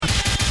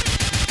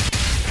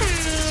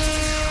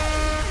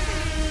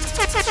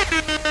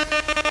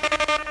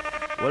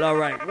Well, all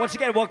right. Once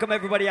again, welcome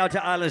everybody out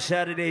to Island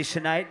Saturdays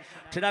tonight.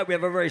 Tonight we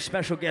have a very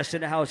special guest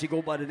in the house. He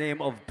goes by the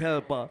name of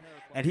Pelpa,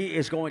 and he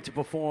is going to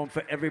perform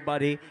for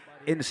everybody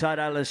inside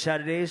Island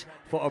Saturdays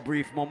for a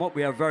brief moment.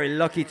 We are very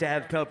lucky to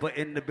have Pelpa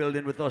in the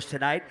building with us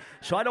tonight.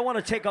 So I don't want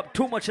to take up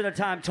too much of the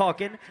time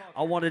talking.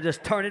 I want to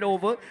just turn it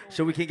over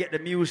so we can get the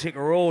music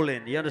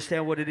rolling. You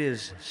understand what it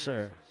is,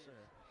 sir?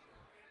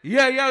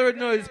 Yeah, you already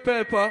know it's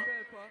Pelpa.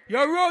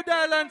 Your Rhode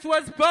Island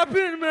was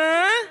popping,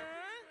 man.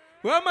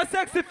 Where my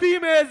sexy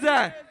females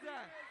at?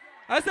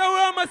 I said,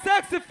 where my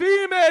sexy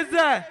females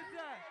at?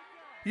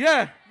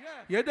 Yeah,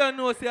 you don't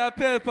know, say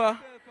Pelpa.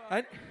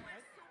 And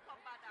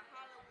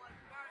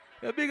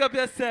yeah, big up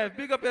yourself,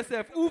 big up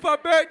yourself. Who for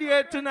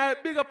birthday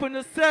tonight, big up on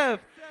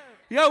yourself.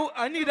 Yo,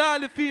 I need all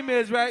the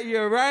females right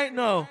here, right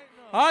now.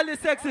 All the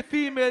sexy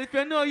females, if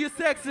you know you're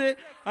sexy,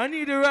 I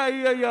need it right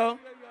here, yo.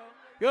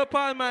 Yo,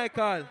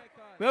 Bookpaulmichael.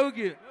 Where we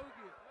get?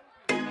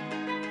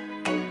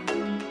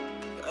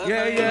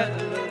 Yeah.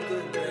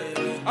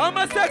 I'm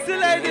a sexy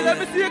lady, let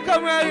me see you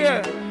come right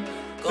here.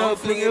 Come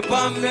fling it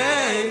on me,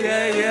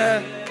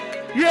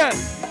 yeah.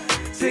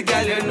 Say,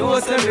 girl, you know,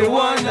 say me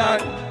want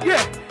that.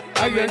 Yeah,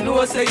 and you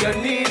know, say you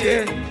need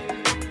it.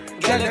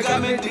 Girl, you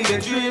got me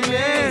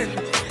daydreaming.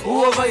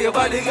 Over your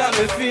body got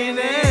me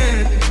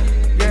feeling.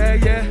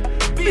 Yeah.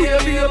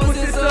 Baby, your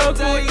pussy so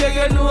good,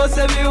 yeah, you know,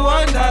 say me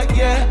want that,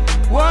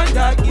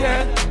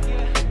 yeah.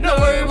 No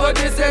worry about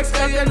the sex,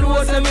 cause you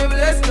know, say me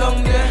blessed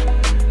down there.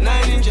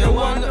 9-inch, you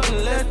want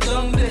nothing less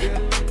down there.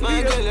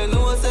 My girl, you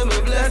know, say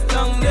me blessed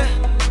down there.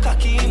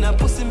 Cocky in a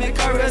pussy, make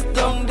a rest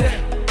down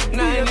there.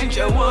 9-inch,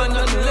 you want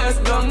nothing less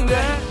down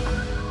there.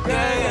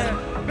 Yeah,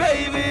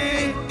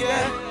 baby,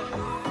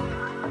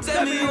 yeah.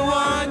 Tell me you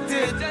want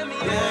it,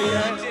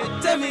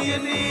 yeah. Tell me you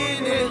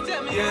need it,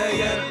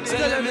 yeah. So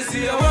let me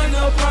see you wind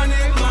up on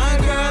it, my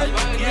girl,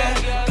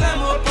 yeah.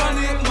 Climb up on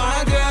it,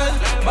 my girl.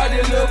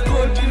 Body look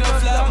good, you know,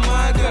 flap,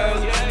 my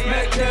girl.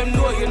 Make them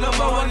know you're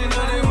number one in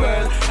the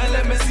world. And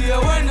let me see you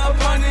wind up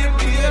on it,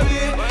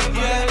 baby,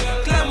 yeah.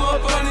 Climb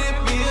up on it,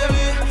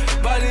 baby.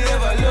 Body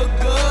ever look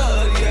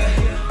good, yeah.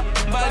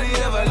 Body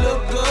ever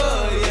look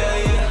good, yeah.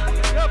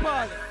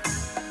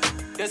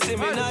 You see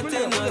me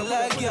nothing not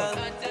like ya.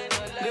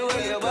 The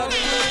way your body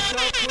pull it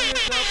up.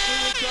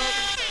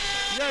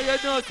 Yeah,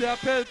 you know, say a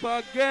Pelpa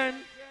again.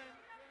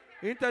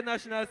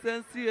 International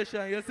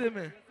sensation, you see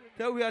me?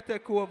 Tell we are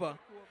take over.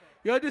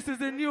 Yo, this is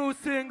a new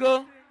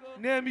single,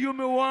 named You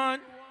Me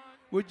Want.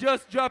 We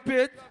just drop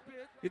it.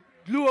 It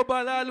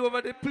global all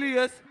over the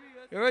place.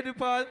 You ready,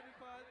 Paul?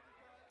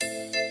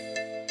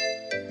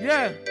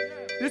 Yeah,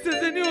 this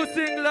is the new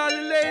single, all the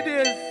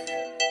ladies.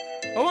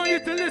 I want you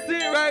to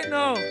listen right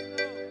now.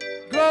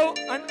 Go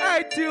on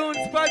iTunes,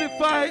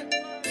 Spotify,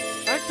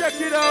 and check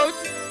it out.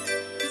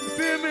 You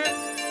feel me?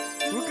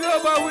 We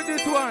global with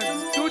this one,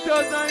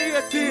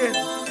 2018.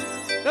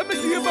 Let me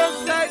see you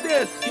bounce like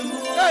this.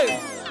 Hey!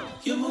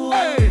 You me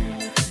want,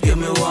 you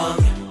me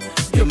want,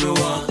 you me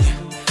want,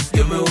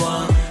 you me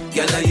want,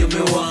 girl, you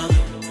me want,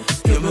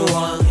 you me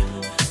want,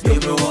 you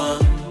me want,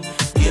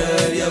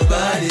 girl, your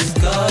body's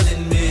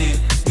calling me.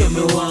 You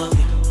me want,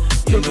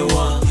 you me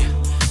want,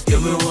 you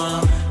me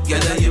want,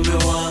 girl, you me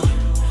want,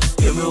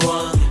 you me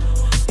want,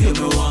 you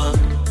me want,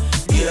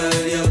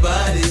 girl, your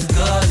body's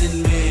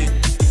calling me.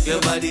 Your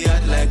body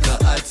hot like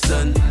a hot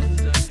sun.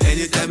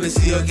 Anytime I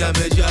see you, got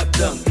me drop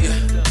down, yeah.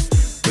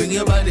 Bring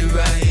your body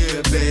right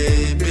here,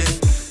 baby.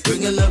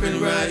 Bring your loving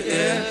right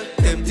here.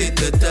 Tempted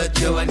to touch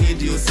you, I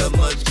need you so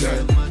much,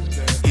 girl.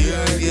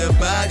 Your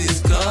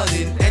body's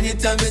calling.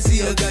 Anytime I see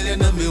you, girl, you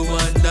know me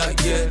want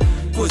that, yeah.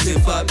 Pussy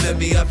fat, let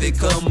me have it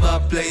come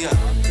back, player.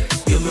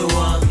 You me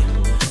want,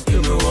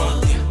 you me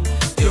want,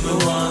 you me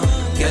want,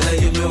 girl,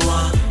 you me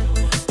want,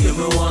 you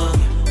me want,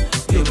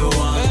 you me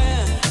want.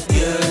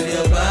 Girl,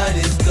 your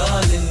body's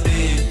calling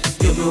me.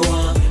 You me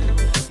want,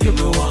 you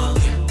me want,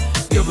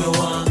 you me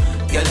want.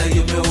 Girl,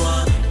 you me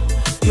want,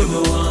 you me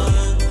want,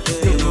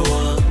 you me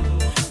want.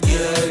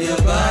 Girl,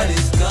 your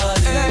body's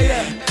calling me.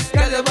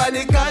 Girl, your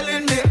body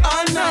calling me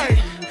all night.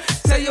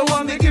 Say you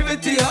want me, give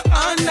it to you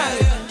all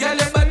night. Girl,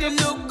 your body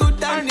look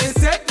good and you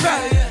set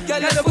right.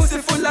 Girl, your pussy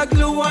full of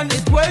glue and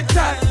it well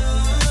tight.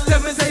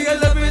 Let me say you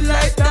love me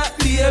like that,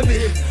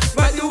 baby.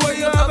 But the way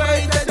you have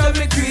it, that drive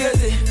me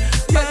crazy.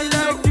 Girl, you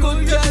look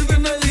good, girl, you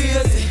no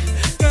lazy.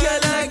 Girl,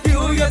 like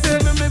you say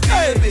me,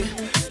 baby.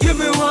 Give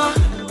me one,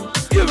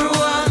 give me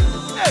one.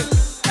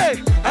 Hey,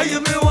 you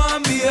me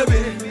want, baby.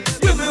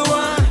 You me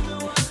want,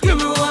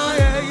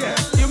 yeah.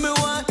 You me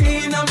want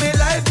in on me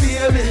life,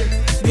 baby.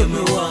 You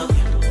me want,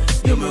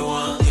 you me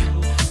want,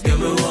 you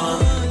me want.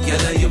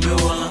 Girl, you me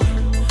want,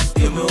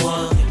 you me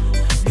want,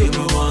 you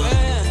me want.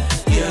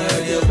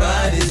 Girl, your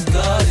body's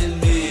calling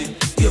me.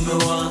 You me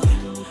want,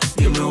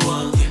 you me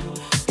want,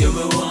 you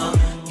me want.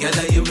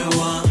 Girl, you me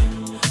want,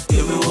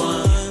 you me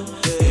want,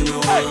 you me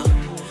want.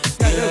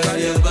 Girl,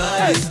 your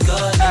body's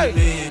calling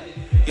me.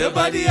 Your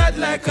body hot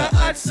like a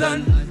hot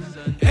sun.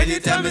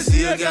 Anytime I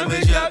see you, get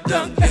me drop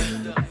down.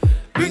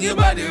 Bring your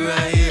body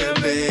right here,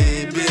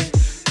 baby.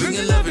 Bring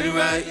your loving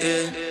right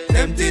here.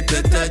 Tempted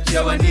to touch you,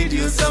 I need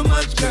you so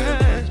much,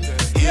 girl.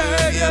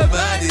 Yeah, your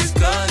body's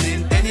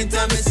calling.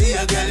 Anytime I see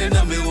a girl, you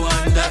know me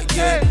want that,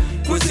 yeah.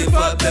 Pussy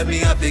fuck, let me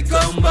have to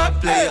come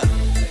back, player.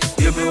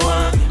 You me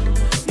want,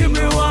 you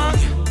me want,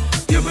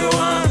 you me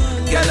want.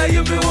 Girl,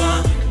 you me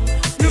want,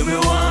 you me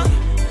want,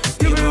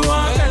 you me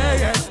want.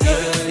 Yeah,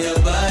 your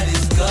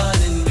body's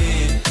calling me.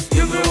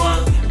 You me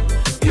want,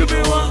 you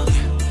me want,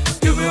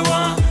 you me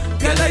want.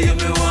 Girl, you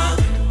me want,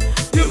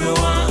 you me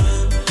want,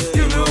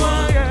 you me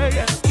want.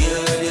 Yeah,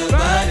 your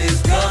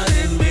body's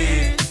calling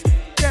me.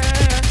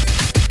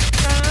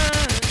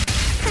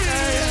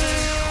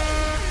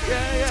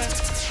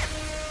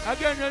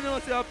 Again, you know,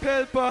 say a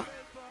Pelpa.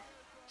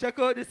 Check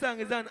out the song,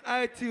 it's on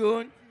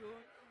iTunes.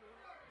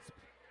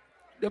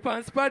 They're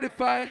on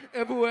Spotify,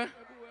 everywhere.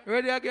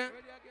 Ready again?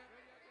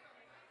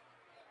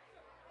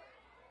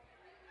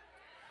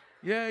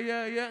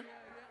 Yeah.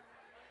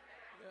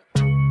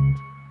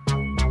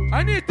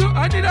 I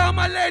need all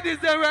my ladies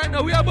there right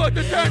now. We're about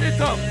to turn it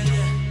up.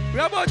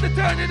 We're about to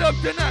turn it up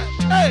tonight.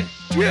 Hey,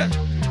 yeah.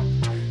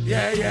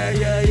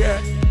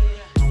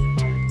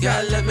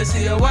 Girl, let me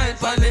see you wine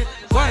pon it,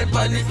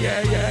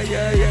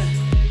 yeah.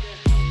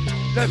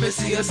 Let me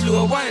see you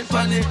slow wine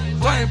pon it.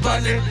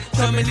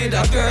 So me need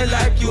a girl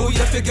like you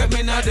forget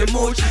me not the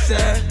mood, she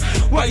said.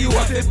 Why you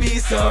have to be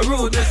so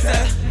rude, me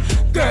say?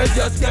 Girl,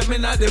 just get me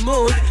not the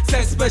mood.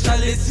 Sex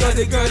specialist, you're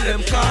the girl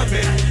them call me.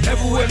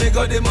 Everywhere me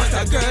go, they must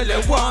a girl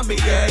them want me,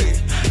 yeah.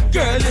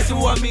 Girl, listen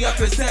what me have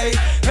to say.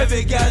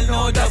 Every girl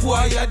know that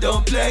boy you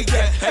don't play,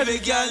 yeah. Every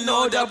girl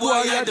know that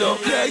boy you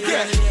don't play,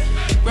 yeah.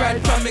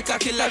 Right from me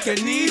cocky like you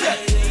need it.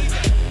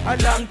 A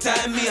long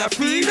time me a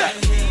feel it.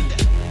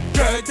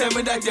 Girl, tell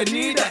me that you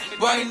need it.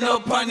 Wind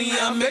up on it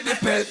and make the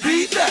pet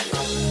beat that.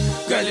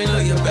 Girl, you know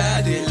your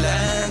body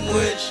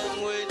language.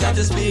 Got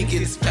to speak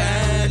in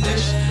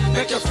Spanish.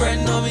 Make your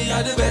friend know me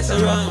are the best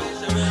around.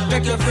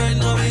 Make your friend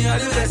know me are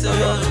the best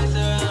around.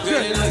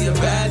 Girl, you know your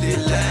body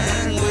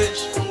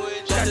language.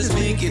 Got to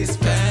speak in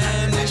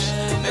Spanish.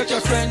 Make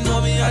your friend know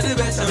me are the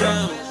best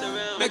around.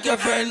 Make your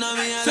friend know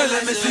me. So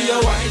let me see you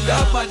wind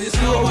up body,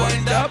 slow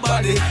wind up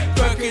body.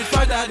 Twerk it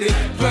for daddy,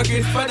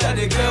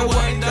 girl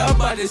wind up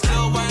body,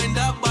 slow wind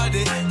up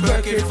body.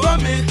 Twerk it for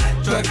me,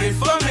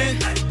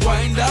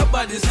 wind up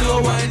body,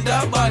 slow wind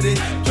up body.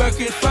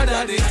 Twerk it for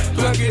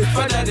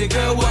daddy,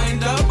 girl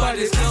wind up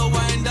body, slow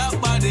wind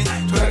up body.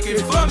 Twerk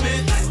it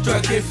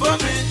for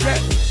me, yeah.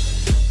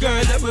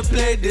 Girl, let me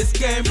play this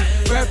game.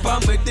 Rap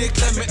on my dick,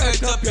 let me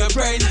earth up your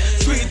brain.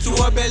 Scream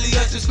to her belly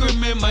as she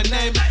screaming my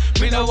name.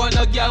 Me no want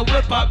a girl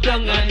with pop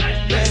down and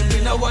yeah.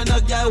 Me no want a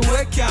girl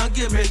who can't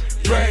give me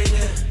brain.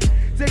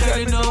 Say girl,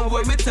 you know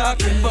what me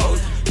talking about.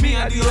 Me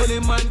and the only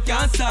man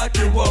can't start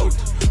the world.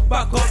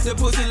 Back up the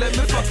pussy, let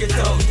me fuck it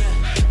out.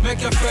 Make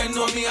your friend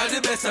know me are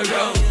the best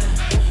around.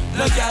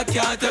 No girl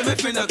can't tell me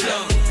fin a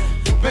clown.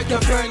 Make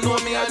your friend know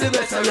me are the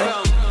best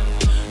around.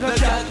 No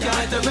girl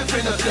can't tell me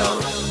fin a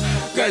clown.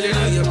 Girl, you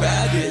know your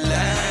body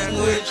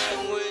language.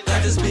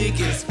 Got to speak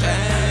in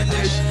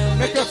Spanish.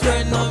 Make your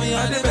friend know me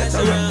are the best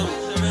around.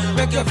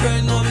 Make your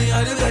friend know me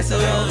are the best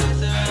around.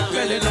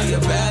 Girl, you know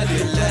your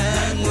body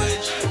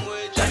language.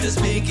 Got to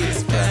speak in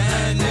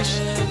Spanish.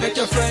 Make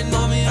your friend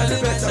know me are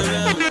the best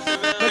around.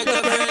 Make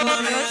your friend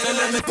know me. So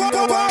let me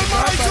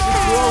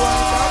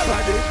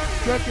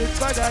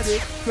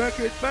Twerk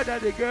it for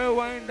daddy, girl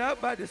wind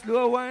up body,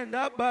 slow wind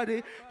up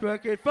body.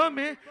 Twerk it for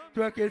me.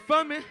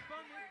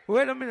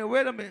 Wait a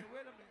minute.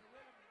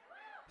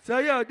 So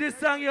yo, this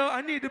song yo,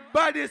 I need the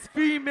baddest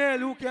female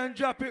who can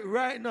drop it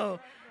right now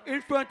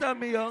in front of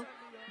me yo.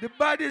 The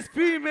baddest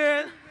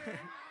female.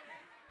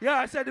 Yeah,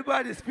 I said the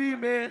baddest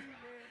female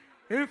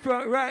in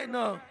front right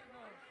now.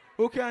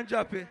 Who can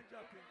drop it?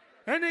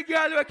 Any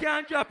girl who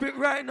can drop it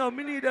right now,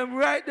 me need them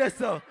right there,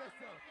 so.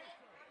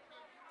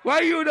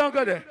 Why you don't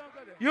go there?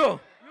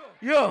 Yo,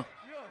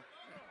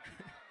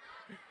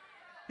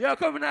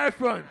 coming out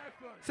front.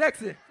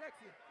 Sexy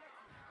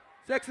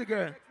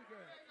girl.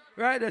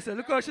 Right there, so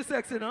look how she's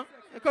sexy now.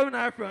 You're coming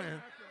out front.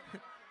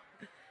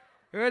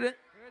 Ready?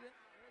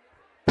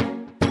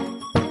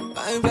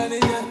 Time for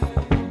it,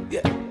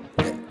 yeah.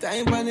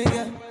 Time for it,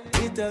 yeah.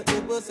 Eat up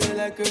the pussy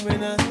like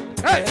criminal.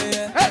 Hey.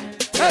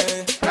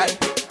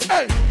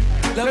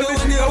 Love it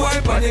when you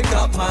wipe on the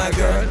top, my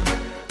girl.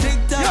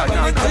 Tick-tock on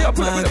the top,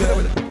 my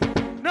girl.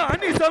 No, I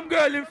need some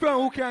girl in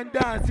front who can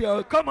dance,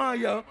 yo. Come on,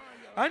 yo.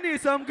 I need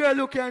some girl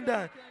who can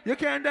dance. You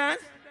can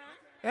dance?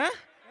 Eh?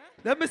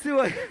 Let me see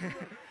what...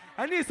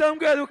 I need some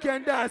girl who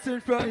can dance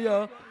in front,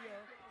 yo.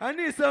 I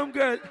need some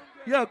girl.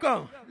 Yo,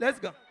 come. Let's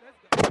go.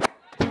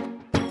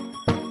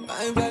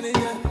 Time for it,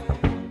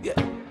 yeah.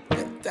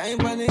 Time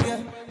for it,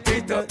 yeah.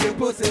 Eat up the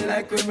pussy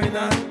like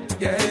criminal.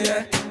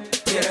 Yeah.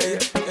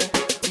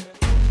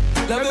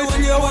 Love it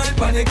when you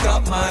wipe on the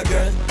top, my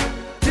girl.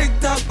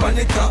 Tick-tock on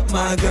the top,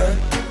 my girl.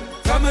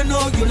 Come and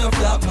know you no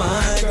flop,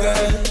 my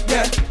girl.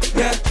 Yeah.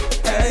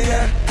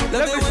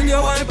 Love it when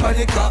you wipe on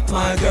the top,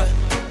 my girl.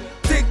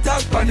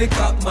 Tick-tock on the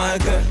top, my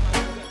girl.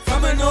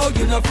 Come and know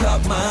you no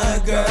flop, my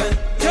girl.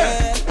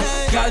 Yeah.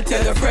 Girl,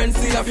 tell your friends,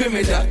 see you feel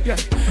me that. Yeah.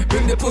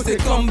 Bring the pussy,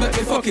 come back,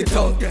 me fuck it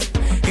out. Yeah.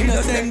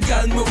 Innocent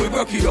girl, move, we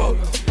broke you out.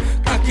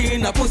 Cocky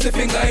in a pussy,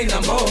 finger in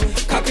a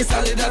mouth. Cocky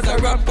solid as a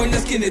rock when you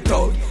skin it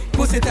out.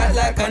 Pussy tight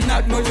like a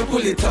knot when you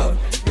pull it out.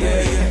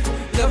 Yeah, yeah.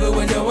 Love it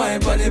when you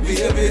wine pon it,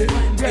 baby.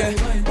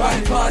 Yeah,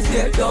 wine fast,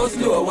 yeah, don't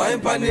slow, wine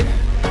pon it.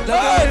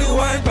 Love it when you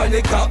wine pon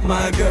the cop,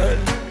 my girl.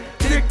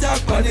 Tick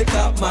tock pon the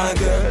cop, my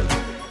girl.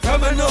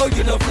 From I know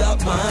you no flop,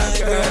 my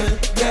girl.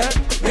 Yeah,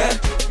 yeah,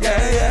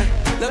 yeah,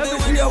 yeah. Love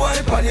it when you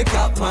wine pon the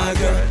cop, my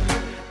girl.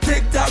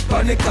 Tick tock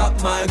pon the cop,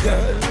 my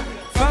girl.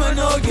 From I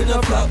know you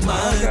no flop,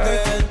 my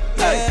girl.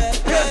 Yeah,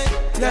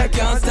 yeah, yeah.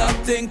 Can't stop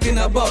thinking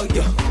about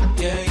you.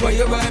 Yeah, when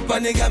you ride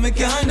pon the got me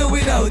can't do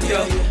without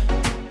you.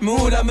 Me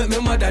woulda make me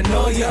mother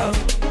know you.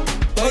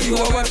 But you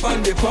a wipe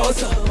on the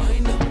poster.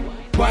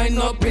 Wind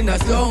up in a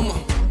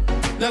slow-mo.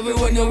 Love it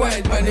when you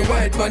wine pon it,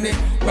 wine pon it.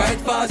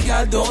 Ride fast,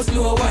 girl, don't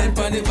slow, wine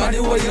pon it. Pon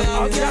the way you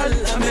out, girl,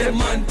 I make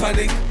man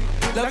panic.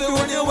 Love it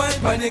when you wine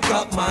pon it,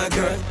 cop, my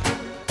girl.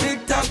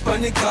 Tick tock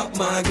pon it, cop,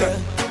 my girl.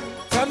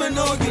 Come and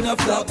know you no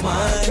flop,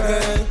 my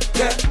girl.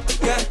 Yeah,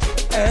 yeah,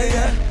 yeah,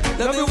 yeah.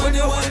 Love it when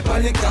you wine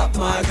pon it, cop,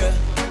 my girl.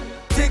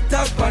 Tick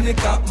tock pon it,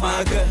 cop,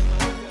 my girl.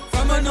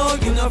 Come and know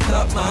you no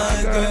flop,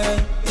 my girl.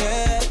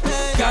 Yeah,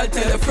 yeah. Girl,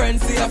 tell a friend,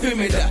 see I feel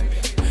me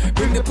that.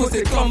 Bring the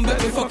pussy, come back,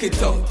 me fuck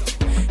it out.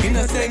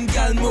 Innocent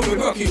girl, move me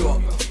rock you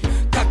up.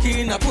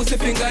 Cocky in a pussy,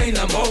 finger in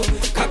a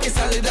mouth. Cocky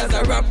solid as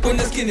a rock when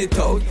the skin it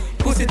out.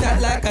 Pussy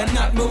tight like a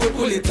knot, move it,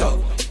 pull it out.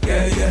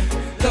 Yeah, yeah.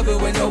 Love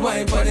it when you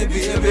wine pon it,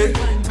 baby.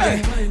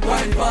 Hey,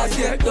 wine fast,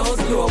 yeah, don't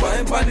slow,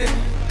 wine pon it.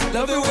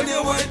 Love it when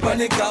you wine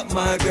pon it, cop,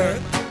 my girl.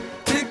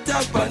 Tick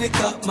tock pon it,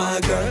 cop, my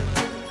girl.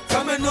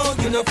 Come and know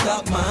you no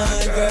flop,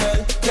 my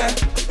girl. Yeah,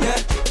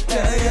 yeah,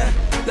 yeah,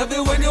 yeah. Love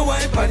it when you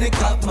wine pon it,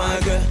 cop, my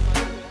girl.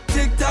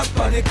 Tick tock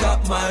pon it,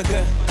 cop, my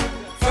girl.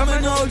 From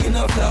I know you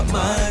no flop,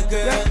 my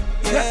girl.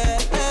 Yeah,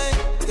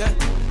 yeah, yeah.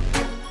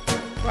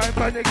 Wine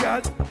pon the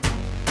gat.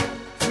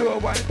 Slow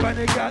wine pon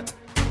the gat.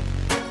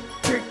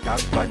 Tick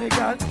tock pon the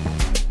gat.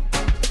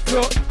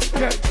 Slow,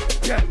 yeah,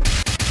 yeah.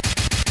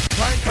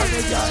 Wine pon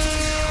the gat.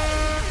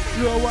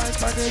 Slow wine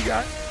pon the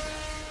gat.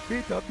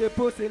 Beat up the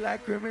pussy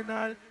like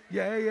criminal.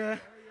 Yeah, yeah,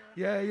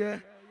 yeah, yeah.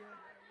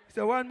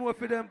 So one more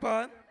for them,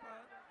 Paul.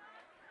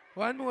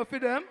 One more for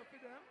them.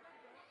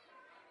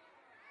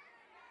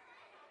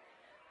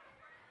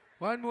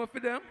 One more for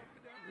them.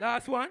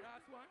 Last one.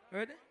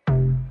 Ready?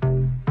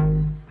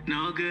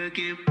 No good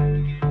give.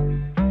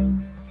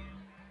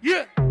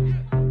 Yeah.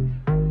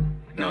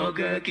 No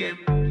good give.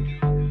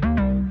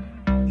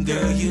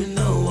 Girl, you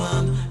know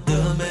I'm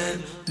the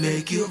man.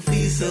 Make you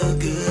feel so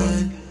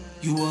good.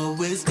 You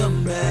always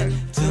come back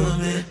to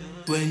me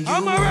when you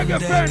I'm a reggae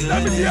friend.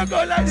 Let me see you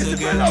go like this.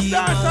 If you love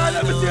dancehall,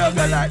 let me see you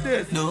go like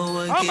this.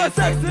 I'm a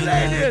sexy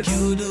lady.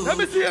 Let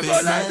me see you go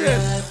like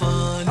this.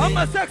 I'm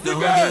a sexy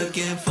girl.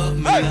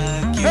 Hey,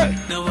 hey.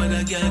 No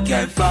other girl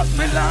Can't fuck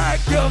me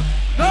like you.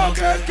 No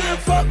girl can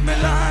fuck me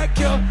like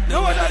you.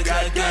 No other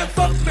girl can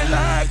fuck me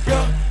like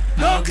you.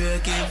 No girl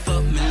can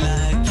fuck me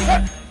like you.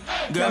 Hey.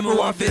 Girl, me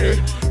want to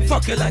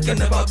fuck you like you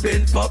never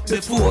been fucked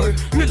before.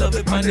 You love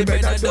it on the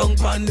bed and down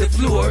on the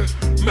floor.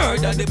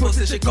 Murder the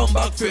pussy, she come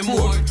back for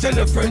more. Tell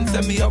her friends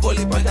that me a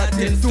bully by that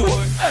 10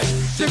 store. Hey,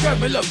 she girl,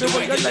 me love the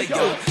way you like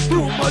yo.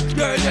 Too much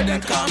girl, yeah,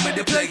 then call me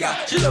the player.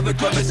 She love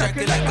it when me check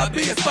it like a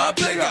baseball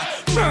player.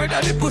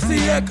 Murder the pussy,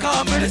 yeah,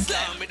 call me the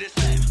slam.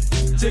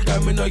 She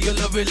girl, me know you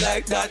love it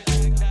like that.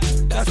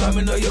 That's why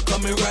me know you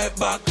coming right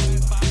back.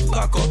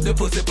 Back up the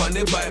pussy on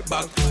the bike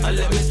back. And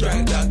let me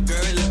strike that,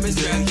 girl, let me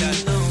strike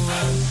that. No,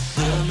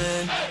 the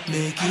man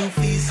make you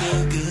feel so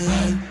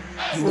good.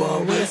 You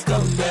always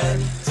come back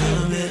to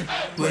me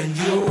when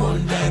you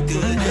want that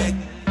good dick.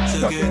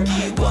 So girl,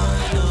 keep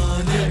one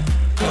on it.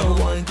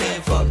 No one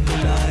can fuck me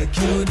like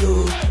you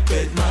do.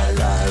 Bet my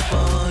life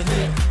on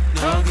it.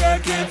 No girl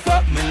can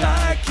fuck me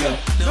like you.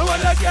 No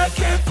other girl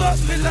can fuck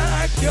me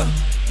like you.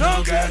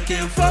 No girl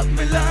can fuck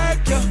me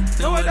like you.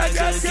 No other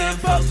girl can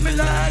fuck me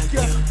like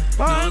you.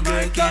 No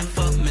girl can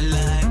fuck me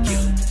like you.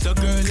 So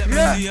girl, let me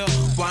see you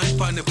wine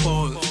pon the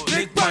pole,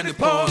 lick pon the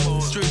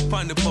pole, strip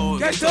pon the pole.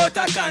 Get out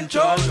of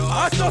control.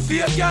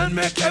 Sophia can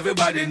make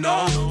everybody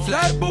know.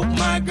 Fly book,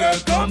 my girl,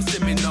 come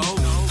see me now.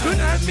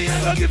 Tonight me,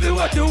 I'll give you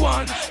what you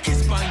want.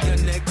 Kiss pon your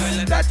neck,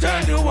 girl, that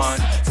turn you on.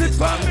 Sit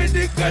pon me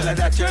dick, girl,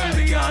 that turn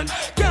me on.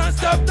 Can't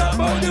stop that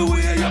about the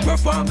way you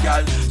perform,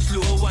 girl.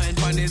 Slow wine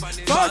pon it,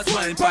 fast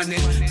wine pon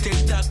it,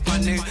 tick tock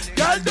pon it,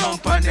 girl,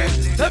 don't panic.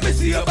 Let me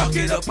see you back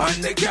it up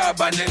on the car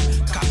bonnet.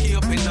 Cocky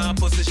up in her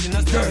position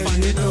and girl,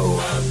 you know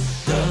I'm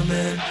the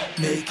man.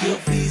 Make you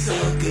feel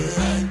so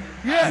good.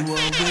 Yeah. You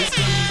always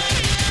come back.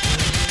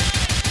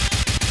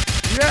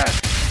 Yeah.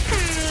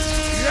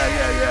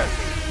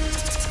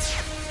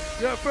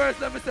 Yeah, first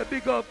let me say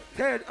big up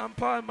Ted and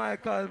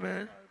Bookpaulmichael,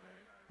 man.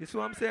 You see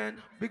what I'm saying?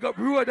 Big up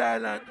Rhode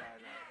Island.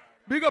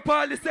 Big up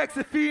all the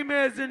sexy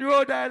females in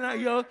Rhode Island,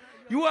 yo.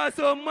 You are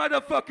so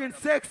motherfucking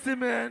sexy,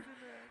 man.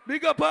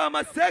 Big up all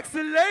my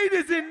sexy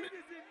ladies in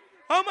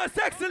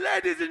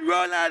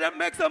Rhode Island.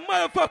 Make some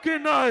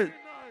motherfucking noise.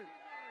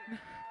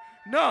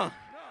 No,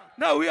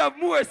 we have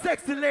more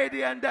sexy lady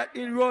than that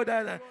in Rhode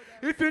Island.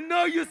 If you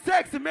know you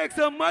sexy, make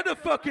some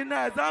motherfucking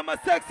noise. All my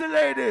sexy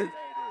ladies.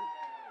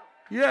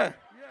 Yeah.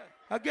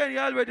 Again, you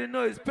already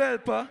know it's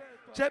Pelpa.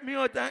 Check me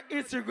out on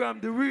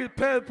Instagram, The Real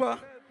Pelpa.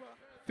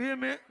 Feel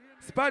me?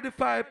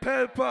 Spotify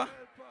Pelpa.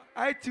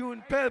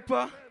 iTunes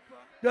Pelpa.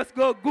 Just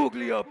go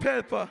Google your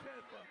Pelpa.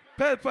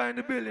 Pelpa in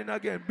the building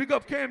again. Big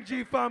up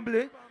KMG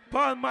family.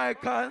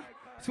 Bookpaulmichael.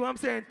 So I'm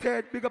saying,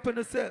 Ted, big up on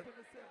yourself.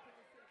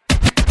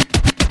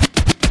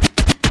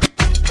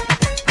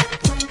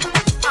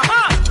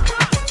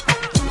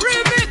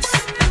 Remix.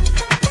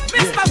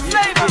 Mr.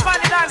 Flavor,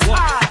 Valley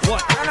Dancehall.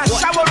 And a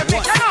shower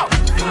remix.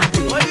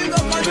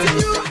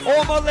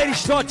 All my ladies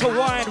start to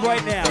whine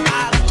right now.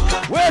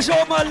 Where's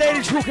all my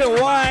ladies who can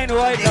whine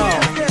right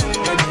now?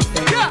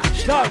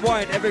 Start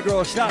whine, every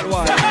girl, start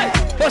whine.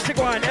 Bust a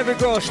grind, every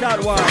girl,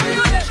 start whine.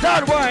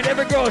 Start whine,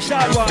 every girl,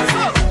 start whine.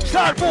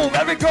 Start move,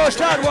 every girl,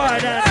 start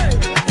whine.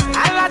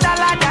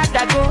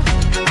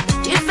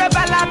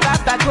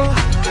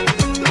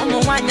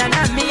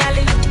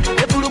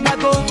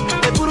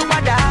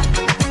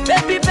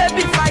 Baby,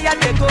 baby, fire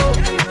they go.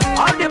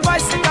 All the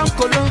boys sit down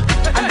colo.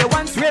 And the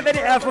ones we have any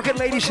African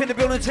ladies in the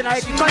building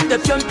tonight?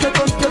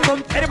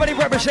 Anybody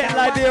representing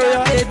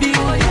Liberia?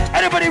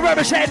 Anybody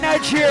representing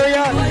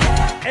Nigeria?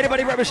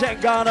 Anybody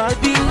representing Ghana?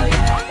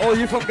 Oh,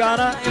 you from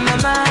Ghana?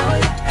 And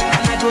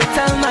I go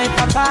tell my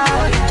papa.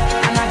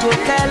 And I go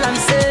tell him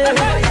say,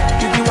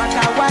 you be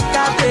waka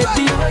waka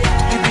baby.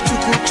 You be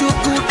chuku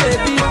chuku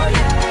baby.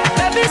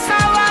 Baby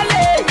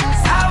sawale,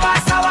 sawa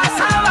sawa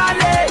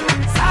sawale,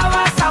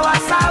 sawa sawa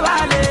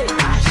sawale.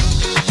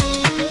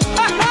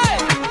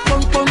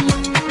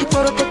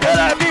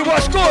 LIB,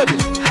 what's good?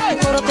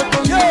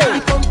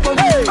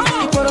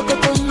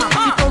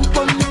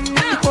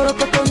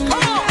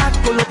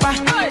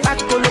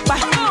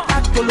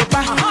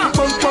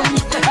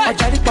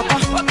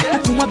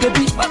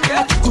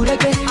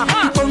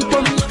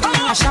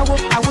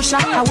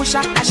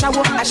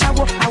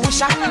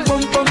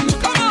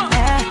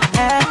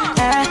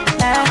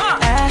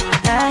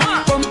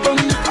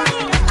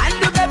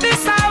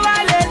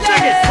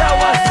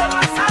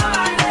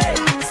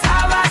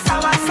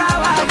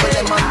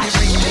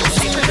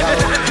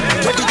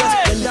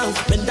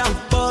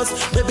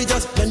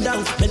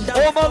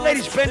 All my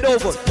ladies, bend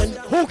over.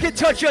 Who can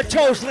touch your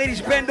toes?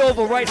 Ladies, bend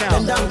over right now.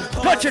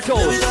 Touch your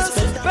toes.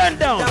 Bend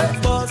down.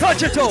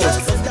 Touch your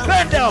toes.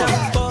 Bend down.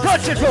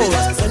 Touch your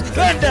toes.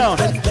 Bend down.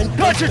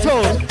 Touch your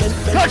toes.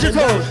 Touch your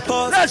toes.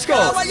 Let's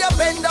go. Girl, you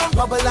bend down,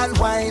 bubble and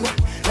wine.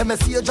 Let me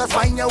see you just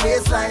wind your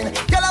waistline.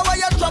 Girl, why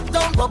you drop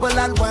down, bubble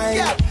and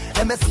wine.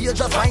 Let me see you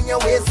just wind your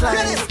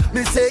waistline.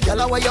 Me say,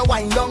 girl, why you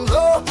wind down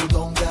low?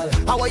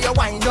 How you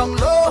wind down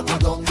low?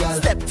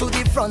 Step to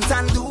the front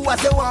and do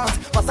what you want.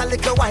 Pass a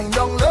little wind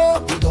down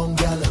low.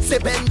 Say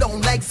bend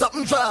down like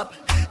something drop.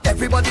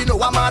 Everybody know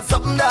I'm at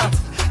something that.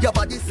 Your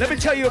body's Let me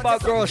tell you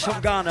about girls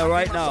from Ghana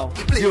right now.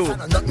 You.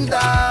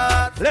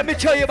 Let me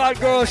tell you about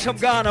girls from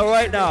Ghana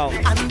right now.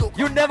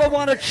 You never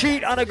want to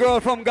cheat on a girl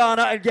from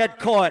Ghana and get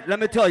caught. Let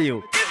me tell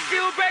you. If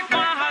you break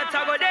my heart,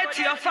 I go there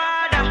to your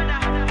father.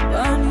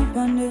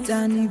 Bunny,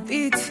 Danny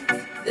beat,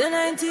 the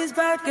 90s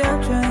bad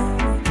girl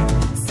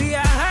trend. See,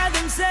 I heard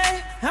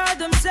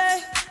them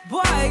say,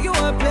 boy, you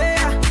a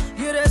player.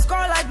 You the score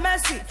like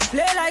Messi,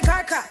 play like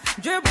Kaka,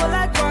 dribble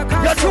like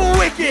Waka. You're too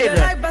wicked. You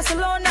like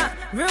Barcelona,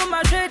 Real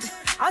Madrid,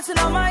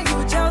 Arsenal, Man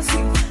U,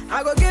 Chelsea.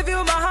 I go give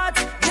you my heart,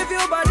 give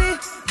you body,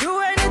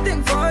 do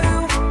anything for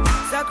you.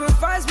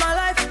 Sacrifice my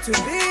life to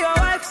be your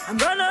wife. I'm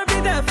gonna be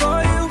there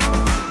for you.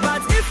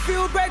 But if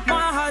you break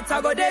my heart,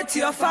 I go there to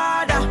your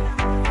father.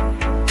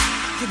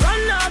 You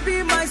gonna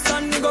be my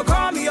son, you go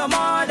call me your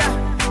mother.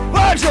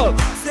 Watch up.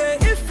 Say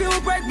if you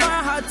break my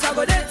heart, I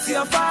go there to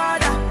your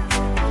father.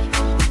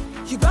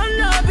 You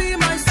gonna be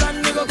my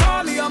son, you go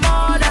call me your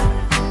mother.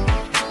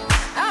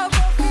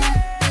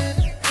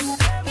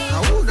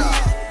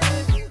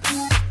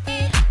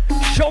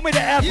 Show me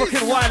the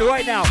African wine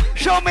right now.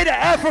 Show me the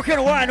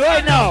African wine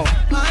right now.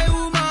 My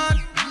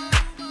woman,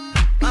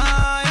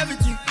 my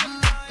everything.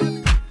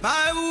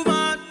 My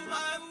woman,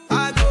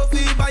 I go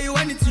feel buy you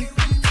anything.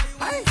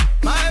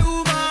 My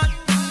woman,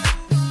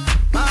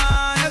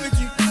 my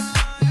everything.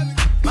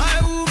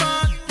 My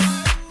woman,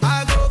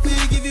 I go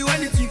feel give you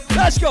anything.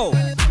 Let's go.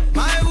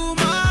 My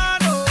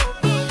woman, oh,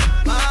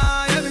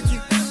 my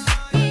everything.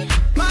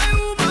 My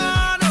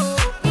woman, oh,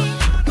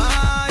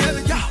 my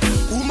everything.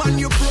 Yeah. Woman,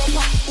 you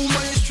proper,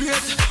 woman, you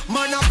straight.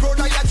 Man, a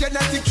brother, your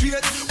genetic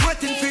trait.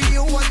 Waiting for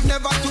you was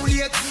never too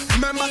late.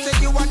 Remember, said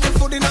you want the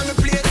food in on the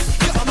plate.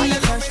 From the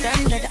first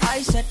time that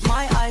I set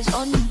my eyes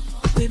on you,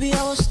 baby,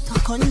 I was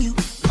stuck on you.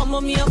 I'm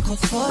on me a cut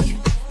for you,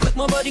 make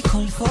my body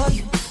call for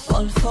you,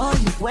 all for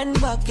you. Went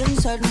back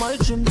inside my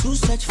dream to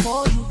search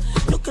for you,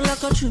 looking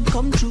like a dream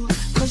come true,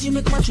 cause you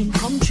make my dream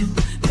come true.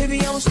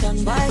 Baby, I will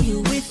stand by you,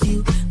 with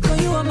you, cause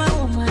you are my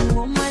woman,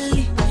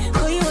 womanly.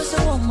 Cause you are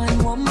so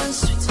woman,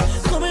 sweet.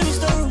 Come and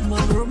Mr.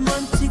 Roman,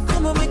 romantic.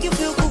 Come and make you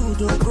feel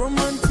good, oh,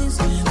 romantic.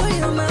 Cause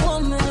you are my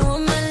woman,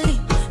 womanly.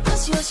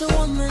 Cause you are so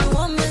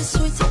woman,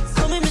 sweet.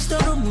 Come and Mr.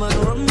 Roman,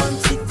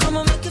 romantic. Come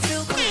and make you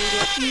feel good.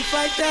 If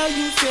I tell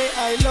you, say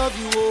I love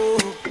you,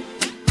 oh.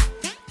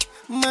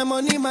 My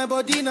money, my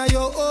body, now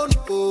your own,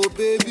 oh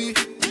baby.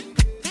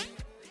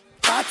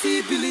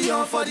 30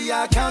 billion for the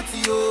account,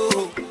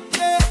 yo.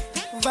 Yeah,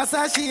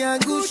 Versace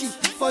and Gucci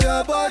for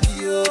your body,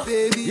 yo,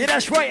 baby. Yeah,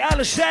 that's right,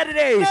 Alice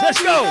Saturdays.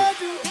 Let's go.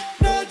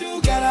 No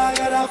do,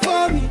 gotta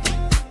for me.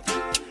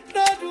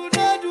 No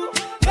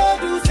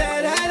do,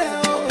 say that,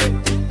 oh.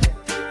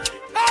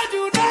 No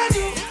do,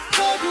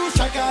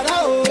 shakara,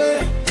 oh.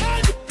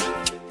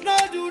 No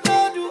do,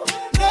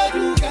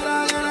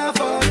 gotta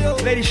for you.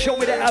 Ladies, show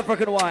me the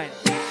African wine.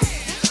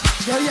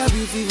 Girl, you're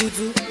beautiful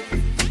too.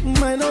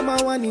 My number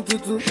one in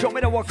tutu. Show me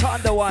the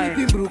Wakanda wine.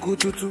 Bruku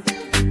tutu.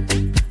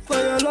 For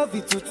your love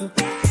it tutu.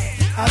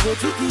 I go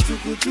chuku.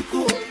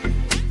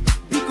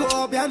 Biko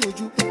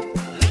obianuju.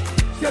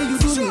 Girl, you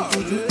do me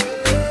tutu.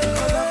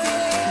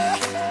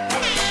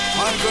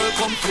 Man, girl,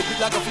 come flip it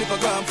like a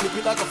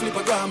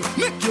flippergram.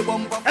 Make your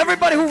bumper.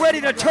 Everybody who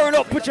ready to turn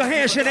up, put your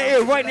hands in the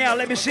air right now.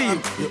 Let me see you.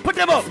 Put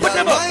them up. Put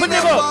them up. Put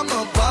them up.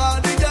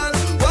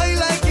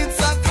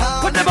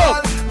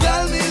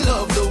 Girl, me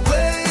love the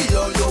way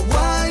you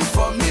wine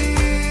for me.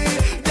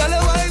 Girl,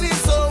 your wine is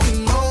so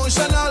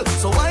emotional.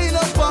 So wine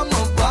up on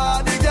my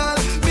body, girl.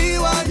 Me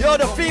want Yo,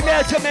 the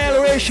female to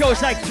male ratio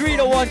is like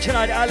 3-1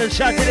 tonight, Island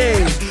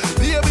Saturday.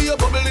 Baby, you're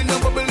bubbling,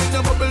 baby.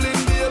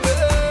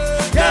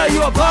 Yeah,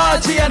 you a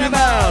party animal.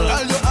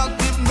 Girl, you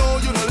active, no,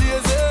 you no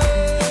lazy.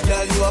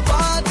 Girl, you a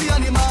party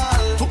animal.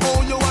 To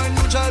own your wine,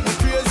 you drive me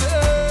crazy.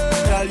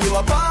 Girl, you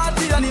a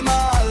party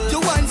animal. You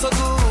wine so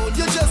good,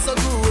 you just so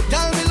good.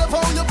 Girl, me love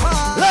how you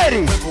party.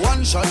 Lady.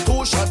 One shot,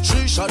 2 shot,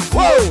 3 shot,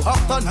 4. Whoa.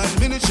 After 9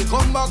 minutes, she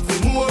come back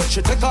for more.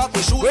 She take off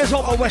the shoes. Where's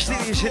all my West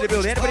Indians in the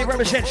building? Anybody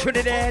represent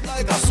Trinidad?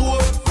 Like a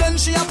sword. Then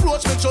she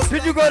approach me just.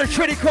 Did you go to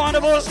Trinity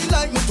Carnival? She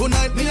like me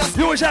tonight, me a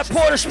You was at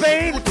Port of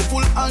Spain?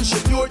 beautiful and she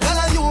pure.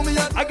 Girl, you me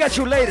a I got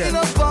you later.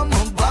 up on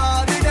my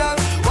body, girl.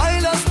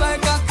 Wind us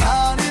like a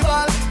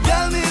carnival.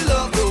 Girl, me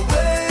love the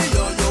way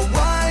you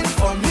wine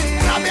for me.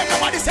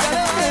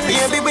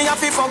 Baby, we have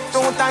to fuck 2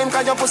 times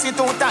cause your pussy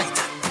too tight.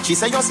 She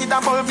say you see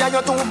that bulb, yeah,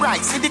 you're too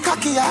bright. See the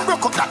cocky, yeah,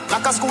 broke up that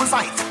like a school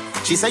fight.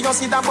 She say you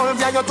see that bulb,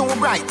 yeah, you're too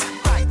bright.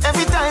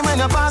 Every time when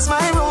you pass my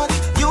road,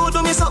 you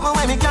do me something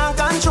when me can't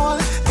control.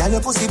 Girl,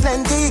 your pussy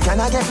plenty, can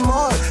I get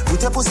more?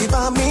 Put your pussy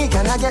by me,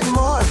 can I get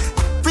more?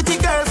 Pretty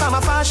girl from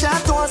a fashion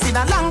tour, see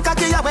that long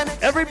cocky, yeah, when...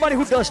 Everybody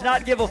who does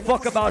not give a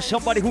fuck about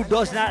somebody who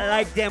does not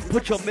like them,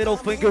 put your middle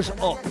fingers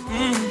up.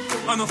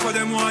 I know for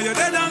them why you're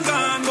dead and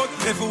gone, but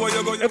everywhere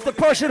you go, If the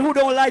person who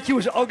don't like you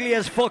is ugly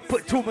as fuck,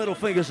 put 2 middle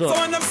fingers so up.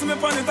 when them see me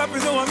on the top, you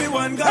know what me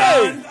one gone.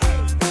 Hey!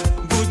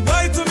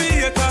 Goodbye to me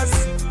haters.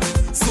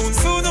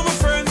 Soon, my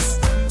friends.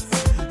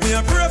 Me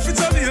a pray for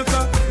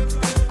Jamaica.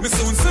 Me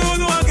soon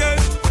again.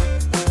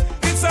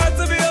 It's hard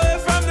to be away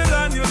from the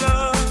land you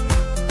love.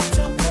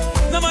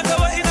 No matter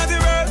what in the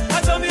world, a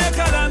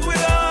Jamaica land we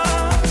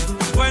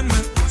love. When me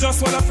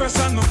just wanna fresh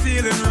and me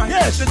feeling right.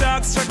 Yes. The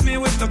dogs check me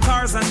with the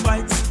cars and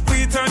bikes.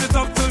 We turn it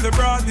up till the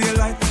broad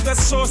daylight.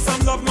 Let's show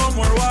some love, no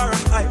more war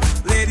and hype.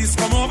 Ladies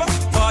come over,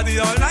 party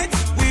all night.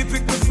 We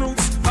pick the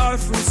fruits, all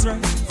fruits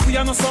right. We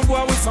are not some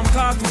boy with some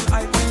cartoon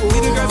hype. We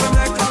the girls them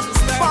like cartoon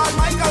style.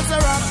 Bookpaulmichael say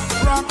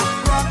rock,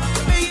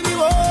 baby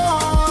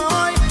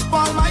boy.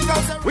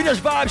 Bookpaulmichael say We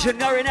just vibes in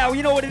there right now.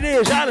 You know what it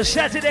is. Island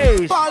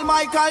Saturdays.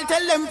 Bookpaulmichael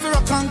tell them to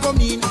rock and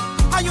come in.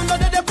 And you know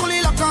that they pull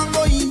it lock and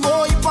go in.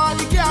 Boy,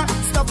 party can't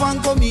stop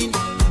and come in.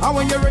 And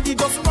when you're ready,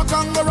 just rock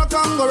and go,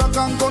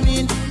 come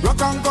in.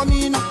 Rock and come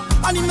in.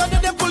 And you know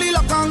that they pull it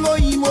lock and go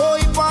in.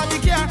 Boy, party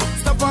can't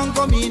stop and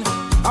come in.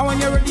 And when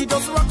you're ready,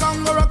 just rock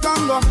and go.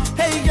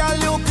 Hey, girl,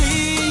 you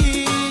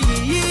clean.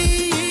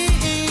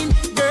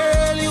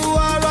 Girl, you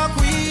are a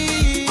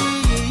queen.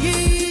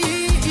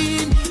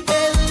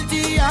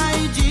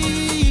 LTIG.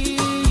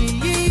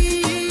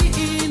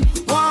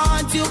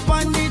 Want you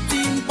on the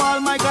team,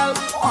 Bookpaulmichael.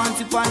 Want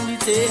you on the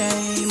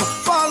team.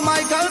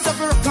 Bookpaulmichael, stop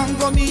rock and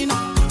come in.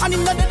 And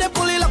him that they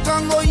pull it lock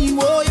and go in.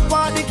 Oh, you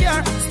party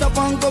care, stop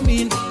and come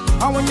in.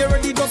 And when you're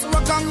ready, just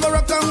rock and go,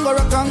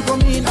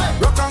 come in.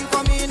 Rock and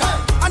come in.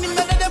 And him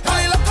that they pull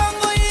it lock and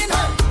go in.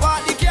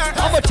 Party care.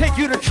 I'm gonna take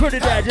you to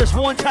Trinidad just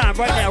one time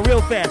right now,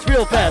 real fast.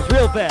 Hey,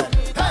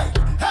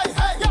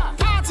 yeah.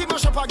 Party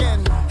mash up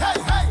again. Hey,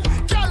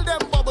 girl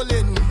them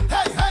bubbling.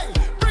 Hey,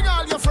 bring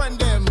all your friend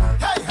them.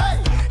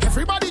 Hey,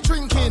 everybody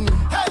drinking.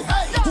 Hey,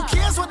 yeah. Who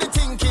cares what they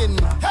thinking?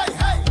 Hey,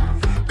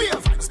 beer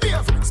facts.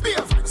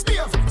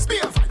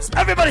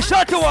 Everybody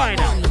start to wine.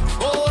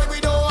 Oh, we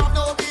don't have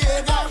no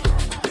behavior.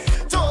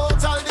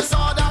 Total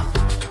disorder.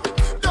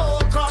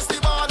 Don't cross the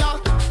border.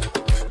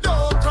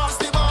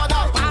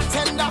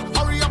 Bartender,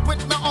 hurry up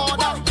with my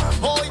order.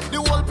 Boy, the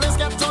whole place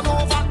get turned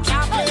over.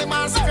 Can't play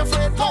my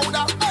secret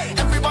powder.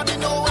 Everybody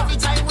know every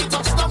time we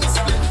touch them is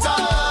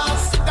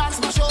splinters. Dance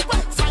my show.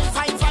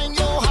 Fine,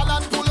 yo,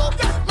 Holland pull up.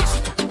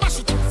 Mash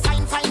it,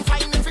 fine.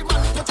 Every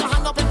man put your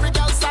hand up, every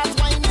girl start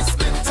whining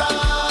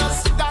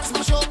splinters. Dance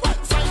my show.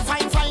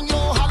 Fine, yo,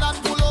 Holland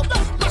pull up.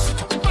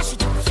 Mash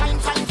it, fine.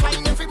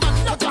 Every man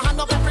put your hand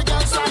up, every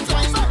girl start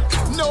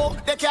whining. No,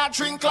 they can't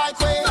drink like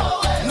we.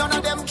 None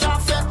of them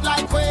can't fet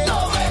like we.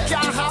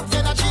 Can't have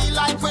energy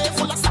like we.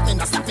 Full of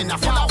stamina,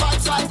 full of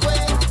vibes like we.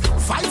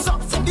 Vibes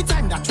up from the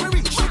time that we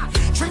reach.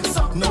 Drinks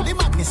up, no the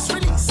madness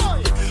release.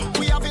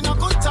 We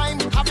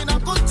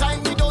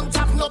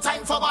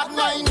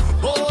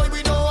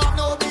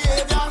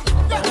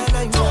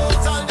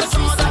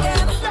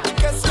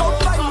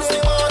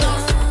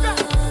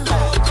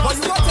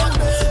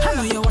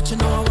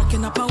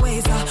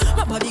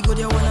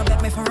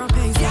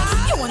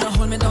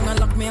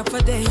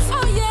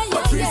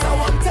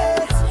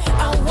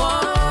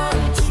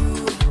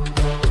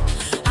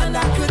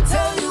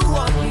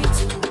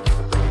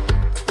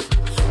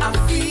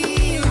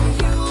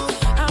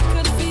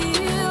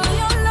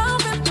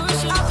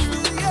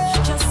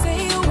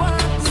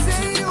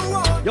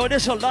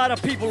there's a lot of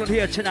people in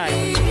here tonight.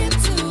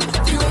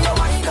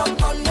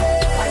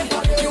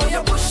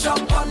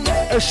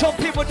 And some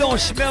people don't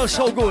smell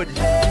so good.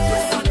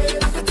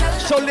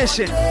 So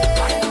listen.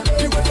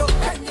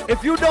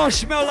 If you don't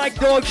smell like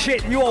dog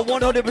shit, you are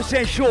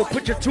 100% sure,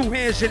 put your 2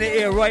 hands in the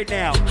air right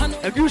now.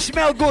 If you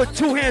smell good,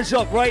 2 hands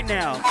up right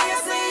now. Put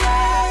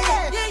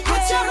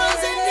your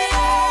hands in the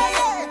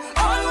air,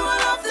 all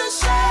one of the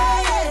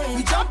shade.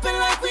 We jumping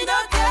like we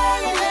don't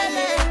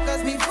care,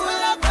 cause we full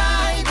of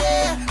pride.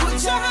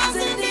 Put your hands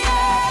in the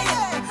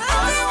air,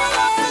 all one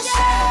of the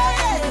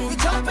shade. We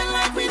jumping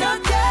like we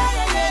don't care.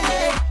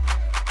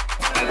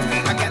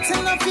 I got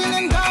enough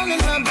feeling down in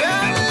my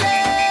belly.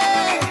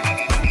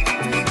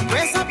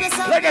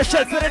 Like I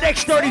said, for the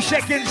next 30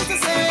 seconds,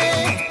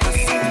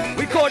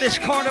 we call this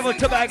Carnival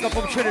Tobacco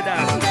from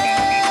Trinidad.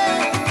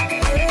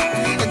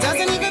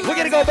 We're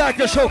gonna go back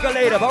to Soca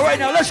later, but right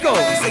now, let's go.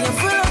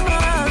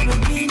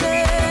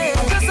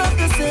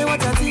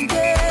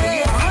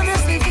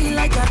 Honestly, feel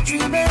like I'm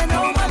dreaming.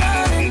 Oh my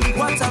darling,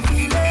 what I'm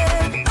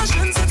feeling. I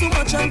shouldn't say too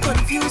much, I'm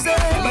confusing.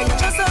 But you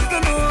just have to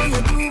know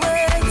you're doing.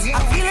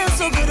 I'm feeling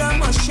so good, I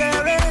must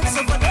share it.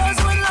 So for those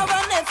who love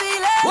and they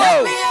feel it,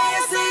 let me hear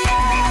you say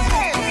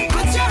yeah.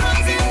 Put your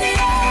hands in the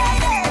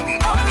air,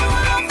 all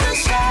one of the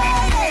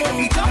shade.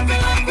 We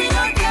jumping like we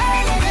don't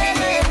care,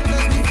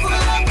 cause we full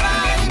of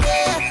pride.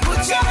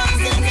 Put your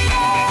hands in the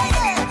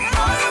air,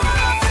 all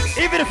one of the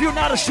shade. Even if you're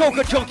not a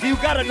Soca junkie, you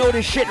gotta know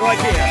this shit right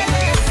here.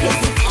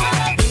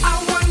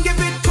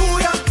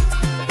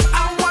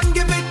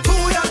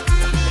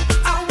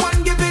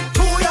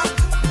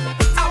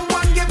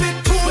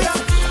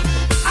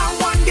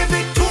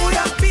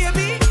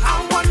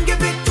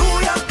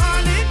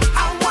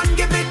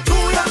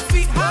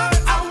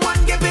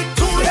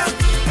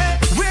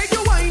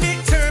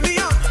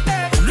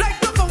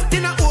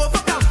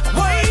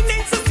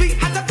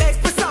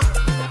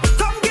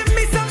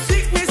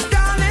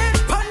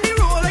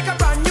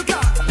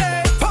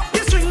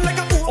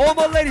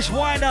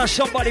 Wind on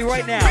somebody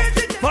right now.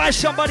 Find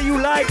somebody you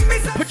like,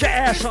 put your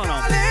ass on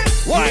them.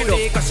 Wind up.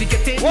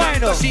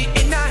 Wind up.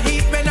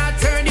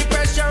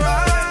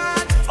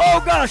 Oh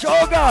gosh,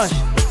 oh gosh.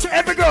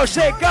 Every girl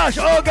say gosh,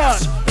 oh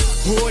gosh.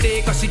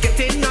 Cause she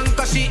getting on,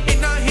 cause she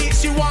in a heat,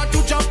 she want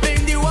to jump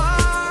in the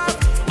water.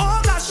 Oh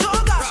gosh,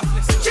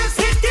 just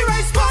hit the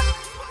right spot.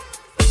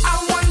 I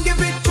want to give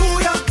it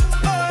to ya.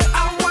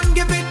 I want to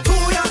give it to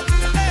ya.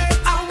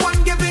 I want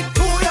to give it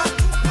to ya.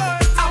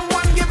 I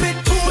want to give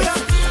it to ya.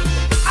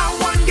 I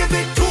want to give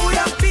it to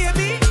ya,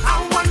 baby. I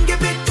want to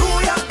give it to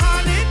ya,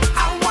 honey. I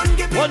want to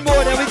give it. One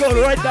more, then we go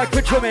right back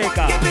to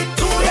Jamaica. Give it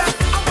to ya.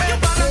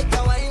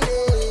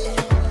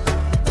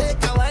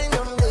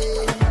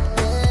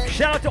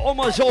 Shout out to all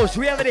my Zoes.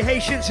 Do we have any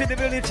Haitians in the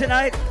building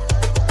tonight?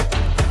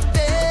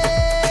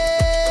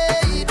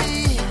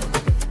 Baby,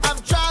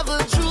 I've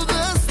traveled through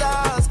the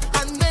stars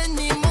and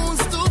many moons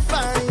to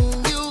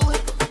find you.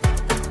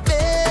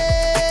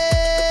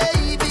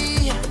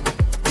 Baby,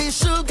 the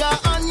sugar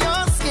on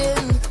your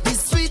skin, the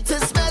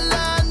sweetest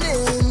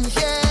melanin,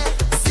 yeah.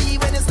 See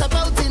when you step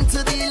out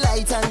into the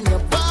light and your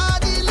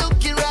body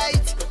looking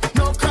right.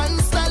 No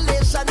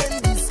constellation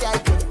in the sky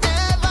could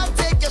ever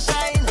take your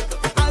shine.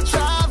 I'll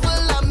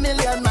travel a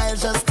million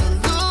miles just to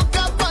look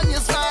up on your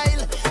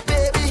smile.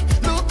 Baby,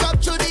 look up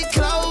to the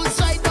clouds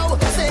right now.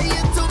 Say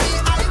it to me,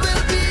 I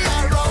will be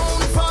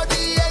around for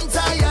the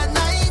entire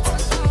night.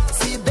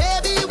 See,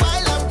 baby,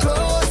 while I'm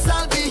close,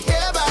 I'll be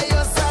here by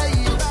your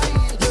side.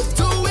 You're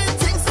doing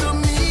things to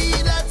me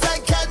that I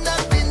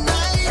cannot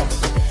deny.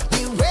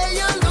 The way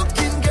you're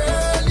looking,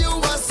 girl, you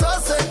are so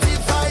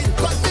certified.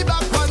 Put me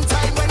back one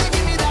time when you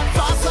give me that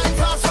fast wine,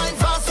 fast wine,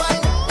 fast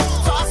wine.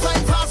 Fast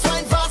wine, fast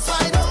wine, fast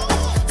wine.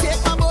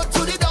 Take my boat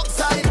to the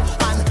dockside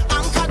and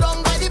anchor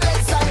down by the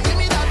bedside. Give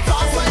me that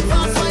fast wine,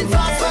 fast wine,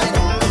 fast wine.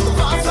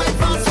 Fast wine,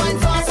 fast wine,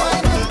 fast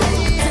wine.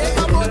 Take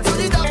my boat to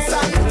the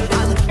dockside and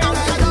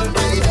anchor down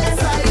by the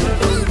bedside.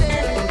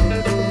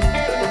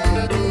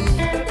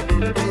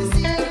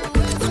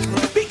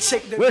 Big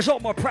shake the Where's all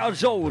my proud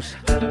Zoes?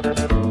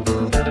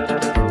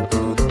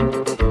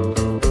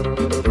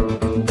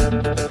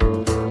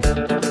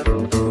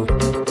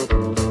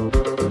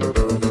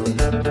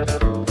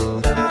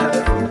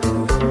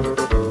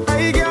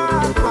 Lady,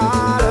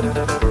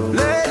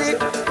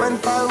 when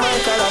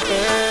Bookpaulmichael up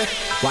there.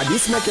 Why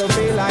this make you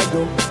feel like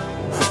though?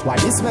 Why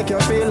this make you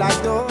feel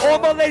like though? All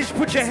my ladies,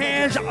 put your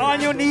hands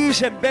on your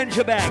knees and bend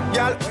your back.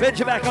 Bend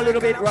your back a little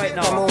bit right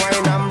Come now. on,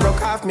 wine and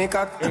broke off me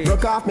cock,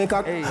 broke off me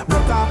cock,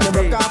 broke off me,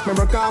 broke off me,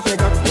 broke off me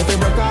cock. If you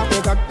broke off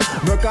me cock,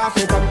 broke off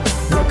me cock,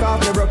 broke off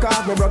me, broke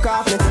off me, broke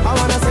off me. I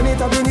wanna send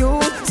it up in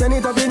you, send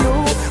it up in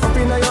you, up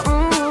in your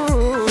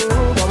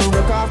Come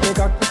broke off me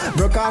cock,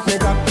 broke off me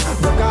cock,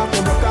 broke off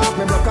me, broke off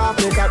me, broke off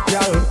me cock,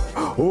 girl.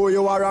 Who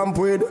you are ramp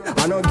with?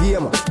 I no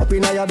game. Up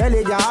in your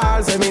belly,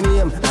 girl, say me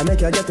name. I make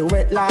you get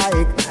wet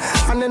like,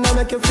 and then I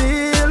make you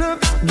feel,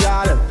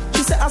 girl.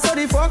 She say I saw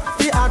the fuck,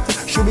 the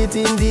act. Should be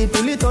team deep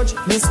till it touch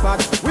this spot.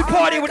 We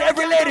party with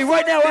every lady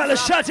right now at the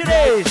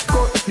Saturdays.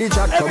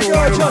 Every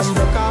girl just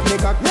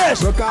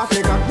yes, yes,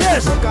 yes,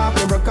 yes,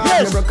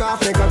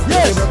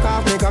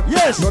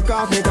 yes, yes,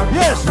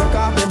 yes.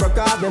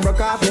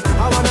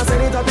 I wanna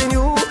send it up in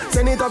you,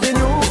 up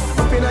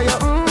in your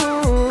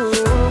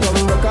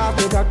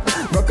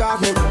broke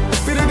off me.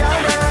 Feel the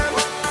girl them.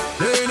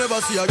 They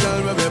never see a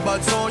girl with a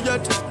bad song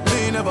yet.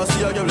 They never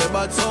see a girl with a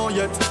bad song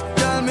yet.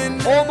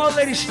 All my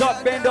ladies,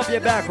 stop, bend up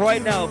your back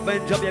right now.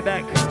 Bend up your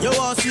back. You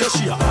want to see a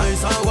she a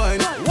ice and wine.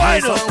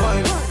 Wine up.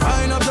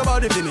 Wine up your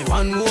body for me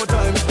one more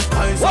time.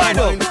 Ice and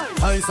wine.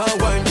 Ice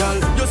and wine, girl.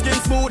 Your skin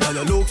smooth and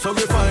your look so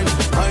refined.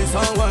 Ice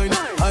and wine.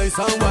 Ice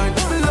and wine.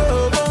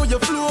 Love how you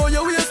flow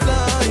your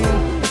waistline.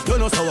 You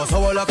know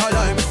sour like a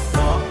lime.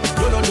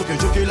 You know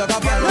juky like a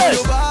pine. Yes.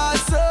 You bad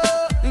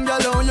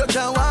so, girl, you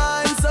can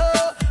wine so.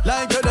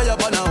 Like you're there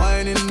on a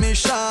whining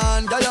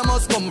mission. Girl, you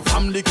must come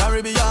from the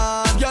Caribbean.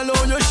 Girl,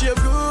 you shape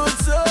good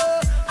so.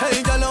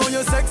 Hey, girl,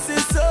 you sexy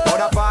so.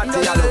 Other party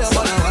I look so.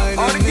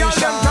 All the girls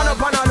them turn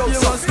up and I look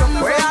so.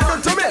 Where you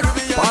do to me?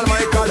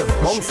 Bookpaulmichael.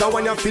 Bounce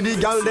when you feel the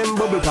girl them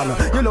bubble pan.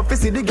 You love to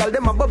see the girl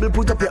them a bubble,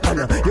 put up your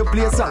hand. You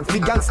play a song, the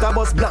gangsta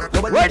bus blank.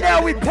 Right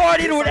now we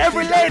partying with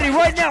every lady.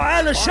 Right now,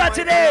 Island shot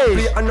today.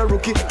 Play on a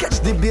rookie, catch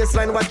the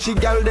baseline. Watch the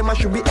girl them a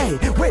should be. Hey,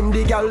 when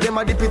the girl them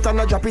a dip it and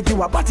a drop it,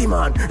 you a batty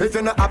man. If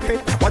you're not happy,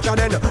 watch her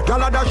then.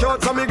 Girl a dash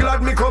out, so me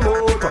glad me come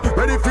out.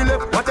 Ready feel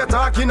it, what you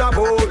talking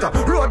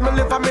about? Road me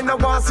live and me no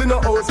want see no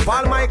house.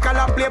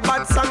 Bookpaulmichael a play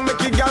bad song, make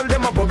the girl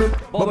them a bubble.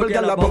 Bubble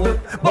girl a bubble,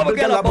 bubble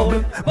girl a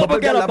bubble, bubble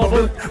girl a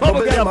bubble,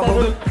 bubble girl a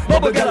bubble,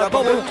 bubble girl a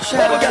bubble,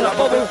 bubble girl a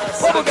bubble,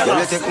 bubble girl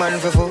a. Take man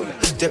for food,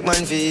 take man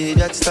for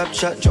that stop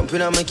shot. Jump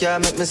in on my car,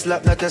 make me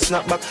slap like a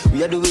snapback.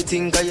 We are do we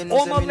think I know.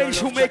 All my ladies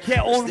who make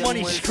their own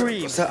money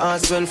scream. So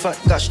ask well fat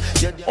gosh.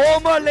 All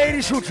my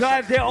ladies who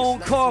drive their own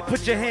car,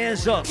 put your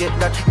hands up. Get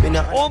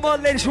that, all my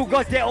ladies who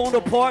got their own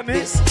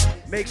apartment,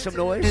 make some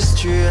noise. This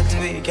straight,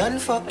 we can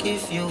fuck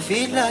if you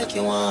feel like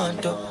you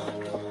want to.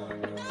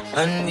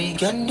 And we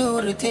can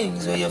do the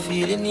things where you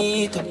feel you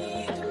need to.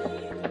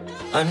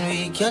 And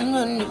we can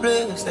run the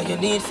place like you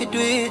need to do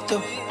it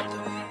to.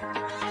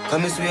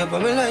 Come and sweep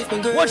on my life, my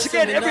girl. Once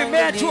again, every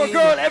man to a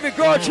girl, every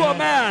girl to a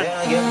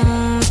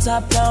man.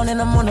 Top down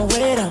and I'm on the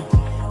way down.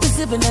 We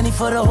sipping any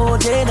for the whole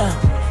day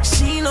now.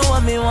 She know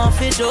what me want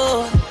for do.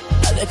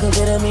 A little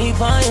bit of me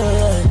fire,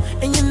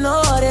 yeah. And you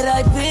know that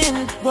I've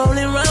been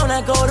rolling round,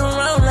 I go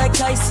around like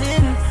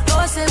Tyson. No,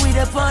 I say we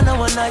the fun of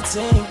one night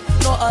team.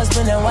 No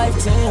husband and wife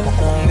team.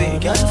 We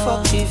can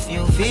fuck if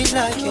you feel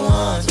like you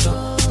want to.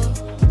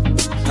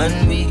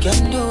 And we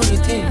can do the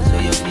things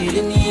where you feel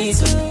you need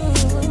to.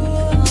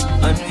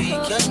 And we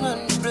can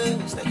run the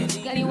place like you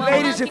need.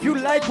 Ladies, if you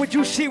like what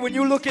you see when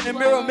you look in the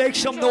mirror, make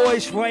some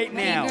noise right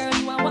now.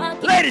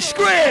 Ladies,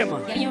 scream!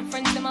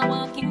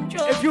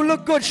 If you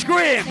look good,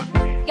 scream!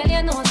 Girl,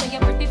 you know so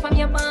you're pretty from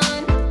your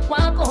band.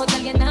 Walk out, girl,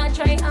 you not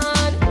try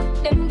hard.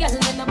 Them girls,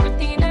 they're not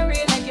pretty in a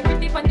real life. You're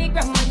pretty from the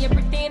grandma, you're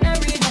pretty in a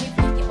real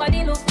life. Your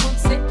body look good,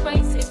 set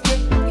right, set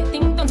right. You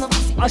think don't know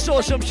pussy. I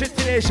saw some shit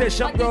today, says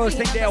some girls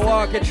think they're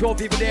walking, show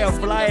people they're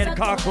flying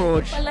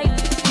cockroach.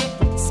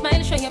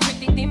 Smile, show you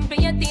pretty, dimple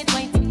your teeth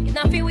white. You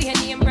not feel weird,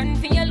 name run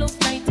for your look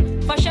right.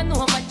 Fashion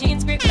over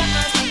jeans, grip the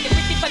ass. You're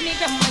pretty from the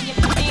grandma, you're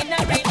pretty in a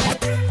real life.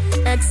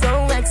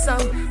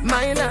 XOXO,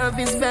 my love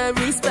is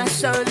very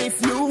special. If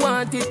you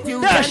want it, you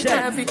can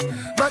have it.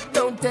 But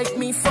don't take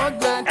me for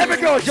granted. Every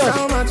girl just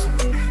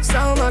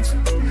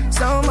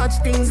so much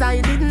things I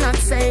did not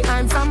say.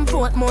 I'm from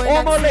Portmore.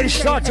 All my ladies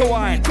start to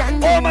whine.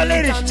 All my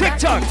ladies,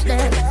 tick-tock.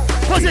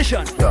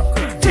 Position.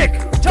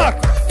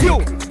 Tick-tock. You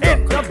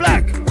in the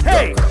black.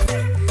 Hey.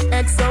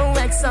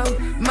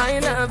 XOXO, my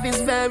love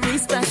is very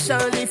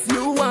special. If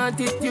you want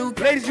it, you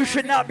can. Ladies, you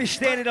should not be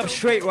standing up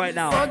straight right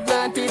now.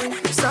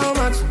 So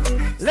much.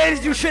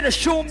 Ladies, you should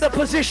assume the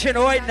position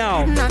right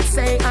now. Not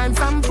say I'm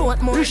from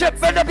Portmore. You should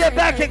bend up your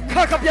back and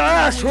cock up your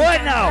ass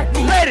right now.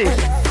 Ladies,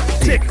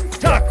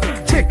 tick-tock,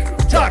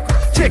 tick-tock,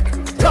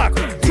 tick-tock,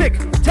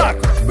 tick-tock.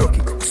 Broke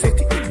it,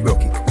 set it,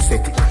 broke it,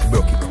 set it,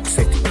 broke it,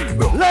 set it,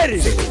 broke it.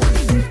 Ladies,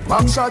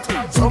 back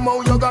shot,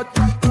 somehow you got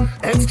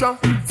extra,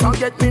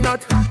 forget me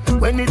not.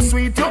 When it's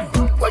sweet, you,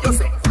 what you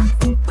say?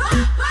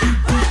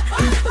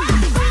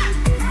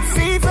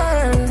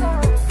 Fever,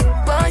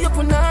 buy your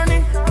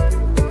punani.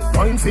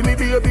 Wine for me,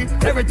 baby,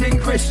 everything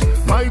crisp.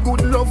 My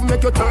good love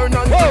make you turn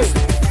on crisp.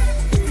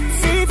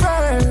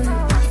 Fever,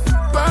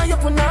 buy your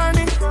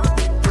punani.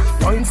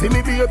 Wine for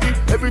me, baby,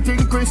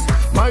 everything crisp.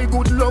 My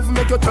good love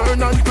make you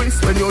turn on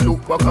crisp. When you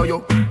look back at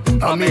you,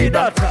 I made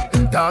that.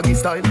 Doggy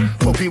style,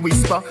 puppy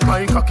whisper.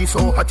 My cocky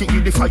so hot it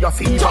give the fire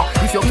fever.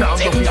 If you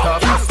can't look it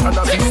off, fast and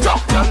a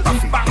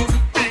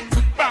vista.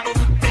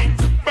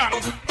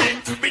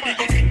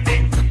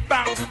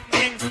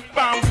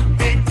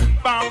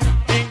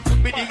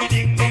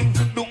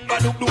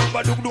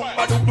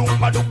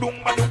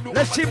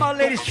 let's see my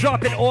ladies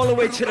drop it all the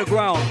way to the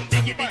ground.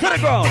 To the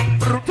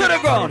ground. To the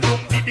ground.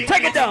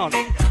 Take it down. To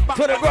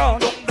the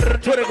ground.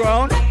 To the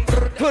ground.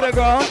 To the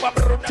ground.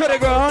 To the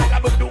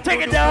ground.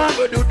 Take it down.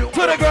 To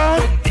the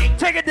ground.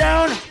 Take it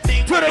down.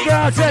 To the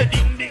ground.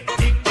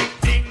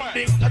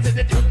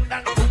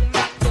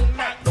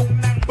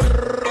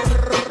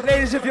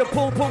 Ladies, if your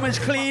pum is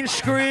clean,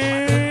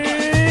 scream.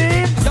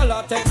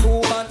 Y'all take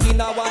 2 man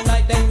in a one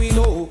night, then we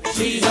know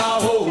she's a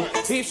hoe.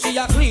 If she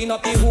a clean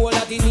up the whole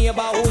of the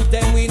neighborhood,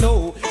 then we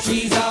know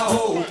she's a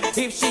hoe.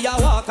 If she a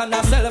walk and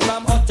a sell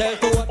from hotel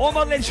to all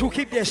my ladies who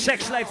keep their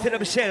sex life to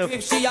themselves.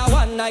 If she a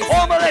one night,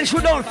 all my ladies who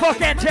don't fuck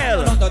and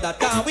tell. That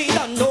time we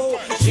don't know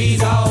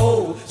she's a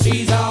hoe.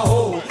 She's a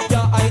hoe. You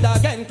hide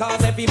again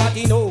 'cause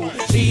everybody know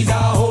she's a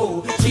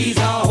hoe. She's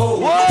a hoe.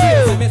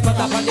 Whoa. Miss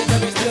Pata and the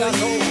very still a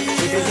hoe.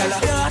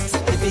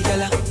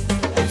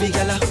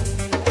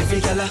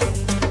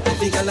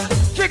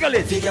 Jiggle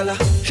it,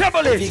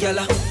 trouble it,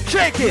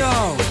 shake it,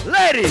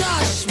 ladies.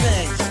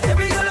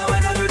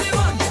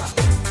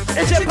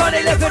 It's a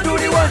party left to do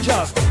the one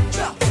job.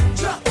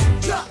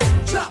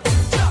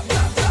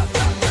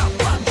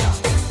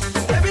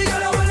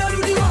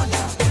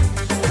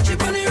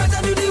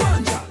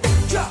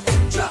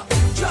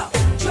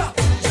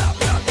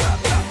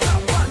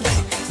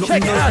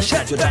 Check it out,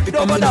 shut that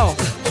over now.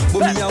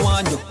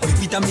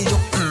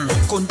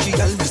 Country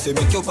girl, we say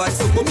make your body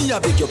so for me I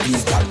beg your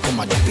please, girl. Come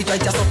on, drop it right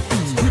just up.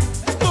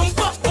 Bump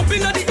up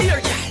inna the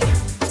ear, girl.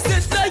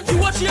 Says like you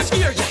watch your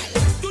ear,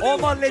 girl. All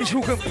my ladies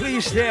who can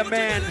please their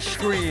man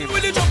scream.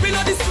 When you jump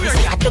inna the square,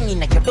 I don't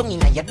inna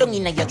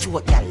your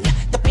throat, girl.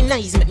 Tapping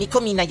eyes make me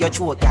come inna your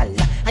throat, girl.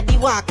 I be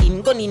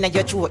walking, gun inna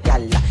your throat,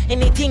 girl.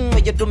 Anything where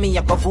you do me,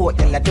 I go for,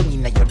 girl. I don't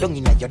inna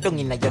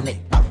your neck.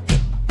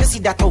 You see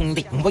that tongue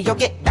dick, where you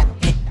get that?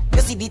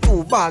 You see the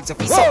 2 balls of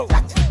his up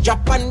that.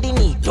 Drop on the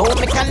knee, don't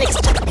make a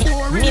next chat.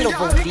 Me love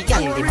how the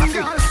girl in my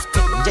feet.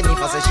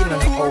 Jennifer says she don't know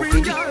how to do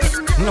it.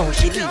 No,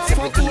 she leaves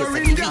every day as a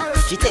TV.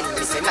 She tell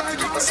me say not to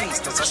keep a Swiss,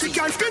 so she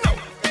can't spin up.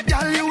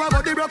 Girl, you a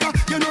body broker.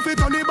 You know fi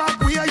turn it back.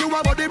 Where you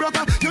a body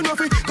broker. You know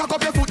fi cock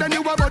up your foot and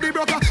you a body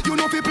broker. You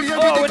know fi play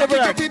with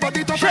the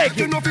body top. Shake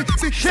it, shake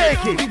it,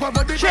 shake it,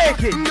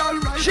 shake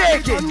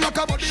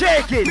it,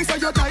 shake it.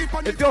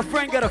 If your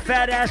friend got a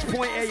fat ass,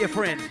 point at your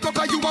friend.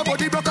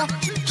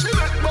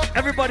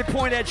 Everybody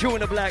point at you in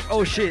the black.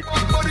 Oh shit.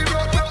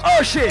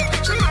 Oh shit.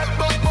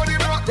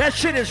 That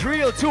shit is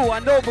real too. I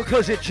know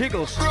because it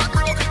jiggles.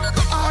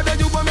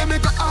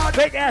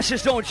 Fake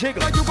asses don't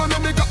jiggle.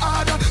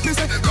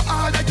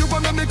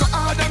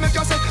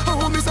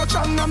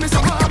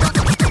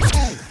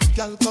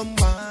 Girl, come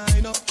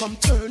wine up, come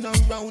turn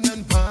around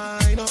and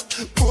wine up.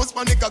 Post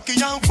my cocky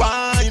and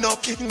wine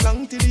up. Kicking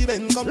long till the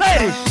bend come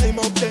climb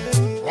up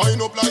there.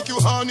 Wine up like you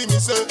honey, me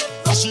say.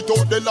 Dash it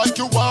out there like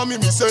you want me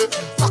say.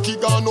 Cocky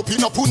gone up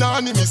in a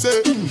punani, me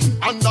say.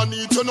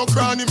 Underneath you no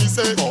cranny, me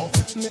say.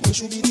 Make me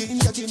should be teen,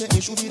 catty, make me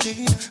should be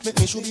teen. Make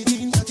me should be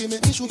teen, catty,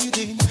 make me should be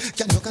teen.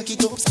 Can you cocky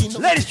top skin?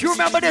 Ladies, do you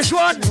remember this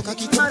one?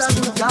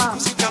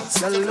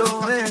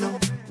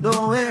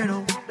 Don't wear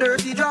no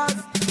dirty jaws,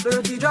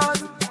 dirty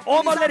jaws.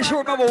 All my ladies who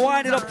remember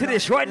winding up to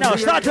this right now.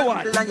 Start to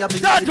wind.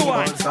 Start to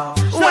wind. Start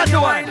to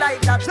wind.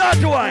 Start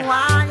to wind.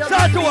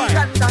 Start to wind.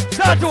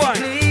 Start to wind.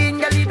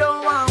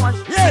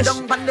 Yes.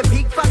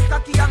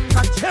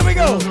 Here we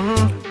go.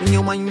 When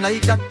you mind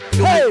like that,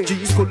 you make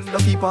G's cool, the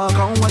people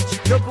can watch.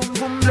 Your boom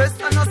boom bless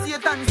and a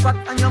Satan spot,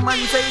 and your man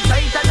say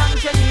tighter than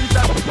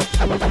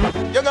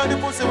Chenille. You got the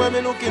pussy where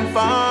me looking for.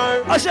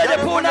 I said the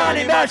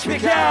punani match me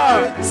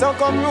car. So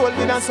come roll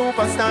with a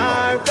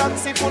superstar.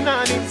 Taxi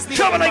punani.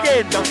 Trouble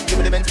again. Give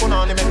me the Benz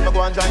punani, make me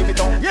go and drive it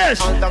down.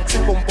 Yes. And taxi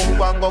pum pum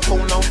go and go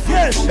cool now.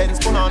 Yes. Benz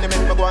punani,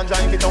 make me go and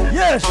drive it down.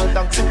 Yes. And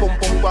taxi pum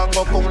pum go and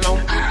go cool now.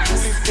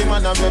 50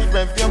 man a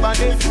rev your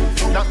body.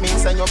 That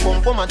means say you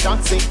pum pum a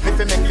taxi. If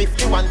you make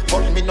 51,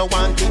 but me no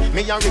want it.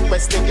 Me a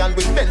request the girl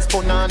with Benz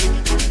punani.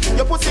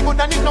 Your pussy good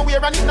and it no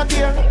wear and it no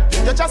tear.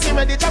 Your chassis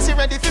ready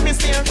for me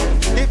steer.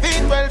 The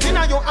V12 in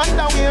a your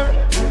underwear.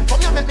 Come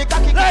here make me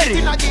cocky get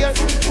in a gear.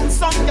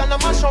 Some girl a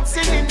mash up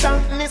cylinder.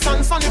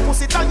 Nissan Sunny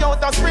pussy tie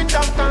out a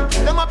Sprinter.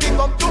 Them a pick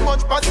up too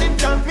much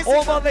passenger.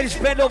 All my ladies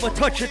bend over,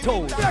 touch your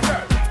toes.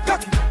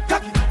 Cock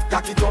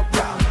it up,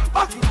 y'all.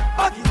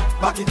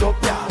 Back it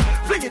up, y'all.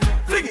 Fling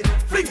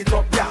it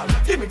up, y'all.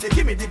 Give me the.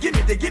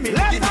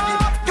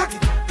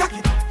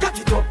 Cock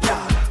it up,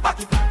 y'all. Back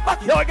it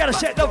Yo, I gotta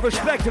set enough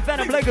respect to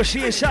Venom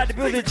Legacy inside the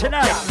building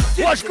tonight.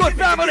 What's good,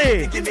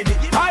 family?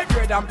 I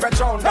grade and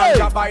Patron,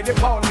 ganja by the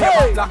pound.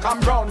 Black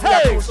and brown,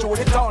 black who's through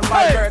the town.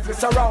 My girls we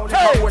surround,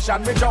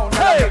 ocean we drown.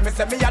 Me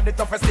say me had the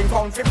toughest thing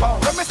pound for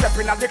pound. When me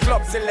stepping at the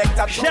club,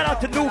 selected. Shout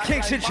out to New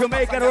Kicks in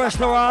Jamaica, the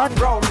restaurant.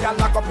 Brown, y'all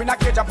lock up in a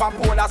cage up and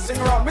pull a sing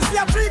round. Me see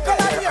a 3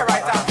 color here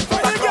right now.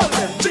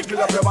 Jiggle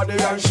up your body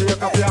and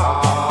shake up your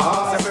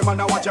ass. Every man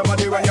a watch your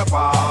body when you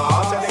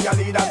pass. Tell the girl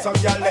lead and some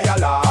girl they a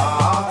la.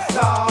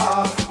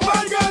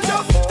 My girl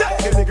just take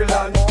the niggle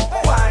and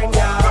wine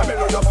ya. Come in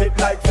on your feet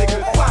like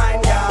figgle,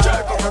 wine ya.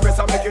 Jerk up your breast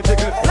and make you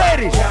jiggle.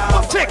 Ladies,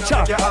 tick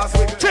tock,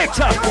 tick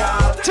tock,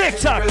 tick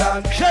TikTok.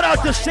 Shout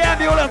out to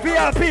Samuel and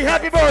VIP.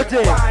 Happy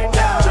birthday. 1,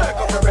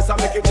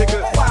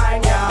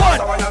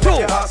 2,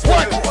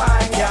 1.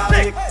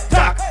 Tick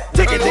tock,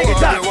 ticky ticky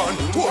tock.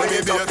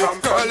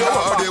 Girl, you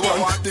are the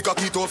one. The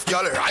cocky tough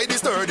girl, ride the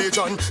sturdy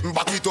John.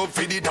 Back it up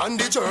for the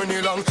dandy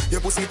journey long.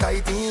 Your pussy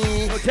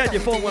tighty. Turn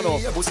your phone one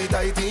off. Your pussy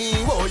tighty.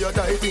 Oh, you're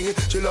tighty.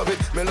 She love it,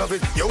 me love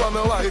it. You are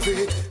my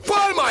wifey.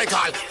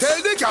 Bookpaulmichael,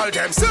 tell the girl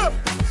them, sir.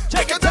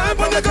 Take your time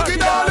on the cocky,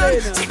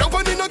 darling. Sit down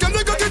on the no girl,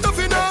 the cocky tough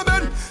in her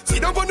bed.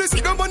 Sit down on the,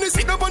 sit down on the,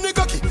 sit down on the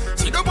cocky.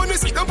 Sit down on the,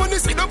 sit down on the,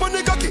 sit down on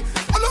the cocky.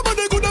 All about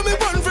the good of me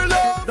one for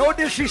love. No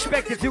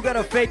disrespect if you got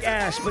a fake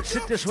ass, but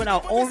sit this one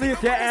out. Only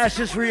if your ass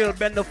is real,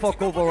 bend the fuck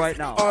over right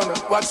now.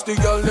 Watch the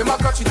girl, them a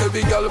catch it,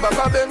 every girl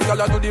back of them. Girl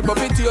a do the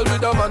puppy tail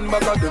with a man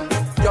back of them.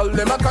 Girl,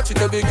 them a catch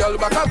it, every girl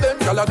back of them.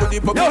 Girl a do the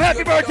puppy tail. Yo,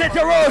 happy birthday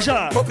to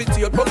Rosa. Puppy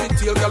tail,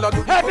 girl a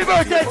do the happy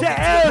birthday to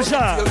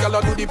Elsa.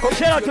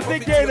 Shout out to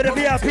Big David and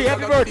VIP.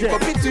 Happy birthday.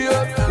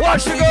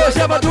 Watch the girls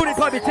have a duty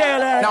puppy tail.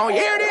 Now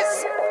hear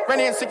this.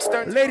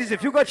 Ladies,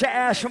 if you got your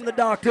ass from the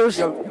doctors,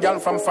 girl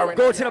from foreign,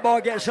 go to the bar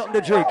and get something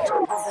to drink.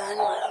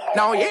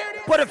 Now hear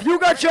this. But if you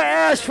got your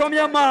ass from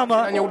your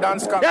mama, and you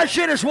dance, that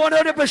shit is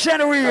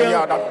 100%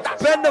 real.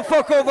 Bend the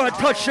fuck over and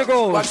touch the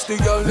goals. Watch the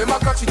girl, them a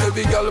catch it,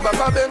 every girl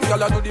back of them.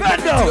 Girl a do the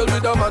bend down,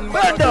 with a man.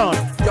 Bend down,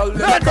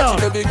 bend down,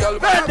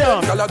 bend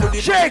down.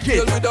 Shake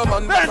it, bend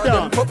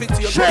down,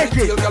 shake it, shake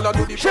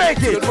it,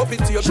 shake it,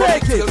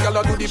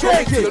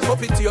 shake it.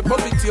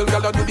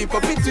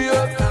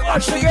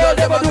 Watch the girl,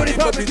 them a do the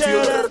puppy tail.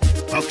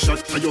 Back shot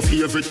to your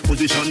favorite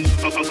position.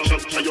 Back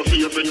shot to your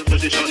favorite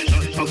position.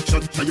 Back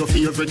shot to your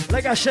favorite.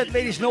 Like I said,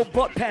 ladies, no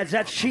butt pads.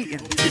 That's cheating.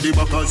 The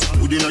backers,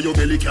 who in your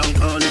belly can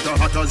call it a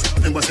hatters.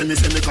 Remember, say me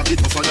cocky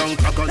tougher than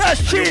crackers.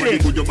 That's cheating.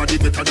 Good, your body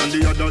better than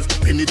the others.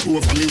 Penny two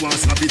over me, want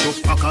snap it up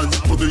packers.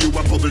 Bubble you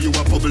a bubble, you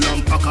a bubble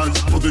and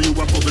packers. Bubble you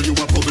a bubble, you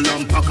a bubble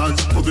and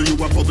packers. Bubble you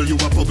a bubble, you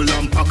a bubble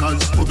and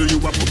packers. Bubble you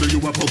a bubble, you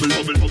a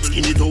bubble.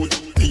 Skin it out,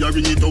 me a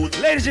ring it out.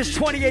 Ladies, it's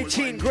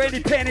 2018. Granny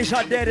panties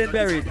are dead and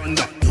buried.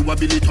 You a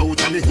bill it out.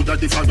 Sit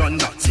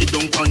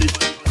down on it,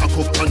 cock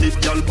up on it,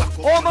 girl.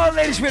 All my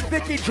ladies with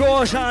Vicky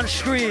drawers on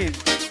screen.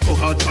 Go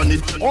hard on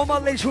it. All my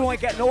ladies who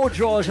ain't got no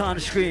drawers on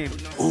screen.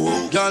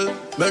 Ooh, girl,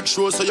 make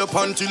sure so you're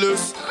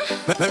pantyless.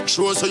 Make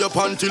sure so you're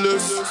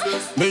pantyless.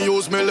 Me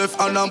use me left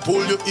hand and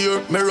pull your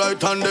ear. Me right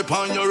hand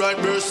upon your right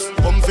breast.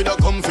 Come for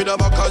the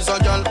back as a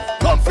girl.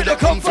 Come for the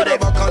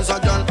back as a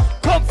girl.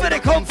 Come for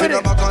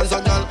the back as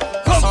a girl.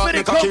 Come for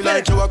the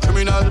like you a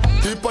criminal.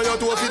 Keep on your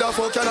toe for the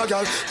fuck and a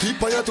girl.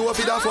 Keep on your toe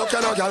for the fuck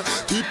and a girl.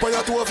 Keep on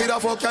your toe for the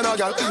fuck and a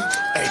girl.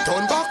 Hey,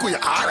 turn back with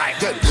you. Alright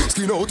then.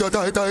 Skin out your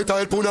tight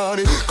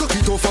punani. Cock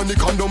it off on the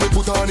condom me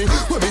put on it.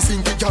 When me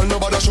sink it, girl,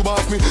 nobody should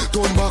off me.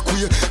 Turn back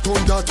with you,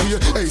 turn that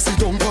way. Hey, sit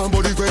down, pan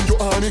body when you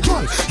on it.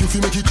 Girl, you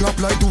feel make it clap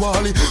like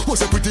Duali.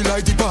 Was a pretty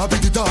like the Barbie,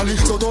 the dolly.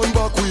 So turn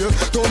back with you,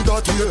 turn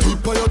that way.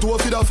 Keep on your toe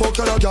for the fuck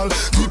and a girl.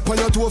 Keep on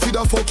your toe for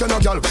the fuck and a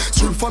girl.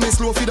 Strip for me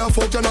slow for the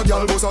fuck and a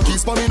girl. Was a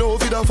kiss for me no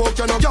for the fuck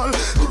and a girl.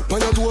 Keep on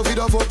your toe for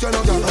the fuck and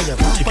a girl.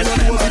 Keep on your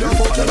toe for the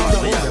fuck and a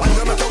girl.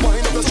 Why make a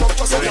wine of the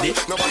structure so girl?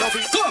 Nobody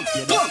feel.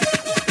 Come.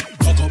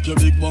 Cock up your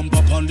big bump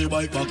up on the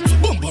bike back.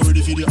 Bumper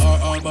ready for the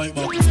RR bike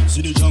back.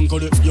 See the junk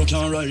of it, you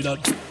can't ride that.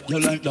 You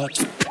like that,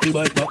 the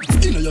bike back.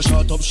 You know your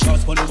short up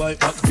shots on the bike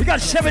back. We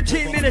got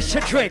 17 minutes to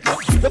drink.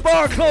 The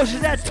bar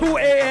closes at 2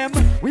 a.m.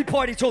 We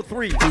party till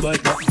 3. The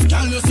bike back.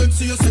 Girl, you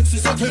sexy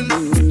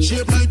sucking.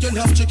 Shape like you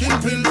have chicken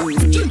pill.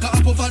 Drink a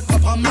apple vodka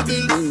on me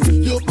bill.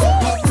 You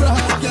pop up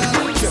right,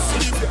 girl.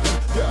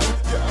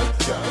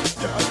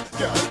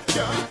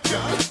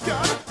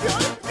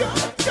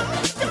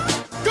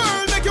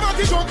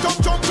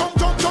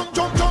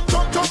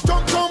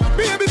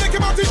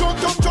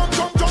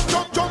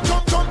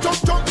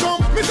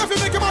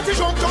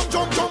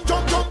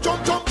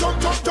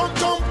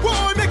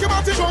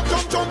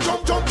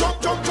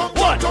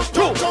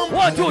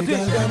 One, two, three.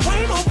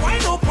 Wine up,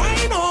 wine up,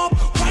 wine up,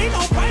 wine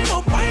up, wine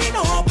up, wine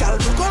up. Girl,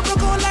 look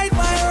up like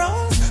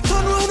virus.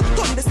 Turn round,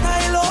 turn the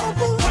style up.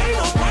 Wine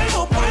up, wine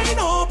up, wine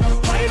up,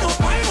 wine up,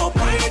 wine up,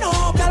 wine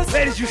up.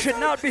 Ladies, you should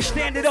not be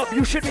standing up.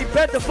 You should be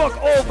bent the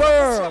fuck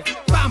over.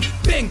 Bam,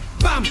 bing,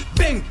 bam,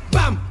 bing,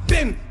 bam,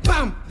 bing,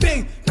 bam,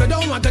 bing. Go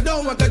down,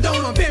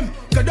 bim.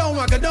 Go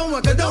down,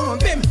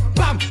 bim.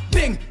 Bam,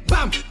 bing,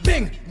 bam,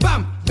 bing,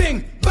 bam,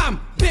 bing, bam,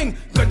 bing.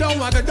 Go down,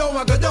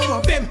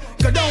 bim.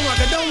 Go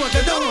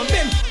down,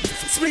 bim.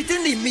 Split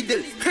in the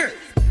middle.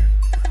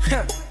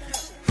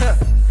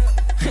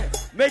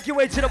 Make your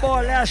way to the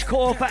bar. Last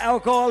call for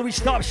alcohol. We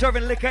stop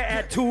serving liquor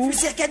at 2.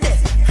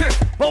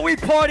 But we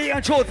party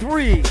until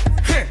 3.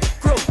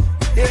 Bro,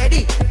 they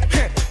ready?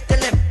 Tell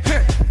them,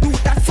 do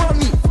that for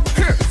me.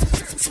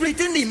 Split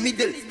in the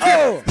middle.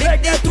 Oh,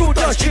 make that two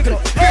touch jiggle.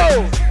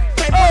 Oh,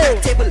 oh,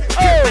 table.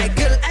 My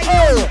girl, I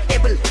know you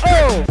able.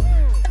 Oh.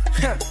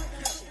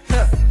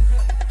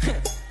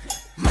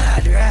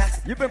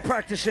 Madras. You've been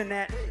practicing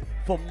that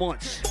for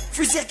months.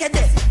 3 seconds.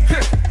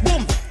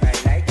 Boom. I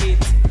like it.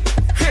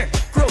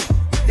 Bro,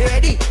 they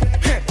ready?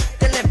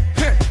 Tell them,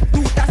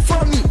 do that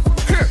for me.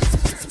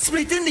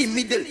 Split in the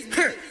middle.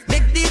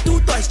 Make the two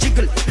toys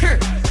jiggle.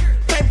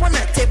 Climb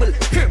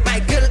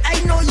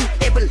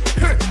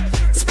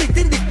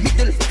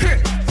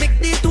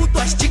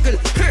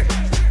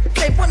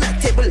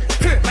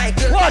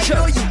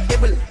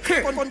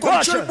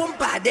Control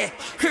bombade.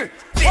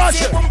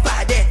 Face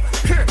bombade.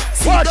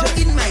 Sit down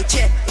in my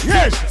chair.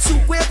 Yes.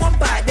 Soup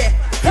bombade.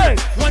 Hey.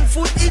 One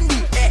foot in the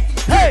air.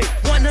 Hey.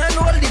 One hand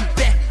holding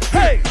back.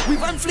 Hey. With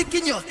one flick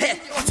in your head.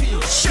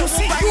 You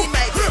see,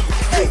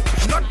 hey,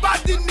 not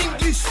bad in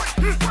English,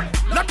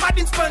 not bad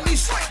in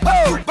Spanish,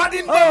 bad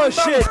in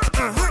shit.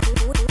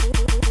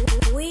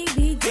 We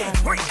be done.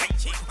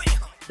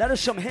 That is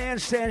some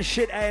handstand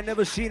shit I ain't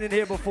never seen in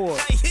here before.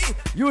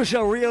 You's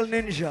a real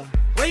ninja.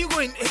 Where you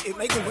going? Hey,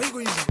 Michael, where you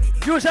going?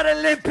 You's an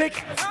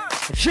Olympic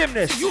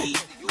gymnast. You,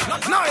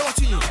 now I'm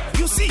watching you.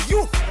 You see,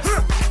 you,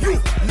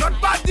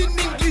 not bad in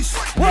English.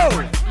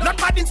 Whoa. Not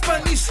bad in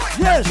Spanish.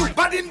 Yes. You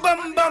bad in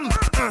bum bum.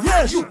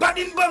 Yes. You bad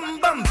in bum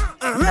bum.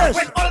 Yes.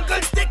 When all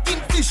girls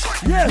taking fish.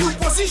 Yes. You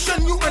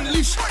position, you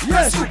unleash.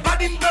 Yes. You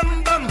bad in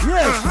bum bum.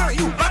 Yes.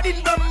 You bad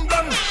in bum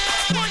bum.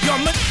 You're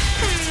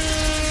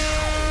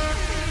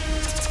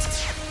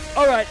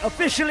All right,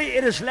 officially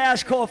it is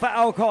last call for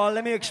alcohol.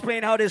 Let me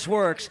explain how this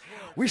works.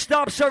 We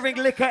stopped serving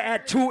liquor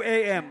at 2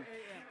 a.m.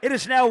 It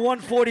is now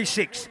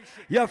 1:46.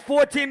 You have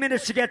 14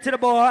 minutes to get to the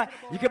bar.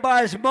 You can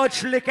buy as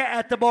much liquor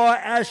at the bar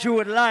as you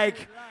would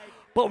like,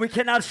 but we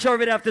cannot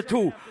serve it after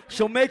 2.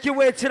 So make your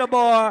way to the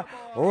bar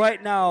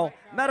right now.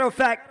 Matter of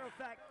fact,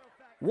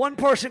 one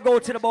person go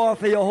to the bar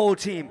for your whole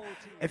team.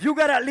 If you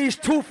got at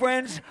least 2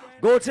 friends,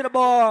 go to the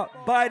bar,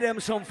 buy them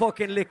some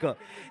fucking liquor.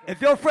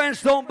 If your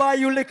friends don't buy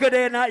you liquor,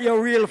 they're not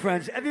your real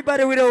friends.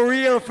 Everybody with a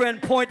real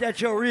friend, point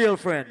at your real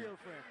friend.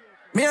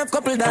 Me have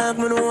couple dogs,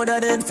 me know what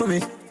that did for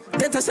me.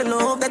 That I say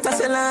love, that I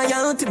say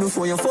loyalty.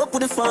 Before you fuck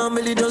with the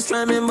family, just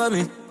try remember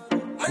me.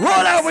 Roll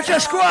out with your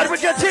squad,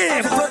 with your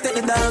team. Protect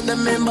the dog,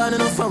 them member,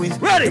 enough for it.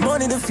 Ready. The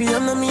money, the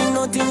fame, no mean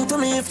nothing to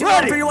me. If you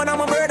Ready. free one,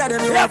 I'm a brother,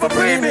 then you have a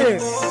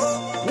premium.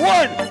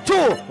 1, 2,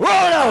 roll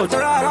out.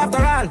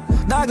 After all,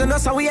 dog and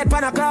us, we had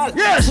pan a call.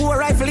 Yes. 4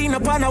 rifle in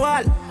upon a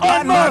wall.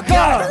 On my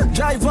car.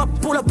 Drive up,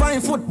 pull up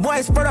on foot,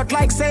 boys, spread out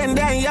like saying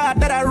damn yard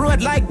that I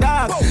rode like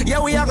dog. Yeah,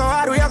 we are go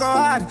hard, we are go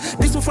hard.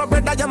 This is for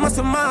bread that you must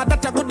have mad,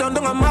 that I could don't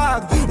do a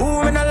mag.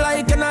 Who me not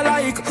like and I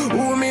like.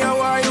 Who me a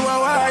why, you a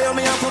why. You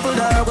me a couple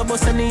dog, a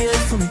bust in the head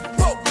for me.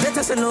 That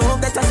I say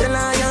love, that I say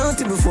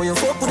loyalty. Before you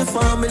fuck with the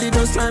family,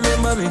 just try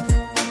remember me.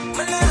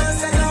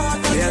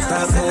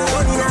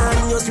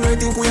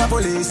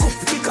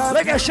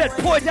 Like I said,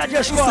 point at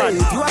your squad.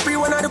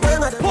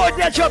 Point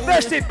at your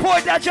bestie.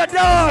 Point at your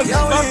dog.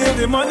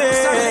 The money.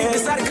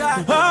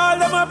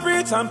 All of my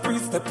preach and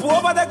preach. The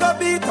poor but they got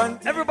beat and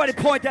everybody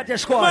point at your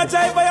squad.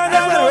 Everybody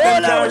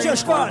roll out with your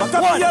squad. 1,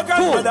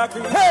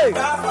 2, hey.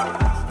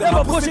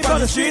 Never pussy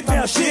on the street,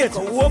 man, shit.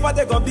 Over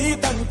they got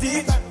beat and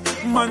teach.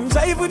 Man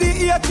drive with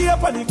the ear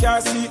tape and the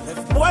car seat.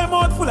 Boy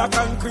mouth full of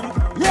concrete.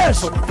 Yes.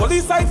 So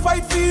police side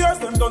fight for years,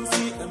 them don't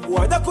see them.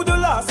 Boy that could the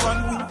last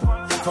 1 week.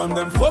 From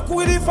them fuck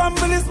with the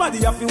families, man,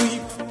 they have to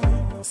weep.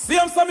 See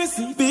them some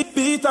see,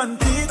 beat and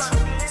teach.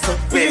 So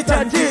beat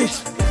and teach.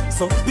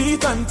 So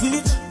beat and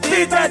teach.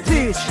 Beat and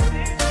teach.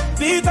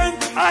 Beat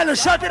and all the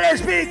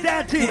Saturdays beat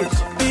and teach.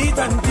 Beat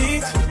and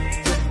teach.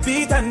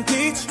 Beat and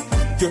teach.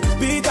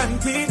 Beat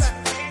and teach.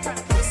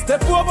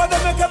 Step over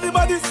them, make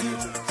everybody see.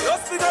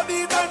 Just be the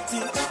beat and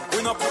teach.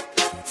 We no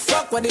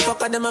fuck what the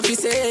fuck of them if you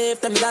safe.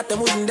 Them that them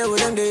wouldn't do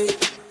them day.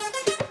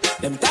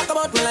 Them talk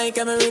about me like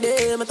every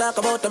day. Me talk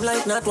about them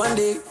like not one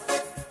day.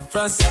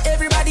 France,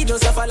 everybody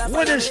just a follow.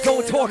 Winners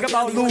don't talk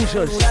about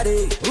losers.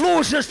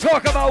 Losers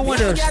talk about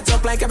winners.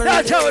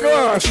 That's how it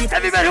works.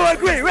 Everybody who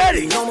agree,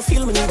 ready? Now me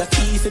feel me need a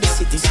key for the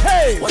city.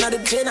 Hey! One of the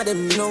gen of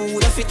them know who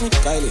that fit me.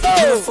 Kylie,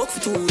 you fuck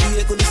for 2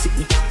 days, could sick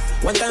me.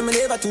 One time I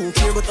never too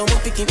care, but I'm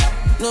picking.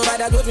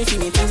 Nobody got me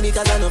feeling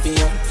because I know for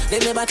you. They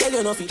never tell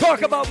you nothing.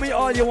 Talk about me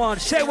all you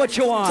want. Say what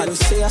you want.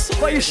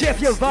 But you say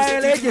if you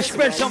violate, you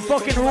spread some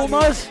fucking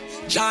rumors.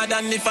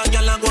 Jordan, if a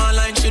girl a go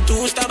online, she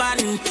too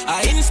stubborn.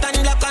 I instant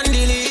block and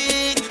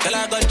delete. Tell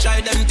her go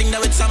try them thing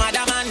that with some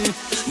other man.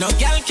 No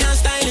girl can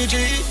style it, G.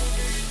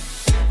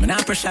 Me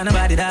not pressure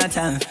nobody that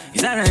time.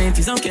 It's alright,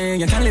 it's okay,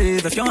 you can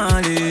live if you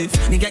want to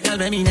live. Me get girl,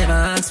 but me never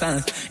ask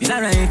fast. It's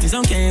alright, it's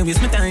okay,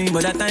 waste my time,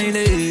 but that time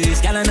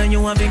is. Girl, I know you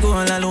want to go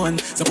all alone.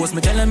 Suppose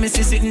me tell her, me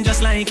see sitting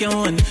just like your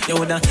own. You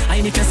woulda,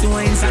 I need to see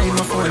what inside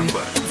my phone.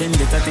 Then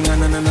get a thing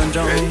and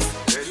drown.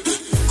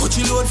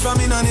 Coachy load from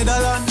in a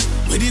Netherlands.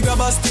 Where the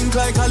grabbers think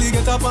like Ali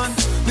get up on.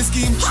 The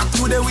scheme hot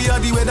today, we are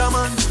the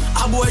weatherman.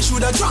 A boy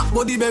shoulda drop,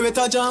 but the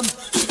beretta jam.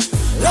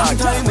 Long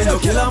time we no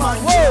kill a man.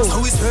 So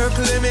we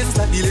circle elements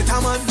like the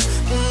little man.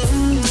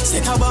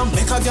 Set a bomb,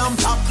 make a damn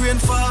top rain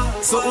fall.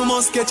 So we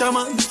must catch a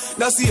man.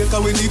 That's the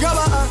echo when the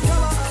grabber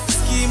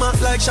scheme up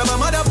like Shabba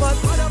Motherpot.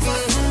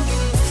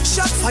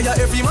 Shot fire,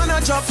 every man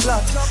a drop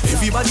flat.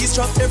 Everybody's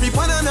trapped, every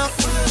banana.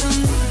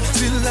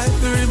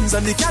 Like the rims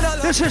and the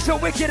Cadillac. This is the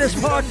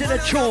wickedest part of the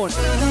tune.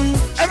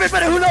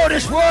 Everybody who know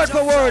this word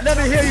for word, let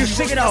me hear you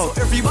sing it out.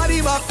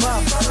 Everybody back.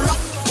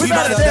 We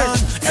mad then,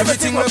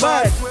 everything we're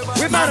bad.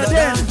 We mad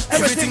then,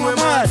 everything we're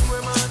mad.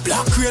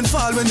 Black rain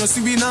fall when you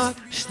see we not.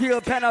 Steel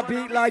pen a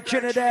beat like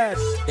Trinidad.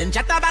 Them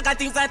chat about a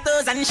things like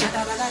toes and shit.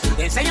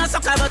 Them say you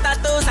suck about a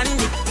toes and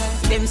dick.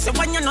 Them say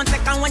when you not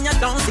take and when you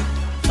don't see.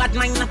 bad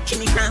mind up,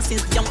 Kenny France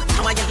since young.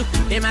 How are you?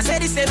 Them a say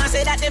this, them a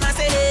say that, them a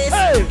say this.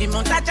 Hey. The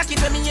mount a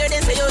jacket when me hear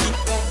them say yo.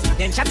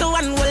 Then chat to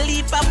one will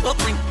leave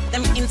up ring.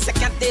 Them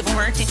insecure they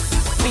working.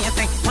 Me a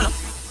think, hold up.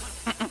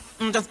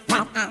 Just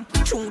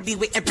through the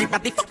way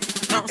everybody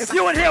fuck. If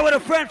you in here with a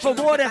friend for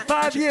more than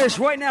 5 years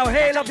right now,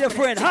 hail up your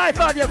friend. High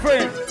five your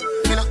friend.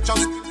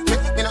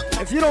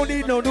 If you don't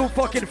need no new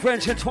fucking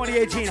friends in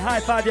 2018, high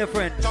five your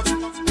friend.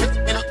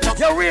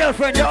 Your real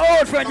friend, your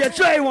old friend, your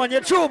J1,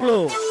 your true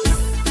blue.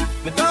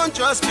 Me don't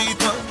trust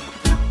people.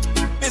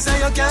 Me say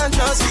you can't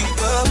trust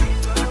people.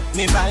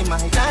 Me buy my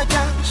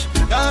cash.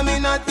 Cause me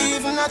not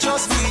even a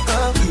trust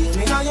people.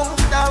 Me know you,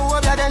 that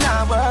hope that they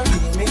not work.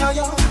 Me know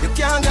you, you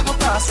can't get my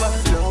password.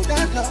 No,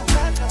 that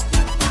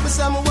love. Me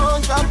say me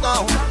won't drop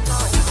down.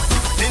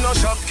 Me no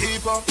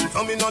shopkeeper,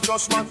 so me no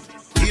trust man.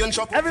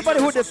 Everybody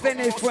who defend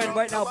a friend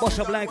right now, bust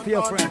a blank for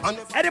your friend.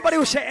 Anybody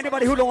who say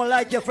anybody who don't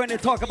like your friend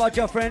and talk about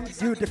your friend,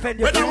 you defend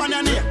your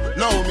friend.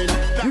 No, me no.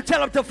 You tell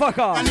them to fuck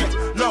off.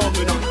 No,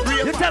 me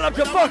no. You tell them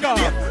to fuck off.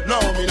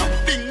 No, me no.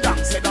 Ding dong,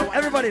 say that.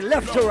 Everybody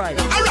left to right.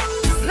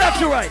 Left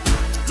to right.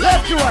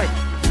 Left to right.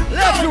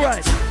 Left to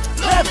right.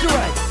 Left to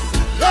right.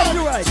 Left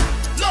to right.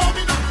 No,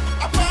 me no.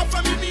 Apart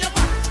from me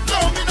neighbor. No,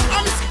 me no.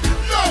 I'm sick.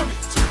 No, me.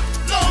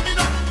 No, me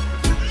no.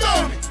 No,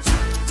 me.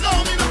 No,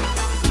 me no.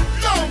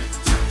 No, me.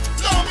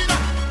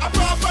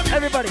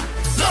 Everybody,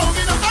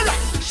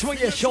 swing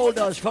your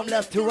shoulders from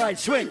left to right.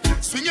 Swing.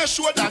 Swing your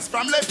shoulders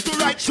from left to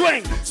right.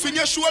 Swing. Swing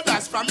your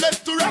shoulders from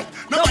left to right.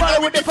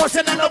 Nobody with the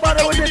fussing and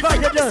nobody with the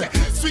fighting.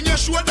 Swing your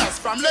shoulders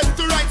from left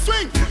to right.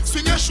 Swing.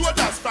 Swing your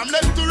shoulders from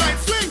left to right.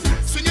 Swing.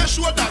 Swing your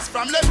shoulders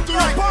from left to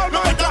right.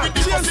 Nobody with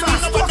the fussing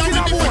and nobody with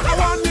the fighting. I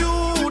want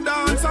you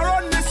dance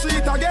around the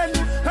street again.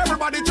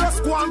 Everybody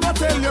just go and go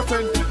tell your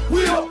friend.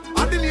 We up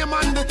at the name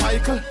and the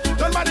title.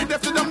 Nobody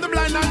deaf to them, the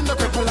blind and the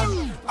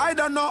cripple. I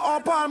don't know how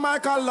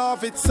Bookpaulmichael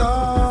love it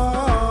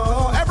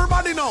so.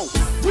 Everybody know.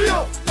 We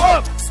up,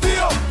 stay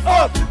up,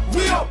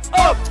 we up,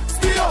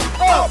 stay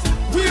up,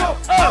 we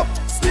up,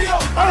 stay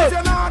up. And if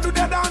you not do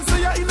the dance,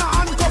 you're in a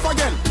handcuff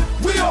again.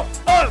 We up,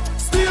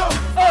 stay up,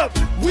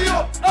 we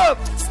up,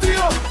 stay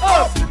up.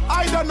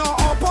 I don't know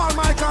how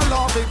Bookpaulmichael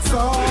love it so.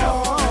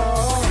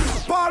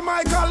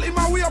 Bookpaulmichael in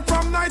my way up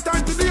from night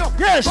time to day up.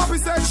 Yes. Papi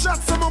said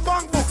shots on my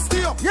bank book,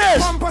 stay up.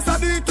 Yes. Pampers I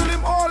do it till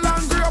him all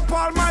angry up.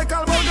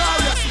 Bookpaulmichael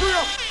Bulgaria, spray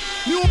up.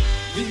 You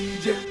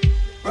DJ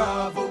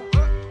Bravo,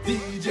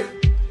 DJ.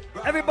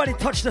 Everybody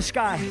touch the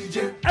sky.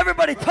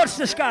 Everybody touch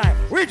the sky.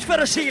 Reach for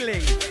the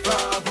ceiling.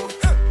 Bravo.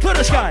 To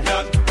the sky.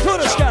 To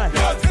the sky.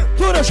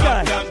 To the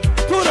sky.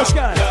 To the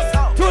sky.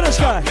 To the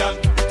sky.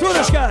 To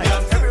the sky.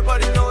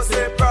 Everybody knows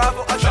say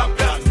Bravo a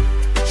champion.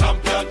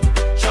 Champion.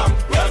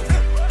 Champion.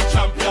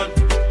 Champion.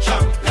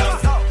 Champion.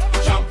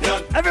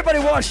 Champion. Everybody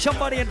watch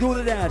somebody and do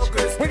the dance.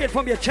 Bring it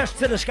from your chest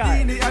to the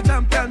sky.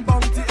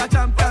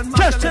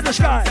 Chest to the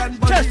sky.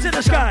 Chest to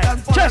the sky.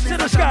 Chest to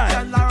the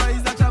sky. Lara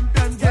is a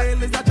champion.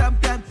 Gail is a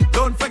champion.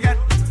 Don't forget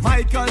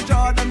Michael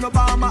Jordan,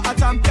 Obama a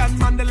champion.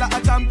 Mandela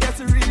a champion.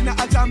 Serena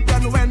a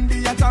champion.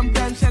 Wendy a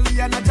champion. Shelly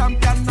and a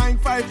champion.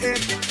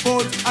 958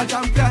 Bolt a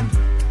champion.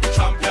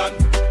 Champion.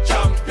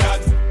 Champion.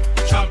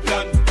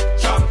 Champion.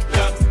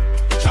 Champion.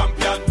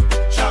 Champion.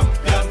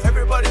 Champion.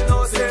 Everybody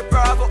knows say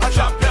Bravo a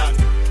champion.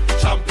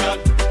 Champion.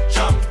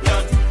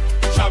 Champion.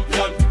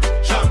 Champion.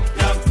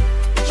 Champion.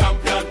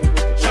 Champion.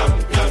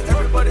 Champion.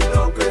 Everybody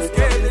knows Chris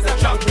Gayle is a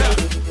champion.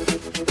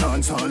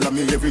 Dancehall of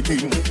me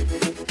everything.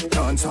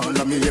 Dancehall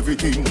of me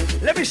everything.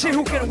 Let me see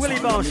who can Willie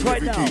bounce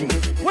right now.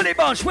 Willie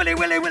bounce, Willie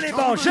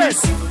bounce,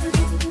 yes.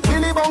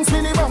 Willie bounce,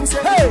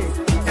 yeah. Hey.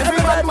 Every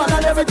bad man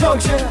and every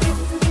dog, yeah.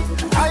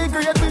 I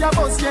agree with your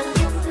boss, yeah.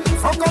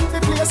 Fuck up the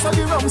place so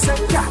the rum say,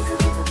 yeah.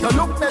 You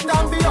look better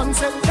than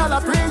Beyonce. Y'all a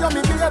pray you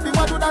me baby,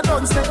 what do that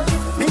done say?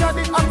 Me got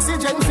the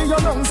oxygen for your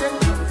lungs,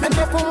 yeah. Make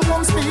your pum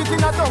pum speak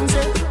in a tongue,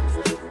 yeah.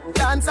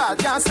 Dancehall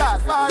can't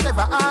start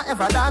forever and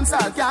ever.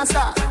 Dancehall can't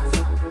start.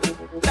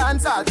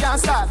 Dancehall can't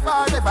start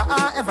forever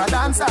and ever.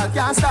 Dancehall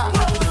can't start.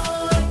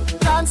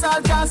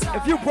 Dancehall can't start.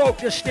 If you broke,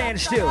 just stand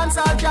still.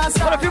 Dancehall can't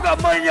start. But if you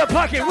got money in your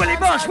pocket, Willie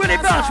bounce, Willie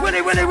bounce,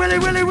 Willie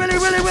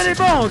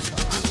bounce.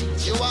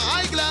 You are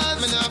high glass,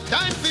 me not have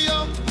time for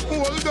you.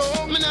 Hold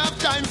on, me not have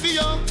time for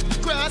you.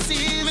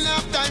 Crossing, me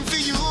not have time for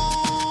you.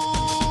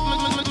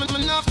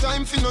 Me not have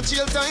time for no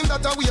jail time,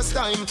 that a waste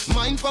time.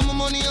 Mine for my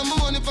money and my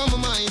money for my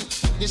mind.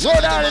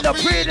 Roll down in the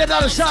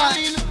 $3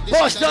 sign.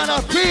 Bust on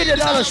a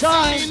 $3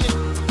 sign.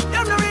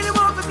 Them no really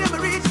want to see me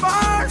reach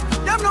far.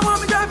 Them no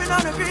want me driving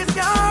on a face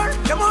car.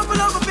 Them want to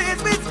love a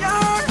face with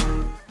scar.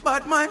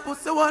 But my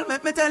pussy wall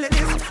make me tell you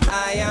this.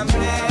 I am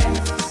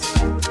blessed.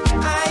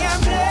 I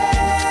am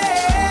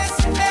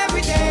blessed.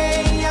 Every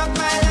day of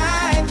my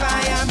life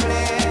I am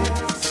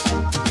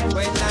blessed.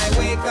 When I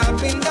wake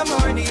up in the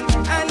morning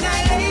and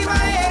I lay my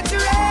head to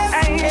rest.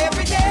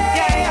 Every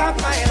day of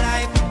my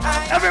life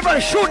I am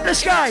Everybody shoot the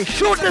sky.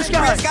 Shoot the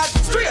sky.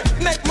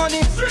 Straight, make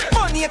money.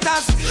 Money it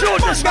has.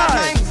 Shoot the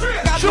sky.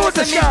 Shoot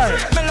the sky.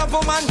 Me love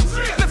woman.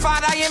 Me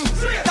father him.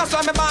 That's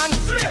why me born.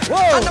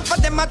 Whoa. Enough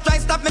of them a try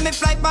stop me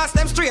fly past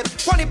them straight.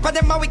 One of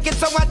them a wicked,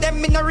 so what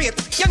them in a rate.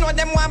 You know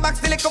them want back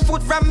still little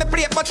food from me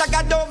plate, but I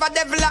got over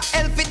devil a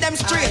hell for them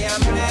straight.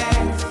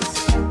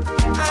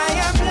 I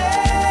am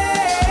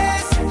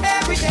blessed.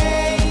 Every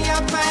day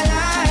of my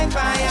life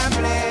I am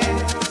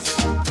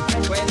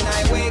blessed. When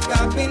I wake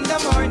up in the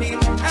morning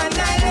and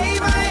I lay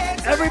my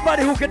head.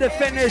 Everybody who can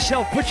defend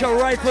themselves, put your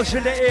rifles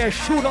in the air,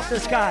 shoot up the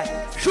sky.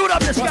 Shoot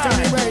up the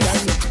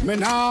sky. Me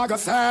nah go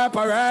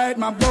separate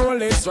my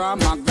bullets from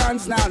my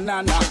guns, nah.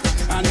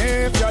 And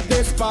if you're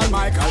this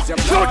Bookpaulmichael, you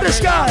shoot the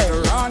sky.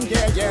 Run,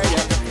 yeah.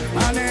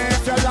 And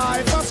if your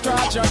life a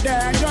scratch,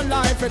 then your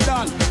life is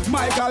done.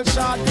 Michael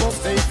shot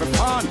pussy for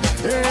fun.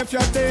 If you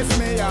diss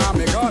me, I'm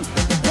me gun.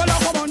 Well, I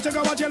come on to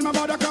go jail, my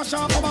mother crash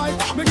off a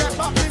bike. Me get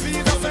back the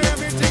visa, so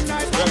everything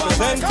nice.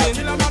 Representing.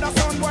 Kill another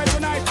son boy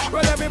tonight.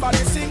 Well, everybody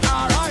sing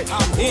alright.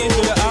 I'm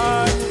into the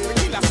art.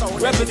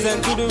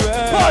 Represent to the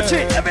rest.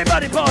 Party,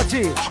 everybody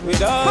party.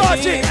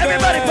 Party,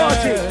 everybody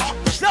party.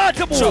 Start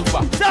to move.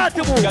 Start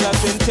to move. Y'all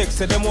have been text,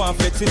 so them want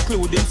flex,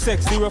 including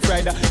sex. The rough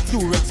rider,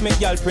 Durex, make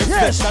y'all press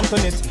yes.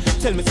 Antoinette,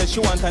 tell me say she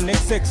want her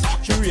next sex.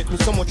 She rate me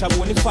so much I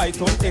won't fight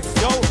on X.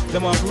 Yo,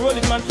 them want roll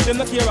it, man. Them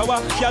not care a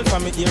walk. Y'all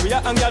from me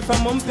area and y'all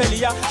from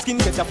Montpellier. Skin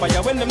catch a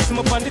fire when them see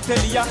me on the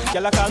telly. Y'all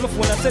call my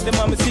phone and say them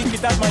want me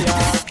secret at my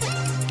yard.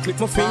 Click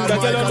my finger,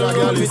 girl on the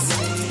roll it.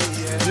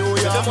 New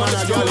York man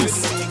a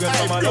gallis.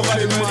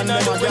 Man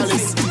a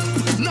gallis.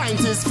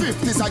 90s,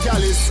 50s a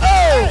gallis.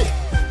 Oh!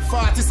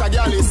 40s a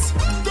gallis.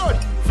 Good.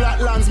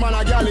 Flatlands man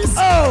a gallis.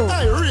 Oh!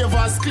 Hey,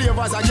 ravers,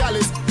 clavers a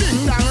gallis.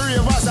 Ding dang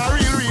ravers a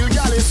real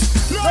gallis.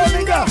 No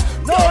linger,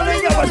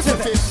 what's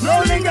it? No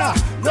linger,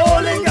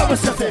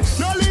 what's it?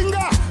 No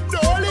linger,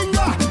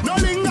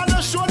 no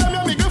show them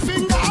your middle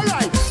finger.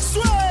 Alright,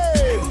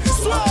 sway.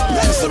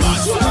 That's the man.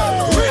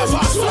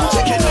 Ravers,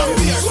 chicken and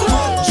beer.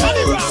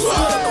 Johnny Rock.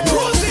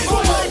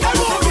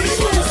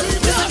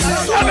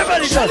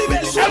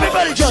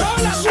 Everybody jump.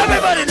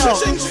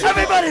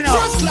 Everybody know.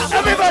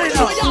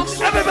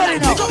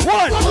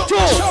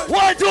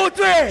 1, 2,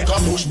 3.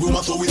 Come push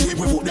boomer so we sweep,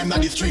 we put them on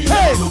the street.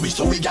 Hey.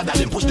 So we gather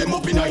them, push them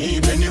up in a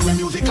heap. Anyway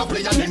music a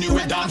play and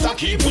anyway dance a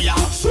keep. We are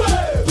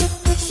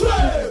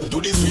sway.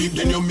 Do the sweep,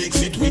 then you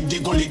mix it with the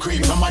gully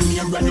cream. From a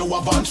name brand you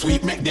have on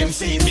sweep, make them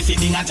say it. Me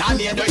sitting at a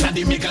near in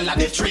the middle of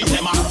the street.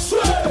 Them are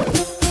sway.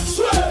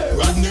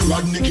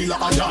 Rodney killer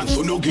a dance,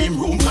 so no game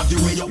room. The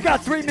way you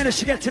got 3 minutes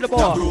to get to the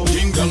bar.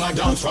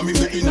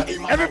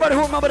 Everybody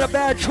who remember the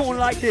bad tune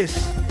like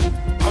this.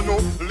 I know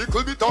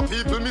little bit of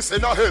people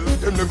missing a hell.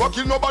 Them never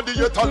kill nobody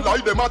yet and lie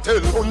them a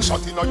tell.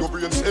 Gunshot in a your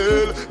brain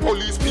cell.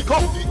 Police pick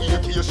up the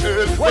AK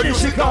shell. What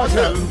is it called?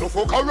 No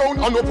fuck around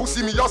and no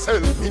pussy me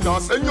yourself. Me nah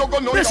send you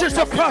gun. This is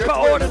the proper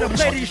order to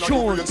play these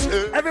tunes.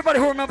 Everybody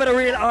who remember the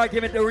real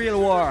argument, the real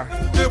war.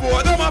 The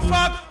boy them a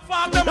fuck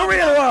them the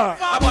real war.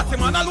 About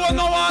him and alone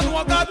no one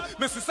no God.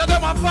 Me sister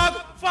them a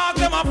fuck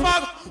them a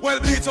fuck. Well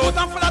bleach out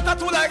and full of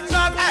tattoo like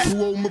that.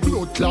 Oh my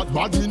blood clot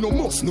bad me no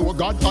must know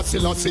God. I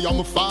still say I'm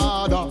a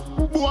father.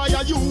 Boy,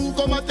 are you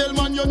come and tell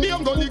man your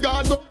name, Gully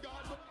God?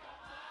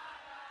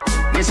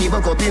 Me see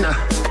buck up inna.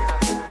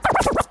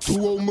 To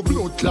all my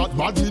blood clot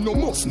bad, me no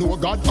must know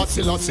God. I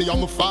still say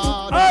I'm a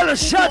father. All the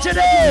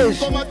Saturdays.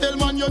 Come and tell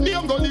man your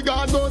name, Gully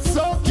God. Go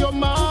suck your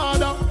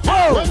mother.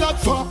 Whoa. Where that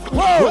fuck?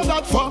 Whoa. Where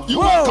that fuck? You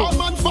Whoa.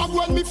 come and fuck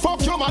when me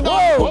fuck your mother.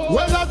 Whoa.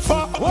 Where that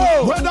fuck?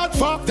 Whoa. Where that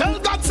fuck? Tell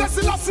God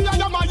Selassie I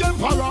am my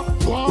emperor.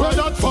 Where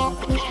that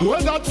fuck?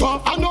 Where that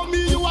fuck? I know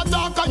me you a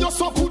dark and you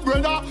so good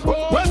brother.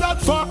 Where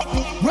that fuck?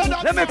 Where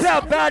that Let me play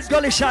a bad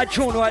gully side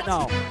tune right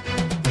now.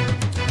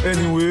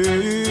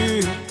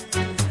 Anyway,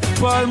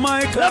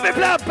 Bookpaulmichael. Let me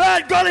play a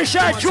bad gully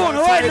side tune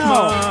right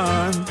now.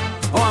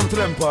 Oh, I'm to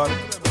them part.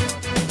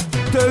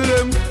 Tell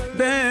them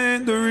they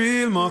ain't the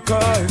real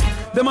Mackay.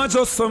 Them are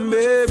just some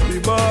baby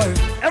boy.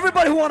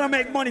 Everybody who wanna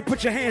make money,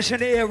 put your hands in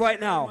the air right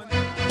now.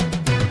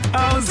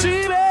 I was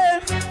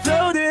dreaming,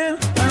 floating, and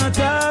I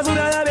thought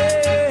that I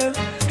did.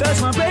 That's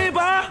my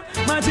paper,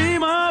 my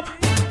team up,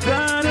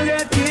 gonna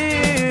get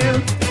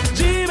killed.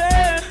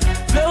 Dreaming,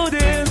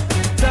 floating,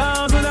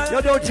 Yo,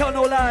 don't tell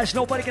no lies.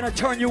 Nobody gonna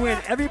turn you in.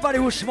 Everybody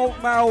who smoke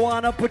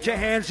marijuana, put your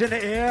hands in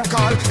the air.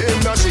 Call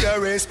him the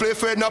share split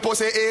Fred na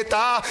pussy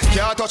eater.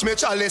 Can't touch me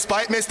chalice,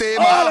 pipe me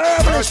steamer.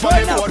 Fresh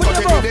right now, put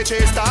them up. The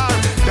chase star.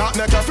 That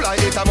make you fly,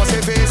 it a must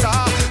be visa.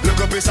 Look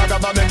up his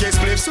agaba, make it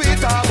split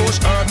sweeter. Bush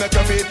herb, make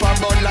your feet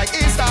pop bun like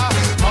Easter.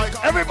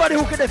 Everybody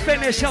who can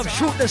defend themselves,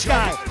 shoot the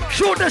sky.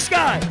 Shoot the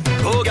sky.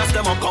 Go gas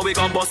them up, cause we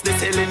gon' bust the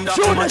cylinder.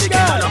 Shoot the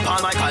sky.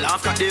 Bookpaulmichael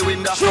off cut the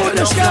window. Shoot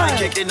the sky.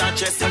 Kick in a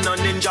chest and no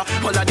ninja.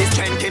 Pull of the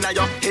strength in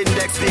your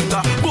index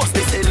finger. Bust the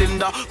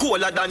cylinder,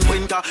 cooler than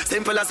winter.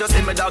 Simple as you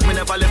see me dog, me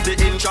never left the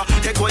intro.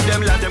 Take with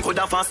them like them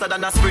coulda faster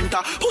than a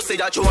sprinter. Who say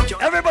that choke you?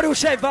 Everybody who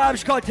say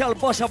vibes, go tell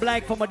Bossa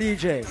Blank from a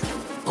DJ.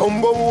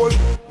 combo hole.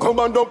 Come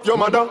and up your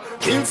mother.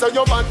 King say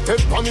your bad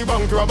take on the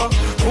bank robber.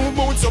 Two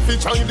boots of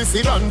each eye, the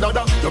seed and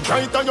dada. You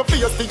bright on your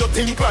face, do you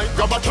think like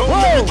grabber? Don't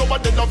let me go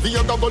and then the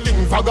fear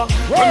gobbling fagger.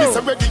 When me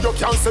say ready, you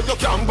can't say you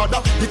can't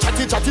bother. The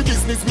chatty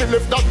business, me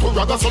left that to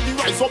ragga. So the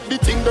rise up the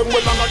thing, them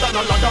well longer than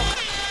a ladder.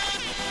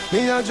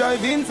 Me a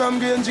drive in from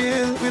Green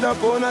Jail with a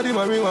pound of the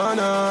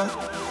marijuana.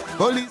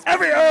 Police.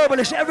 Every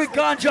herbalist, every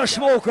ganja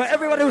smoker,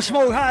 everybody who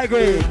smoke high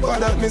grade. What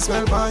that me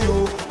smell by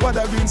you? What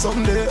that green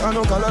someday? I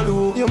know color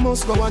do. You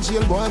must go and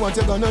jail, boy. What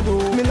you gonna do?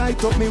 Me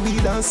light up me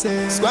weed and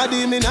say,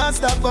 Squaddy, me not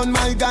stop on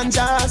my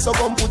ganja. So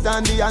come put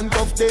on the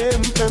handcuff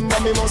them. Remember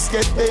me must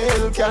get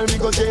bail. Carry me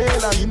go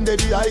jail and in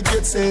the I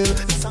get sale.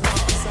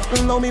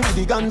 Know me with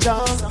the ganja.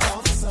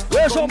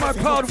 Where's all my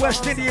proud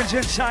West Indians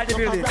inside the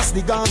building? That's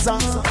the Gaza.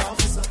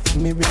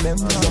 Me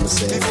remember them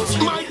say,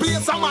 my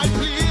place and my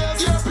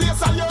place. Your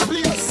place and your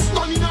place.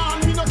 Gun in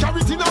hand, me no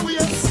carry it in a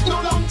waist. No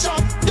long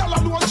chat, y'all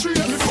a no trade.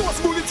 Me force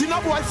bullet in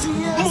a boy face.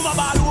 Move a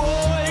ball,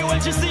 boy,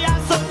 when she see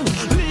her son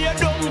lay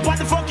down on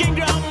the fucking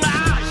ground.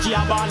 She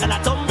a ball and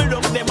a tumble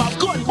up. Them have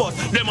gun, but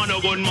them a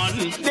no gun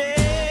man.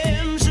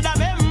 Them should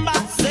have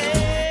embassy.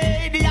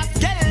 The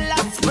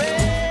Akela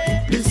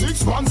spray. The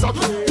 6 months of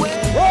play.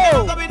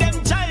 Whoa! Go with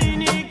them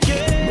Chinese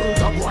kids.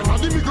 Murder boy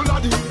and the middle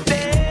of the.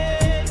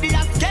 The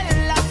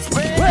Akela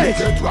spray.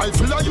 Get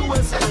rifle of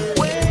USA.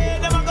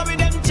 Them a go with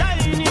them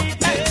Chinese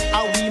kids.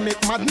 How we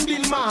make mad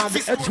deal mad.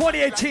 In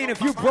 2018,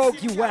 if you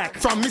broke, you whack.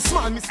 From Miss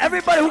Man.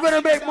 Everybody who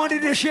gonna make money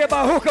this year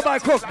by hook or by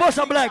crook, bust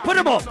a black, put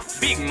them up.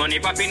 Big money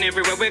popping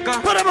everywhere we go.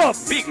 Put them up.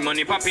 Big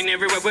money popping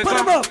everywhere we go. Put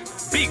them up.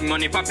 Big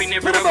money popping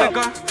everywhere we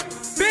go.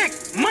 Big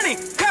money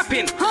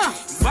capping, huh?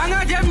 Bang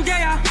of them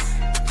there.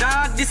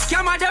 The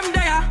scammer them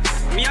there.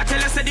 Me a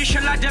tell you say the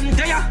shell of them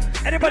there.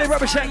 Anybody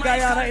represent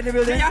Guyana in the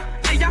building? Bang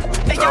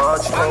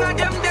of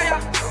them there.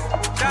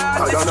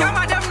 The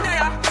scammer them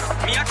there.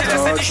 Me a tell you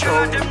say the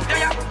shell of them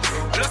there.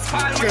 Plus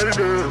Palma. Tell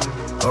them,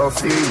 I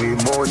feel me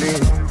money.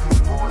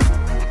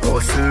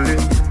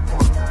 Hustling,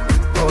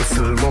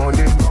 hustle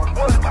money.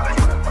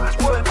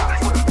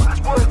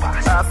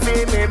 I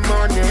feel me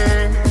money.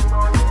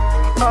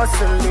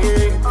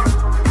 Hustling,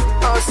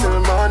 hustle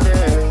money.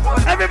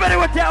 Everybody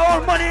with their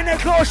own money in their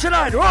clothes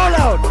tonight, roll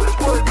out.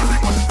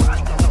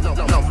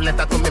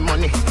 Letter to me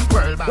money.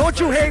 Don't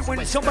you hate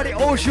when somebody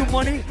owes you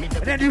money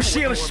and then you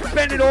see them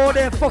spending all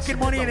their fucking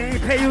money and they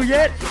ain't pay you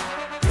yet?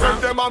 When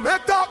them a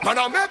make that, man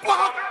a make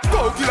back.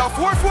 Go kill a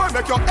 4-4,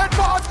 make your head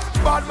bad.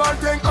 Bad man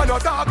thing and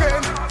not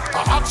talking.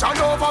 A action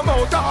over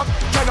mouth talk.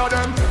 10 of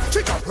them.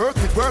 She can work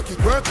it, work it,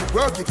 work it,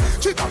 work it.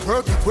 She can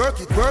work it, work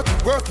it, work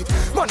it, work it.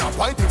 Man a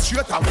point it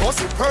straight and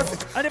bust it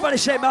perfect. Anybody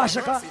say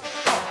massacre?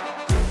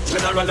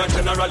 General and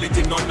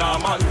generality no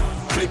normal.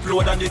 Flip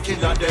load and the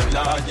killer them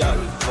loyal.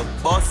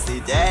 Bust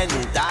it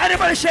anytime.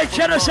 Anybody say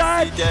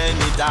genocide? Bust it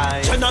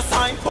anytime.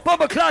 Genocide.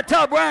 Bumper cloud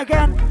top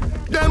ranking.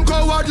 Them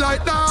coward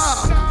like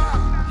that.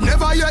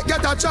 Never yet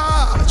get a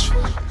charge.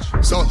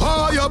 So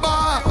hold your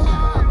bar.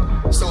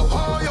 So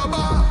hold your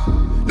bar.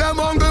 Them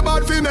hungry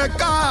bad fi make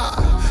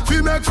car.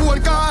 Fi make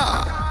phone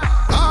car.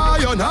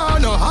 Iron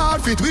hand no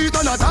hard fi tweet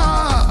on a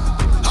tar.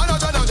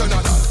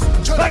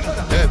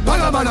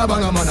 Banga mana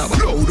banga mana.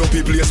 Load up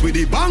the place with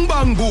the bang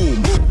bang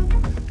boom.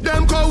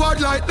 Them coward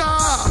like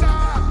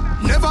that.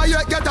 Never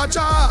yet get a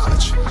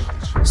charge.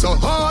 So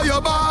hold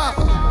your bar.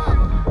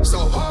 So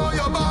hold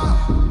your bar.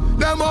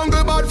 Them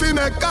hungry bad fi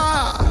make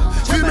car.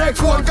 Fi make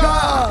phone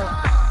car.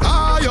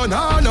 Iron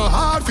hand no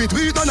hard fi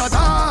tweet on a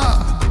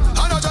tar.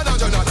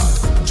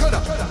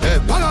 Hey,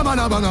 banga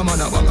mana banga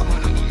mana banga.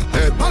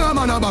 Hey, banga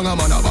mana banga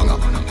mana banga.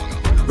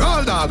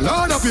 Roll dog,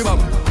 load up your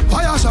mama.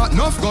 Fire shot,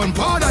 enough gun,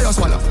 powder you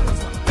swallow.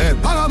 Hey,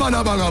 banga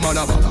mana banga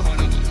mana banga.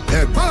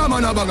 Hey, banga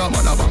mana banga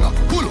mana banga.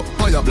 Pull up,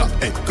 fire black.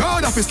 Hey,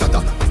 guard of his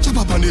slaughter. Chop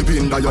up on the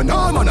bin that you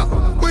know mana.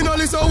 We no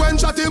listen when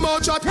chat him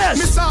out chat.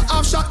 Mr.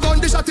 Half shotgun,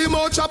 the shot him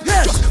out chop.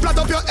 Just flat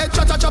up your head,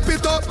 chop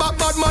it up.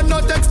 Bad man,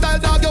 no textile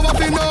dog, you have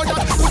to know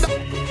that.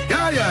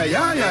 Yeah, yeah,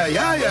 yeah, yeah,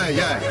 yeah, yeah,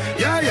 yeah.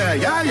 Yeah, yeah,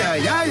 yeah, yeah,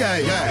 yeah, yeah,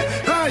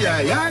 yeah. Yeah,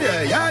 yeah, yeah,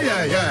 yeah, yeah,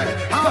 yeah,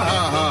 yeah. Ha,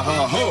 ha, ha,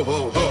 ha, ho,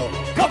 ho,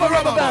 ho. Couple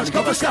rubber bands,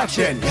 couple stacks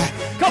in.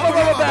 Couple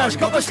rubber bands,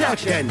 couple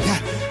stacks in.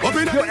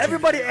 Yo,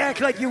 everybody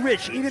act like you're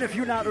rich, even if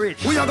you're not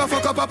rich. We are gonna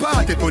fuck up a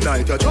party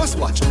tonight, you just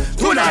watch.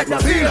 Tonight, I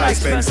feel like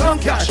spend some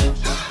cash.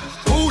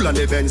 Cool on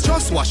the Benz,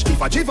 just watch.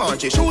 If a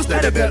Givenchy shoes,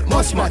 then the belt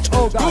must match.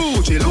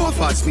 Gucci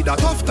loafers with a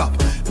tough top.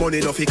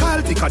 Money no fi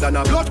call thicker than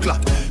a blood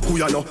clot. Who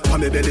you know,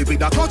 on me belly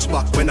with a clutch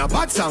back. When a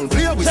bad sound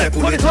clear, we say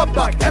pull it up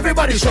back.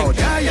 Everybody shout,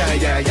 yeah, yeah,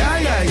 yeah, yeah,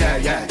 yeah, yeah,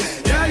 yeah.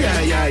 Yeah,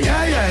 yeah, yeah,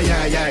 yeah, yeah,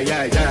 yeah, yeah,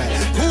 yeah,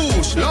 yeah.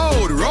 Push,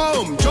 load,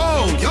 rum,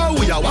 junk. Yo,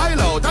 we are wild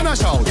out and a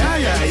shout. Yeah,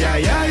 yeah, yeah,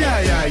 yeah,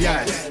 yeah, yeah,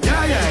 yeah.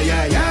 Yeah, yeah,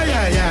 yeah, yeah,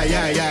 yeah, yeah,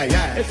 yeah, yeah,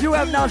 yeah. If you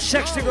have not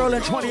sexed a girl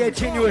in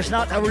 2018, you is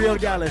not a real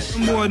gallus.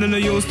 More than I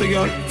used to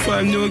girl.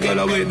 5 new girl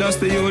away, that's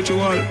the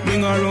usual.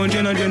 Bring her around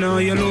Jenna,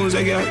 you lose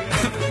a girl.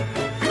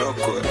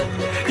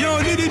 Yo,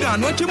 giddy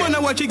down, watch him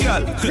wanna watch a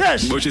girl.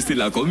 Yes. But she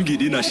still a come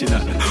giddy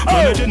national.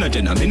 Oh.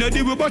 Jenna, me no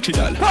deal with watch it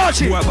all.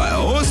 Party. Boy buy a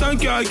house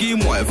and car give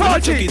him wife.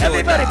 Party.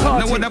 Everybody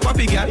party. Now what a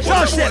papi girl.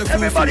 Start step.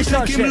 Everybody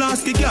start step.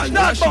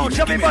 Start bounce.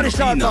 Everybody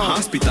start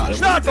bounce.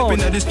 Start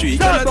bounce. In the street.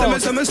 Start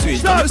bounce.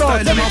 Start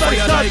bounce. Everybody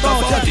start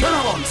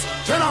bounce.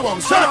 Jenna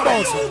bounce. Jenna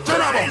bounce.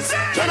 Jenna bounce.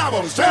 Jenna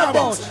bounce. Jenna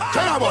bounce. Jenna bounce.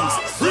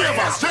 Jenna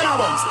bounce. Jenna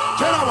bounce.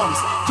 Jenna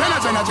bounce.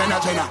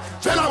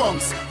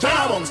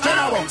 Jenna bounce. Jenna bounce.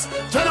 Jenna bounce.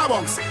 Jenna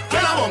bounce.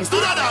 Jenna bounce. Do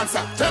the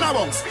dancer. Jenna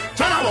bounce.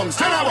 Jenna bounce.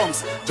 Jenna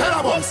bounce.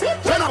 Jenna bounce.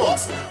 Jenna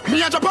bounce.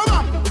 Me a jump a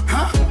man.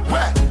 Huh?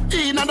 Where?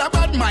 In a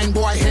bad mind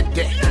boy head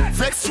there.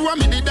 Vex through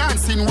me the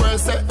dancing world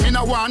say. Me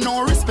no want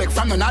no respect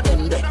from none of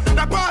them there.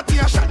 The party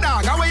a shut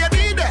down. How you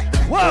did there?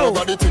 Whoa!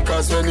 Over the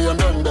tickers when you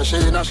done the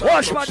shade a shut.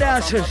 Watch my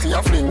dances.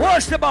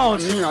 Watch the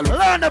bounce.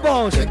 Learn the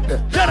bounce.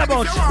 Jenna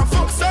bounce. If you want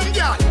fuck some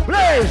girl,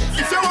 please.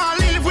 If you want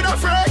live with a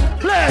friend,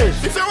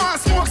 please. If you want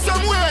smoke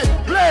some way,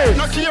 please.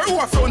 No care who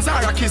a phones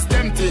are a kiss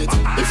them teeth.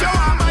 If you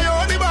want my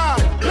own the bar,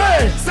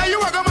 please. Say you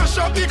are gonna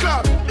shop the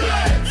club.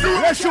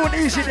 Let's do an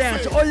easy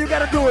dance. All you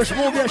gotta do is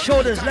move your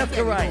shoulders left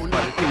to right.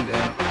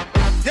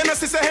 You know,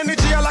 sister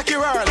energy a lucky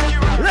world.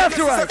 Left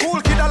to right.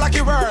 Cool kid a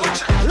lucky world.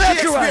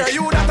 Left to right.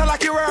 You that a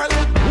lucky world.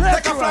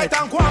 Left Take a flight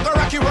and go on go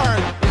rocky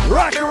world.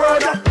 Rock the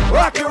world,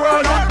 rock the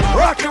world,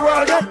 rock the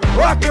world,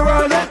 rock the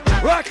world,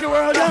 rock the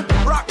world,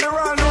 rock the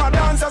world. No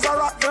dancers a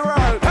rock the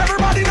world.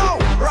 Everybody know.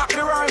 Rock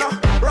the world,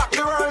 rock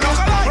the world,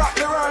 rock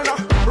the world,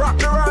 rock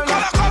the world,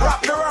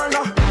 rock the world,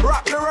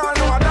 rock the world.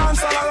 No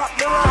dancers a rock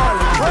the world.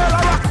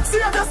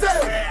 Save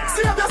yourself,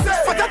 save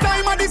yourself. For the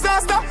time of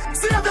disaster,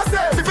 save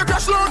yourself. If you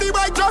crash low the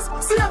bike, just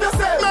save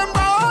yourself. Remember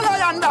all I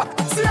under,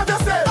 save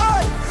yourself.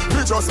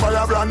 Me just buy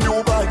a brand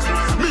new bike.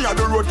 Me a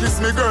the road kiss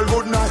me girl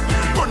good night.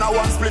 Gonna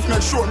one split,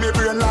 make sure me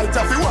brain light.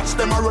 If you watch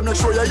them around, make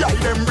sure you eye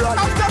them bright.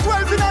 After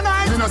 12 in the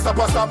night, me no stop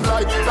a stop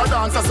light. The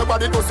dancer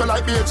somebody goes so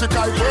like BH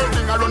kite.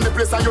 Working around the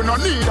place and you no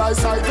need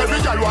eyesight.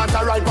 Every girl want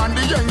a ride on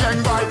the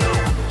yang bike.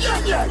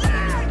 Yang yang,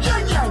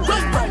 yang yang,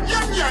 bang bang,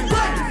 yang yang,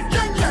 bang,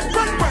 yang yang,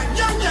 bang bang,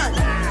 yang yang,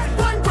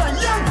 bang bang,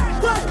 yang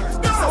bang.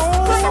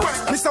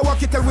 Mr.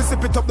 Wacky tell we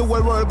zip it up, the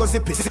whole world go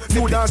zip it.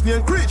 New dance me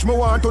and preach, me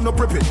want to no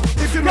prep it.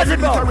 If you not feel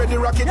it already,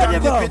 rock it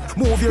and dip it.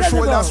 Move your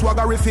shoulders,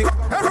 swaggerific.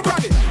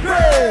 Everybody,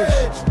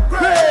 preach,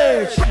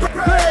 preach,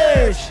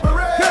 preach,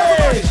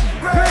 preach,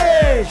 preach,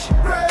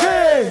 preach,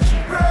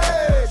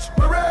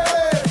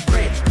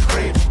 preach,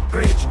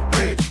 preach,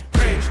 preach,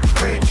 preach,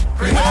 preach.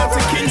 We have to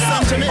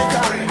Kingston,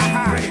 Jamaica.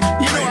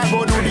 You know I go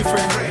do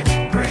different.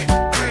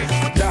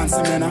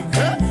 Dancing, man.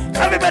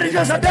 Everybody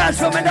just a dance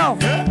for me now.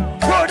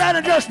 Go down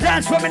and just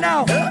dance for me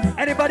now.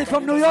 Anybody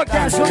from New York,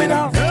 dance for me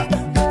now.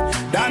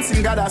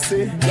 Dancing gotta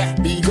say,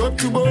 big up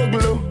to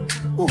Boglo.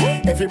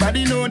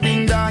 Everybody know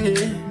ding dong,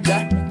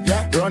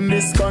 yeah. Run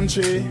this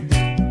country.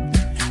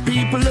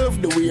 People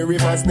love the way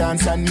rivers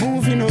dance and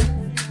move, you know.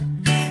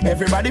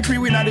 Everybody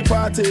pre-win at the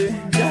party.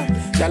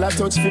 Y'all a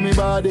touch for me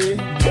body.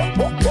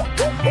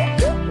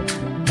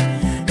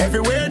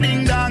 Everywhere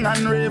ding dong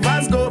and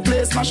rivers go,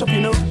 play smash up,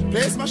 you know.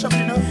 Play smash up,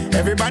 you know.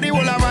 Everybody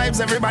will have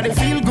vibes, everybody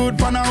feel good,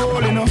 pan a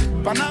hole, you know.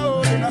 Pan a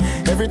hole, you know.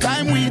 Every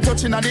time we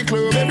touching at the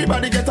club,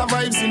 everybody get a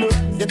vibes, you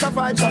know. Get a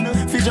vibes, you know.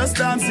 Fi just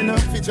dance, you know.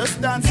 Fi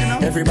just dance, you know.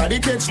 Everybody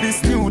catch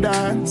this new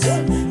dance.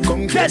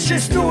 Come catch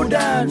this new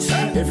dance.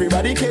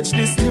 Everybody catch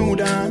this new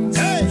dance.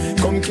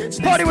 Come catch this.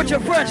 Party with your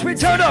friends, we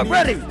turn up,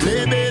 ready?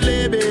 Lebe,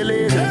 lebe,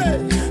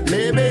 lebe.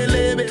 Lebe,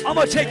 lebe. I'm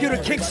gonna take you to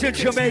Kingston,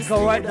 Jamaica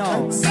right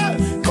now.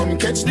 Come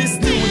catch this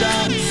new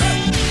dance.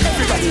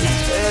 Everybody.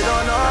 They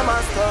don't know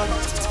my stuff.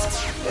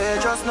 They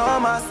just know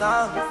my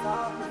sound.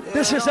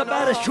 This is the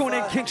baddest tune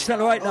in Kingston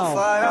right now.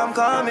 Where I'm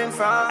coming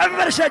from.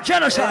 Everybody say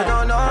genocide. They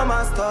don't know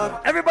my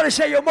stuff. Everybody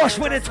say you must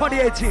win in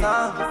 2018.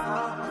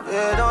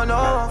 They don't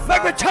know.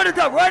 Make me turn it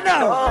up right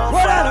now.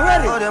 Right on,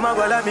 ready. Oh, them a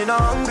go let me know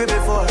hungry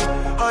before.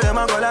 Oh, them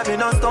a go let me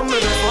know stumble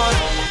before.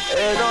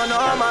 They don't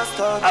know my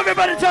stuff.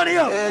 Everybody turn it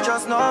up. They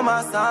just know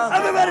my sound.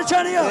 Everybody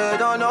turn it up. They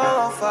don't know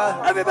how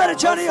far. Everybody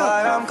turn it up.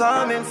 Where I'm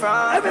coming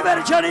from.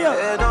 Everybody turn it up.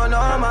 They don't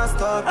know my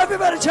stuff.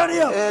 Everybody turn it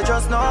up. They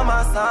just know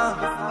my sound.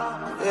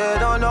 They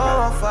don't know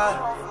how far.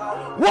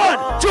 1,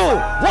 2,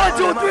 1,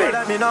 2, 3.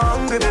 Let me know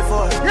hungry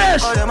before.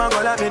 Yes. Oh, them a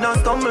go let me know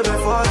stumble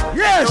before.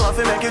 Yes. You have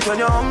to make it when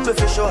you're humble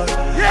for sure.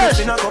 Yes.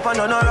 If you not cup and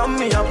none around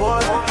me a pour.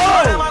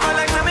 Oh, them a go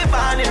like me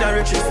born in the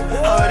riches.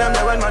 Oh, them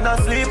there when man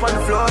asleep on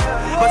the floor.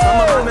 But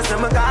some of them say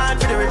me gone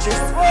for the riches.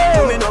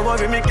 Oh, me no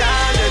worry, me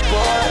can't let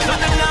go. But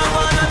them now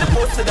one on the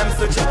post to them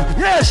switch up.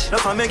 Yes. No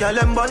for me girl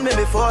them burn me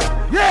before.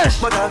 Yes.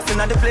 But I've seen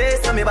at the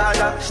place so me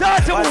bother.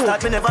 Start to move. Start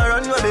me never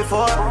run away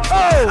before.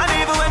 Oh. And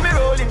even when me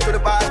roll into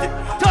the party.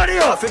 Turn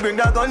it up. If you bring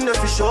that gun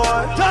to shore.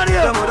 Turn it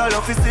up. The mother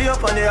love to see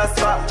up on the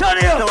asphalt. Turn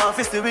it up. No one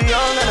to be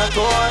young and a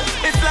tour.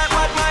 It's like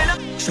what mine.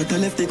 Shut the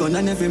left the gun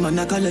and every man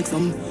a collect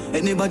some.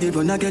 Anybody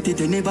run a get it,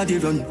 anybody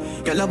run.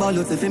 Girl a ball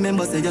out if you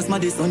remember say just my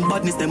son.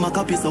 Badness them a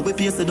copy so we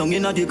paste it down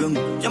in a the gun.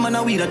 Yeah man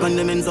a weed that when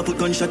them ends up put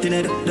gunshot in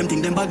head. Them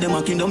think them bad them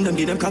a kingdom them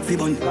give them cock fi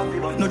bun.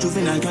 No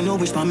juvenile can you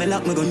wish for me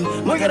lock me gun.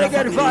 We're gonna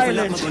get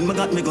violent. Me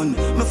got me gun.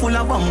 Me full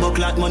of bomb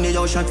clot money,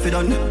 yo shot for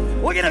done.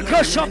 We're gonna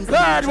cuss some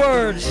bad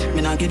words.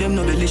 Me not give them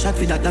no belly shot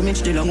for that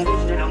damage the lung.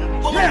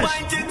 Yes.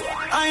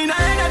 I ain't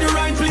at the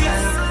right place.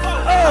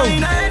 Oh. I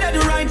ain't at the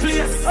right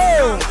place.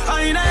 Oh.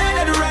 I ain't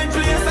at the right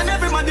place. And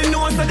everybody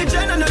knows that the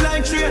gen and the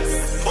light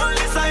trace.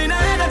 Police, I ain't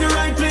at the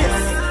right place.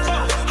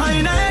 I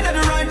ain't at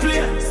the right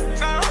place.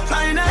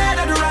 I ain't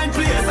at the right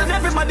place. And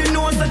everybody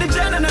knows that the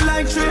gen and the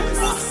light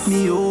trace.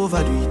 Me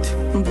overdo it.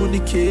 Put the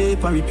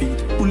cape and repeat.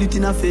 Pull it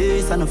in her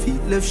face and her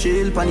feet. Left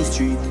shell on the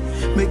street.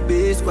 Make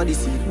base for the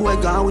seat. Boy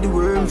gone with the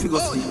worm figure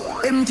sleep.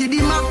 Empty the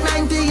Mac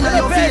 19 and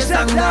your face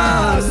and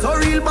now. So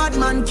real bad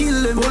man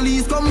kill them.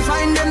 Police come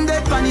find them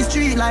dead on the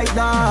street like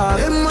that.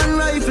 M1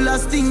 rifle a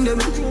sting them.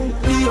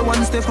 Day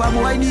one step up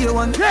boy day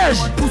one.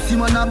 Yes. Pussy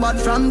man a bad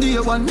from day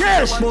one.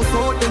 Yes. Bust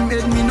out them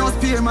head me no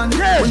spear man.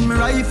 Yes. When me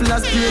rifle a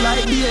spear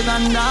like Dave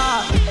and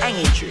that. I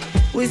ain't true.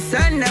 We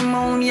send them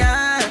on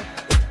yeah.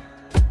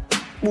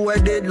 Boy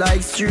dead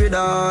like stray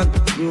dog.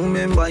 You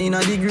remember in a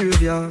the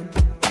graveyard.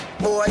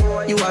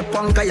 Boy, you a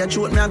punk, you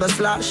shoot me a go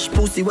slash.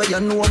 Pussy where you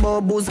know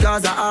about booze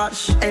cause of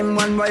ash.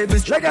 M1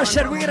 rifles. Like I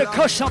said, we're gonna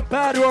cuss some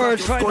bad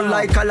words right now.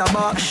 Like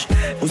calabash.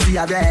 Pussy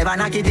have you ever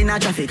knock it in a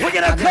traffic? We're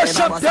gonna cuss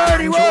some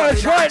dirty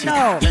words right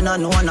now. You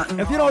don't know nothing.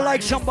 If you don't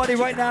like somebody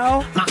right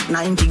now, Mac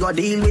 90 go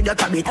deal with the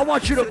cabbage. I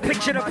want you to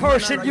picture the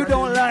person you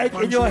don't like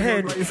in your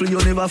head You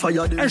never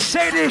fire them. and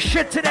say this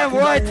shit to them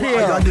right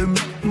here. Fire them.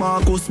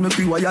 Marcus make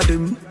we wire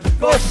them.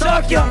 Go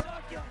suck ya.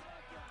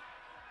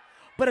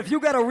 But if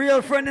you got a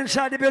real friend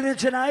inside the building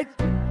tonight,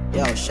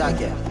 Yo,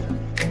 Shaggy.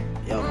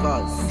 Yo,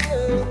 cuz.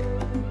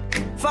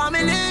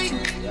 Family.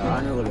 Yo,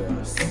 I know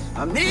this.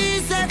 I me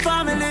say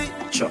family.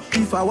 Sure.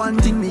 If I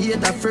want thing, me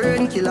hate a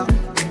fern killer.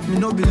 Me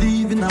no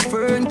believe in a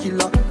fern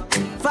killer.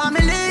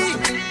 Family.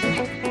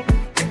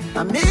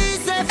 I me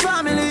say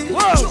family.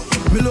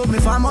 Whoa. Me love me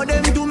family,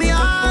 them to me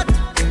heart.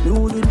 Me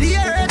would do the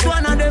earth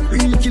one of them.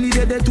 Real kill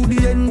it dead to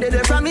the end,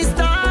 dead from me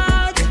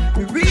start.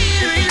 Me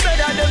real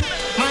better them.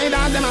 My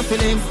dog them a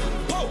feeling.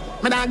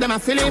 My dog them a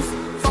feeling.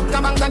 Fuck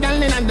a bank of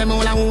girl in and them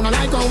all a who no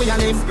like how we a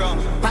live.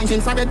 Punching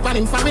for bed,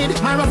 panning for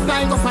it. My rough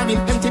line go for it.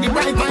 Empty the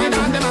bright, my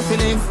dog them a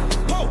feeling.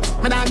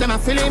 My dog them a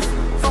feeling.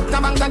 Fuck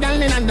a bank of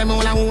girl in and them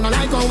all a who no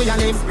like how we a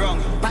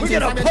live. We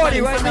get a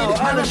party right now.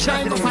 I don't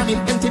shine go for it.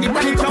 Empty the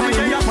bright, Come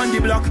here up on the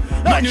block.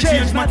 Man, you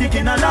change matic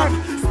in a lock.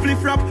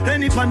 Spliff rap,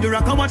 any pan the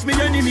rock. I watch me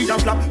enemy a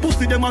flap.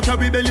 Pussy them a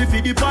carry belly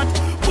for the pot.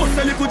 Bust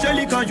a little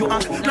jelly cause you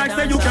act like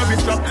say you carry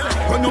strap.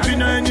 Run up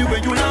in anywhere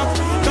you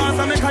laugh. Cause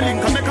I make a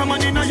link, I make a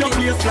man in a your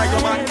place like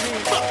a man.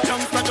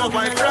 Youngster just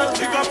like press,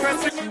 pick up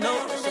press it.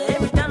 No, so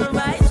every time I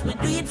rise, we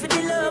do it for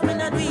the love, we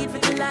not do it for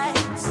the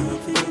likes. Do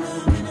it for the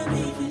love, we not do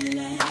it for the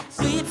likes.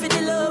 Do it for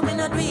the love, we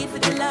not do it for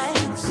the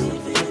likes. Do it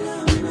for the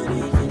love, we not do it for the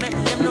likes. Make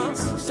them know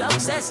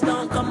success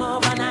don't come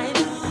overnight.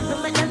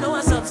 Don't make them know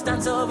a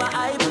substance over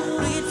hype. Do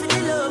it for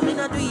the love, we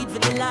not do it for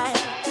the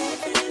likes.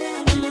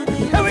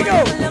 Here we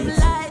go. Love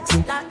lights,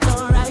 that's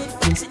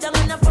alright. Sit down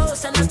in a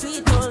post and a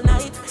tweet all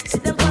night.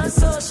 Sit them on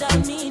social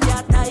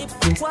media type.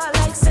 While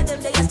like say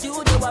them they a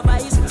studio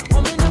advice.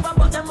 Oh me never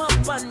put them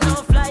up on no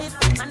flight.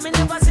 And me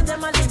never see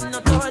them a live no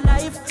tour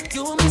life.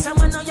 You miss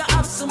someone now you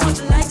have so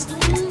much likes.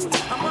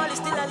 I'm always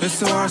still a It's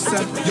so hard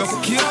said, you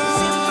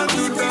can't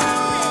do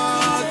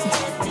that.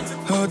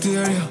 How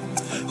dare you?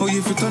 Oh,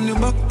 if you turn your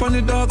back on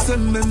the dogs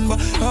and remember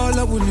all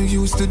I when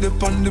you used to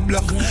dip on the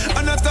block.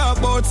 And I talk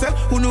about say,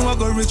 who know I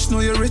go rich,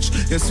 know you rich.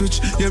 You switch,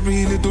 you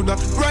really do that.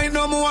 Right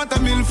now, I want a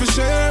meal for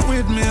share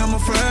with me. I'm a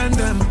friend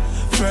them,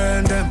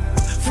 friend them,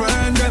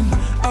 friend them.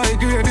 I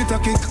grade it a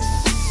kick.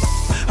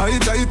 I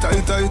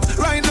tight.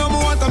 Right now,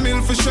 I want a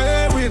meal for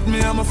share with me.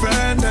 I'm a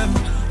friend them,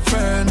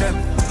 friend them,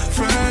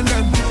 friend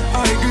them.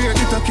 I grade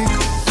it a kick.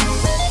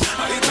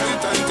 I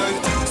tight.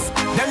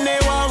 Them they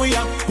want we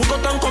up. We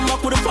got and come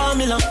back with the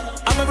formula.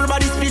 I'm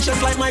everybody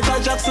speechless like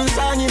Michael Jackson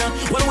song, you know.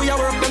 When we are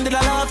work, them did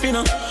a laugh, you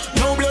know.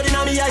 No blood in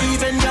me, I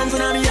even dance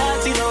in me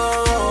heart, you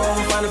know.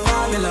 For the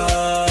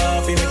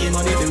formula, we making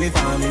money to the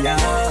formula.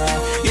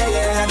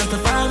 Yeah, that's the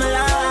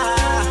formula.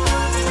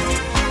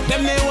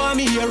 Them they want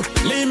me here,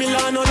 leave me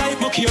alone, no life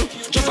muck here.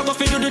 Just a go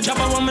fi do the job,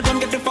 I want me done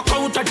get the fuck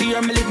out of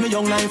here. Me live me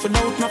young life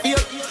without no fear.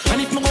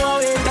 And if me go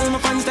away, tell my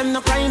fans them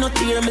no cry, no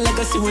tear. Me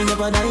legacy will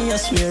never die, I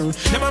swear.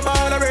 Never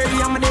fall already,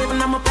 I'm a dead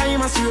and I'm a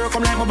prime, I swear.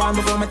 Come like my band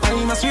before my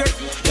time, I swear.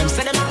 Them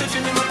say them have to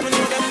feel me up when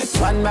you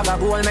them. One bag of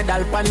gold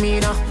medal pan me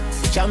now.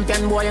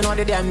 Champion boy, you know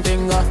the damn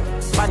thing.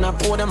 Pan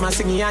up for them and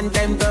sing the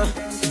anthem.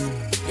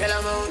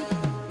 Yellow moon.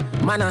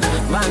 Man,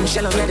 man,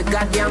 shell on the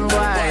goddamn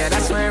boy.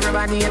 That's why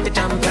everybody at the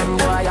champion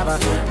boy. Have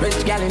a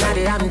rich gal in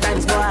the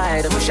Hamptons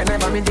boy. The bush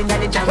never been in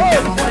the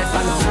champion boy.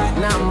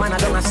 Now, man, I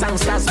don't have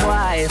songsters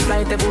boy.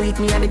 Fly to week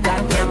me and the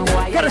goddamn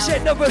boy. Gotta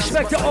say no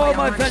respect to all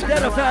my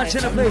Vendetta fans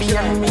in the place.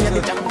 Me and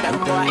the champion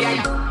boy.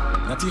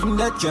 Not even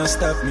that can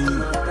stop me.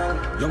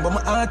 Young but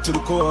my heart to the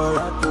core.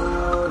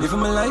 Living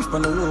my life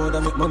on the road, I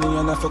make money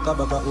and I fuck up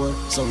at work.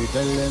 So we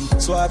tell them,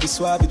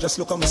 swabby, just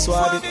look at me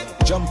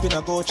swabby. Jump in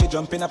a Gucci,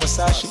 jump in a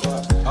Versace.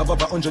 Have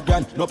over 100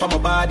 grand, no for my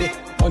body.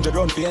 100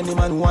 round for any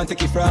man who want to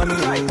take it from me.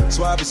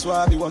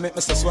 Swabby, want make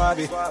me so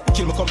swabby.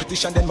 Kill my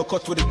competition, then my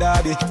cut with the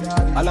daddy.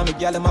 All of me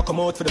gyal them a come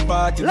out for the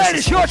party.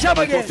 Ladies, your time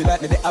again. Feel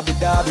like me the Abu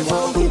Dhabi.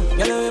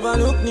 Gyal you ever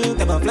look neat,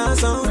 ever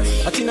flash on.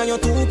 I think on your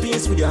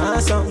two-piece with your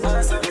ass on.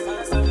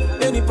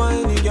 Many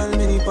pony, gyal,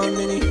 many pon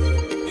many.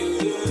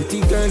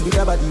 Pretty girl with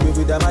a body,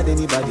 with a mad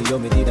anybody. Yo,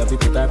 me need a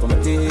people type on my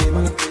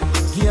table.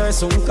 Here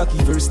some cocky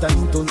first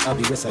time, don't have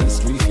the rest of the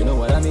street, you know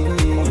what I mean?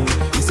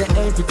 You say,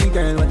 hey, pretty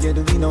girl, what you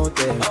doing out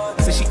there?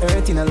 Say she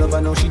hurting a love, I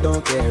know she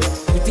don't care.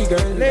 Pretty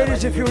girl,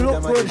 ladies, if you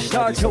look good,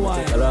 start to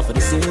wine. For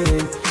the same.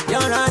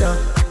 You're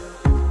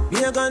right, be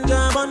a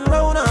ganja man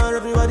round her,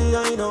 everybody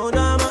I know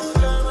drama.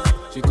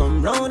 She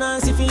come round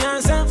and see for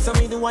herself, so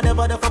we do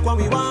whatever the fuck what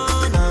we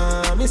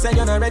wanna. Me say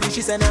you're not ready,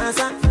 she say nah,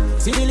 son.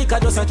 See the liquor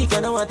just a kick,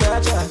 you know what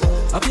touch her.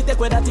 I fit take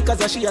with that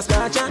cause she a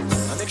scratch her.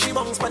 I make she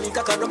bounce panic,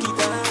 I can rock it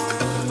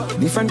her.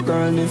 Different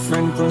girl,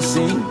 different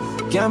pussy.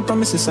 Can't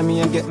promise you some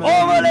me I get my...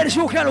 All right, ladies,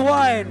 who can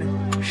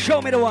wine?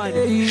 Show me the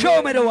wine.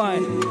 Show me the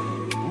wine.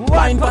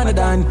 Wine pan the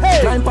dan,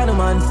 wine pan the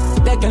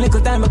man. Take a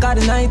little time because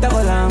the night I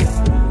go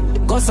long.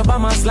 Go up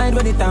on my slide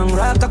with the tongue.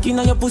 Rock cocky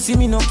on your pussy,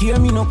 me no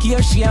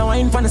care. She a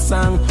wine pan the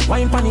song,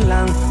 wine pan the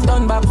long.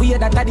 Turn back for you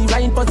that at the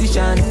right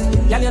position.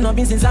 Y'all you know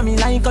been since I me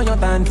like on your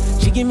tan.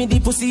 She give me the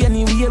pussy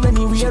anywhere.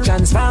 She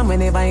transform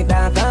whenever I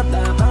dark up.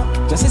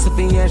 Just as a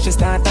here she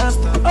start up.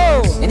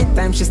 Oh,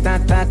 anytime she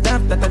start up,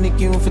 that I make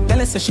you for tell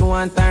her so she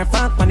want her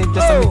fuck. When it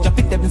just a me chop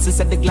it up since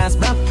the glass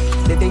block.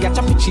 The day I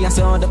chop it, she a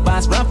say all the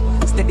bass rap.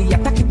 Steady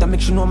attack it to make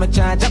sure no me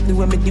charge up. The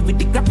way me deal with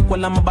the graphic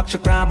while I'm a back she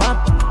crab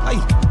up.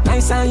 Aye,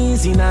 nice and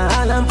easy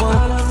now.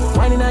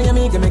 Wine in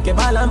your make a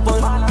ball and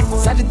pull.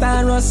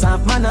 Sagittarius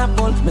half man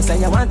apple. Me say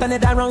you want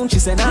another round, she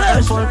say nah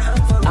handful.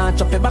 I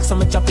chop it back, so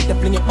me chop it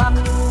up in your back.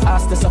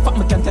 Ask the fuck,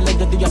 me can tell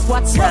you do your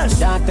squats.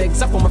 That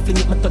exact when me fling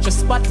it, me touch your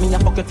spot. Me a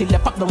fuck you till you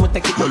pop, then we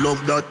take it. I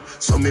love that,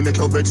 so me make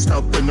your bed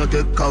stop when you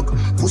take cock.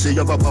 Pussy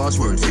have a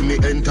password, see me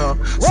enter.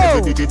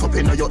 7 digit up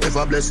in your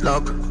ever blessed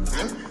lock.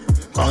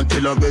 Can't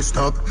tell a best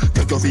stop.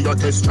 Take you for your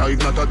test drive,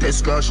 not a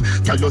test crash.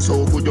 Tell you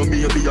so good you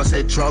may be a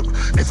set trap.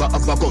 Never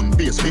have a gun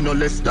base, me no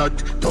left that.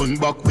 Turn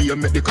back we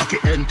make the cocky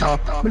enter.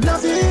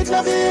 Love it,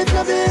 love it,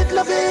 love it,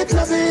 love it,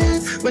 love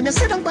it. When you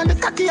sit down on the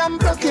cocky I'm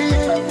broken.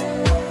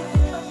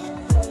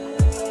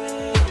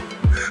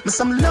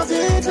 Some love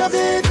it, love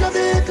it, love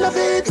it, love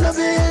it, love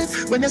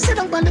it. When you sit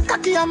down on the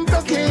cocky I'm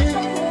broken.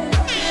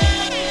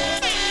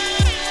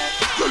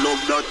 You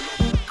love that.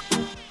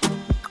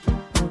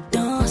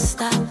 Don't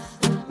stop.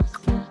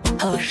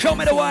 Show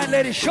me the wine,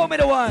 ladies. Show me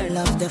the wine.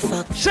 Love the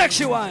fuck.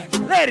 Sexy wine,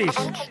 ladies.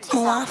 I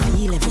want to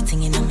feel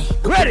everything in me.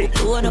 Ready.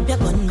 Load up your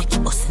gun, make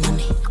it bust in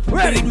me.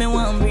 Ready. Breed me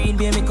one breed,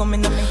 baby, come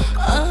in me.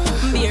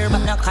 Beer,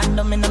 but no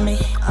condom in me.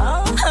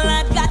 Lord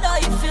God, oh,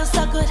 you feel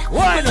so good.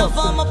 Wine love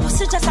all my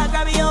pussy, just I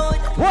grab your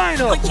hood.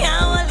 Wine up. I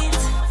can't hold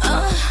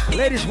it.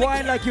 Ladies,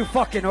 wine like you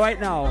fucking right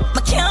now.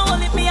 I can't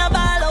hold it, me a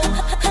ball out.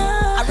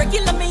 I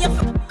regular me up.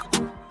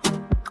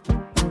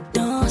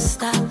 Don't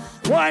stop.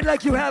 Wine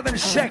like you having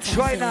sex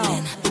right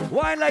now.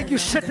 Wine like you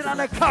sitting on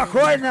a cock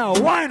right now.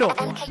 Wine up.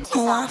 I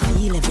want to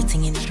feel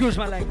everything in me. Excuse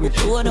my language.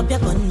 Load up your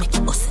gun, make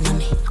it bust in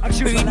me.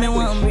 Breed me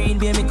one breed,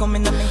 baby, come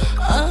in me.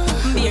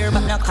 Beer,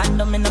 but no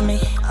condom in me.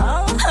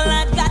 Lord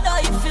God, oh,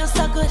 you feel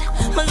so good.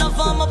 My love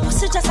all my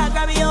pussy, just I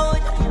grab your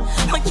hood.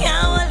 I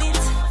can't hold it.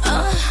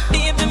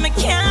 Baby, I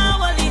can't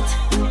hold it.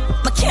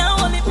 I can't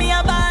hold it, me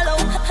a ball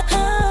out.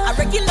 I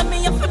regular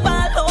me up a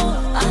ball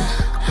out.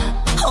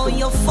 Oh,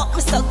 you fuck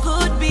me so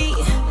good, B.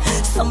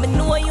 So me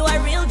know you a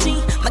real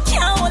G. I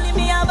can't hold it,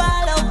 me a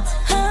ball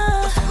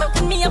out.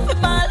 Fuck me up a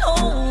ball out.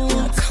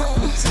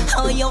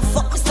 Oh, you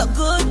fuck me so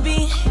good,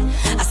 B.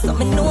 I saw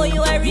me know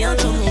you a real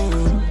G.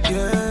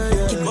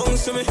 Yeah.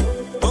 Bounce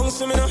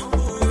to me now.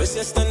 Rest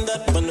your stand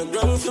up on the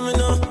ground for me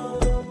now.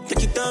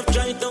 Take it off,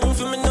 dry it down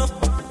for me now.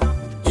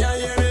 Yeah.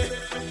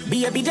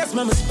 Baby, just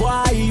me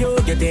spoil you.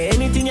 Get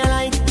anything you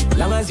like.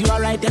 Long as you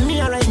alright and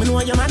me alright, me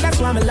know your man, that's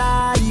why me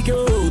like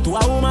you. To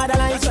a woman that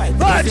likes right.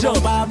 If you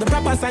don't have the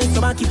proper signs,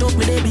 so back it up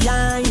with it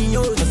behind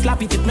you. Just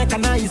slap it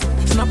mechanized.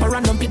 Snap a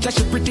random picture,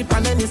 she pretty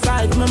pan any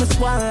side. Remember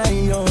spoil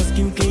you.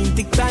 Skin clean,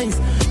 thick ties.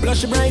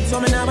 Blush bright, so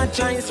me never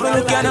choice.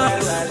 Look at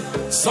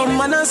her. Some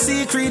man a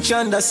see creature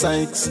under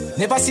sights.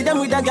 Never see them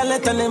with a girl,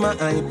 let them a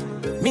hype.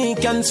 Me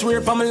can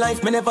swear for my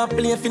life, me never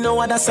play for no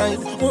other side.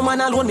 Woman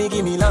alone, me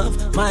give me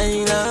love, my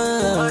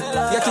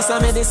love. Your kiss a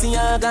medicine,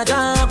 I got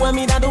job. When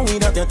me da do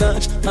without your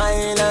touch,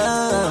 my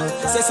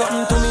love. Say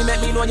something to me,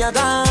 make me know you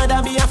God.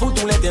 I be a fool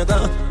to let you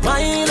go,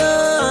 my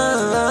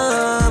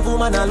love.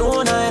 Woman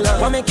alone, I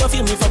love. What make you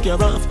feel me fuck you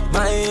rough,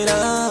 my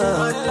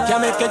love.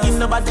 Can't make you give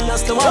nobody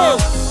else to walk.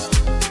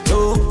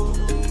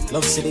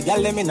 Love city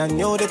gal them in a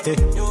nudity.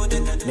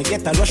 Me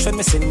get a rush when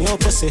me see new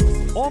pussy.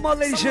 All my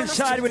ladies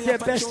inside with their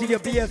bestie, your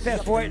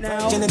BFF right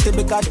now.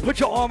 Put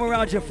your arm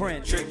around your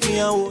friend.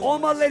 All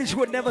my ladies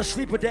who would never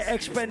sleep with their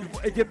ex-friend,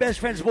 your best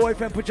friend's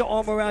boyfriend, put your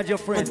arm around your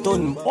friend.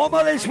 All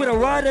my ladies with a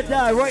ride or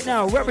die right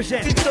now,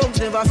 represent. The thugs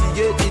never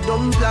forget the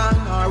dumb plan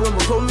or where we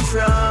come from.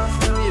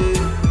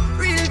 Yeah.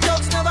 Real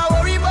thugs never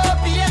worry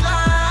about being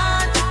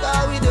on.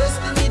 Cause we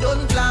destiny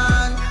don't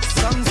plan.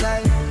 Some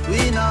say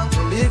we not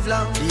to live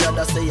long. The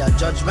other say a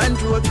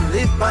judgment road to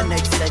live. My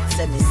next set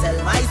say me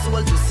sell my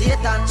soul to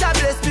Satan. God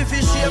bless me for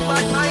shame,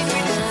 but mine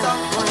with it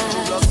some.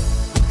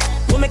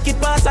 We make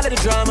it pass all of the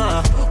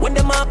drama. When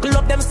them all pull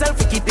up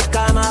themselves, we keep it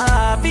calm.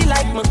 I feel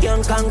like me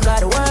can conquer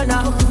the world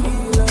now.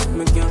 Feel like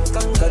me can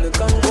conquer the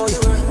Congo.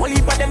 One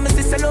heap of them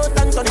is sell out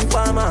and turn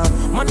farmer.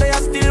 Man, they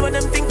are still when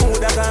them think who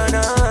da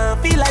gonna.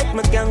 Feel like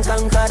me can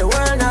conquer the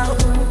world now.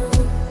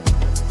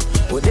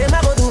 What them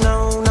I go do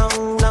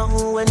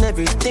now, when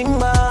everything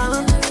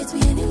bad.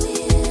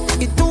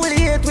 It's too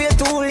late, we're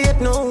too late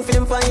now. For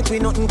them fight, we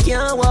nothing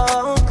can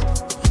walk.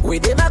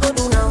 What them I go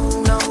do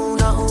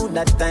now,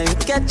 that time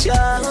catch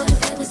up.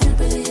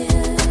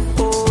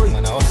 Oh,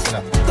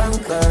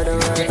 conquer the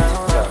world now.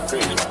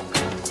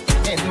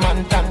 Head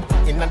man done,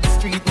 in the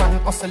street man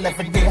hustle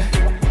every day.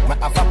 Me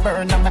have a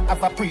burn and me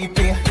have a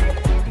prepay.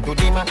 Do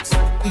the max,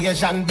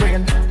 Asian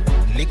brain.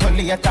 Little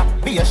later,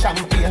 be a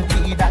champagne,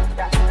 tea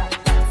that.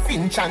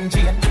 Finch and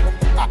Jane,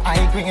 a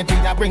high grade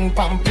we a bring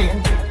pamphlet.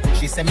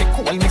 She say me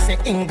cool, me say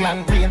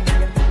England rain.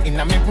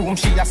 Inna me room,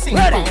 she a sing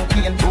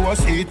pamphlet. Do a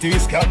CT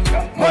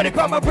scan, money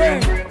pa my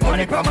brain,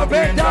 money pa my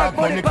brain, dog,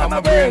 money pa my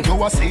brain.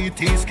 Do a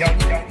CT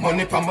scan,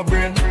 money pa my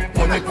brain,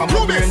 money pa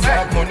my brain,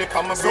 dog, money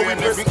pa my brain.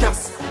 Every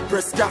gas,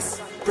 press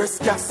gas. Press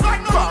gas,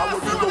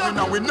 forward we going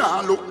and we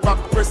nah look back.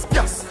 Press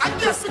gas,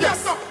 press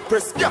gas,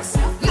 press gas.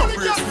 No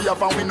brakes we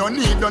have and we no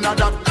need none of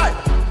that. Aye.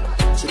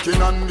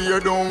 Chicken and beer,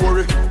 don't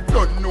worry.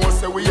 Don't know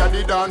say we are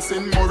the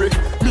dancing Murray.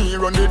 Me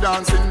run the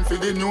dancing for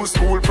the new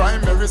school,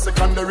 primary,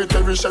 secondary,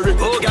 tertiary.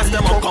 Oh, gas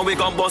them up and we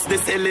gon' bust the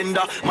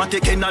cylinder.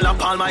 Matic in all a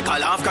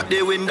Paulmichael, half cut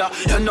the window.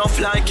 You no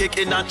fly kick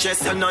in a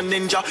chest, you no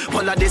ninja.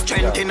 Pull of the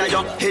strength in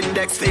your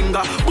index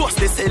finger. Bust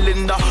the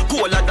cylinder,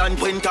 cooler than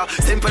winter.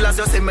 Simple as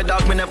you see me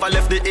dog, me never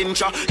left the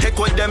intro. Take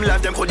with them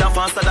life, them coulda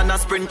faster than a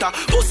sprinter.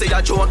 Pussy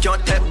a joke, you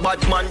take bad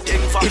man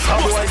thing for. If a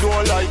boy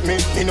don't like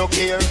me no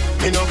care.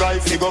 Me no guy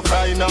fi go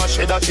cry, nah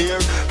shed a tear.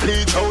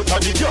 Bleach out of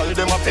the girl,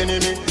 them a penny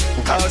me.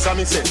 Cause I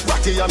me say,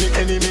 Ratty a me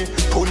enemy.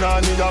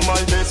 Punani a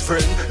my best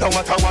friend. No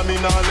matter what me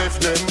nah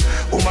left them.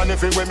 Woman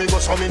everywhere me go,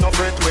 so me no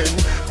fret when.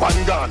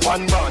 One gun,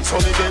 one band, so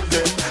me get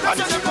them. And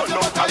if you got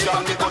no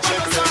gun, me go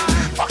check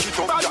them. Back it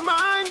up, bad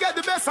man get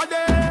the best of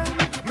them.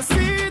 Me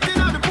see it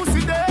in all the pussy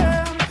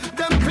them.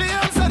 Them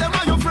claims say them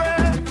are your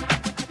friend.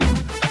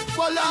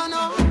 Well I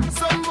know,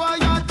 some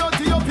boy are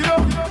dirty up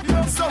here.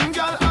 Some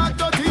girl are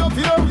dirty up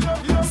here.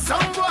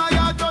 Some boy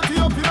are dirty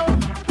up here.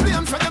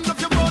 Claims for them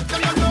love you both,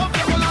 them you love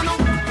them. Well I know,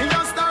 me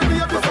just start be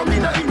a bit of me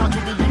that you want to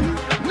believe.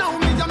 Now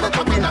me just make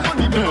up in a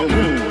honey bee.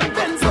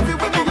 Then so we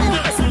will be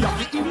here, see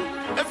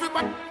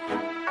everybody.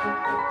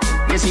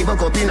 Me see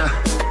Bokopina.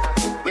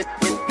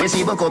 We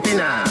see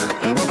Bokopina,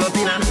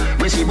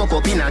 we see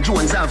Bokopina,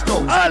 Jones have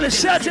thugs. All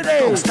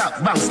Saturday.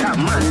 Stop, bang, stop,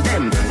 man,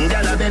 them.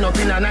 Gyal been up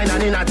in a 9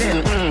 and in a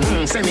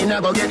 10. Say me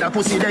nah go get a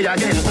pussy day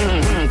again.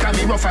 Can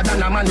be rougher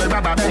than a man with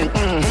rubber band.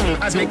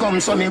 As me come,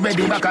 so me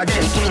ready back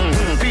again.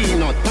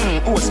 Peanut,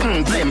 oats,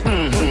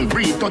 blem.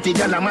 Breed 30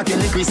 gyal a matin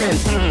liquid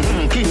scent.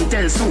 King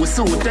tell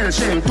Sue tell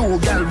Shem. 2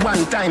 gyal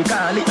one time,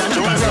 call it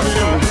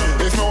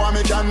and If no one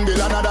me can build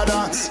another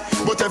dance,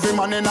 but every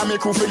man in a me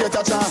crew get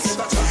a chance.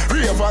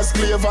 Ravers,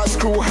 clavers,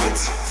 crew hot.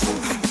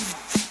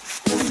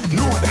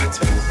 Know that.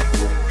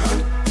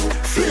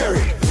 Flare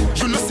it.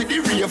 You know see the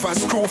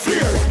ravers, crew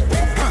flare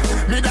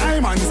it. Me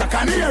diamonds a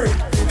canary.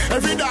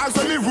 Every dog's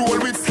when me roll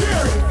with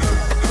scary.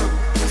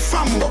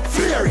 Fambo,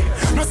 flare it.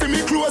 No see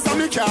me clothes and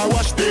me car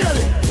wash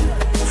daily.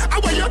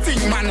 How you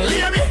think man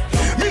lay me?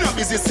 Me no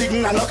busy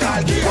signal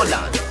local game. Hold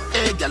on.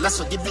 Hey girl, I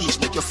saw the bleach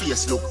make your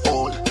face look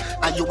old.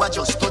 And you are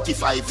just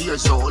 35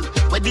 years old.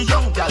 When the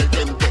young girl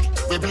them get,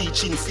 we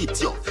bleaching fit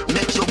you,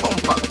 make your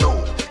bumper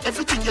down.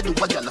 Everything you do,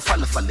 a girl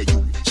follow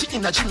you. She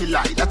in a Jimmy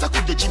lie, that I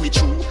could the Jimmy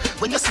Choo.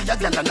 When you see a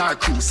girl and our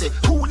crew, say,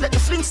 who let the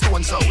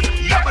Flintstones out?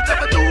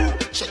 Yabba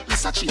do. Check me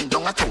searching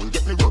down a town,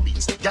 get me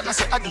rubbings. Girl I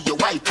say, I give you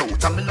white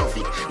out, and me love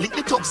it. Lick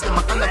the tubs, them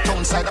a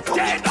town side of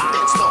public.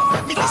 That's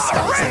down, me the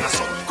skies and the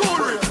sun.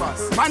 Cool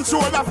ravers, man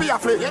shoulder for your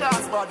flick. Yeah,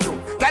 that's bad you.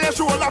 Tell your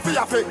shoulder for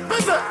your flick.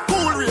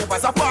 Cool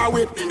ravers, a power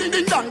with.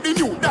 Ding dong, the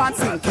new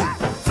dancing king.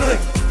 Flick.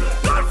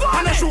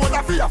 And a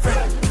shoulder for your flick.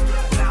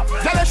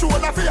 Tell your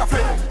shoulder for your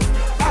flick.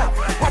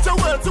 Watch your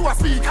words to a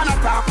speak and a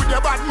talk with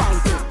your bad man.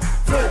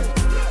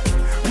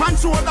 Flick. Man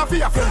shoulder for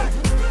your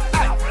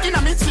flick. In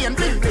a me chain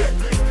bling bling.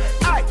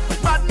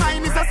 Bad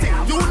mind is a sin.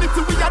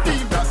 Unity we a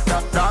team.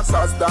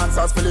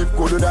 Dancers, Philip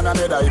gooder than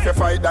another. If you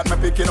fight that, me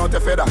picking out a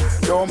feather.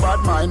 Don't bad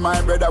mind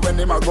my brother when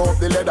they ma go up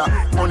the ladder.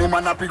 Money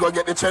man up, go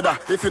get the cheddar.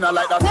 If you not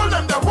like that, hold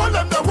them there, hold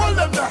them there, hold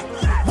them there.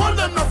 Hold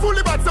them there,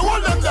 fully bad, so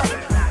hold them there.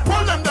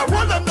 Hold them there,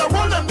 hold them there,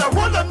 hold them there,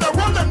 hold them there.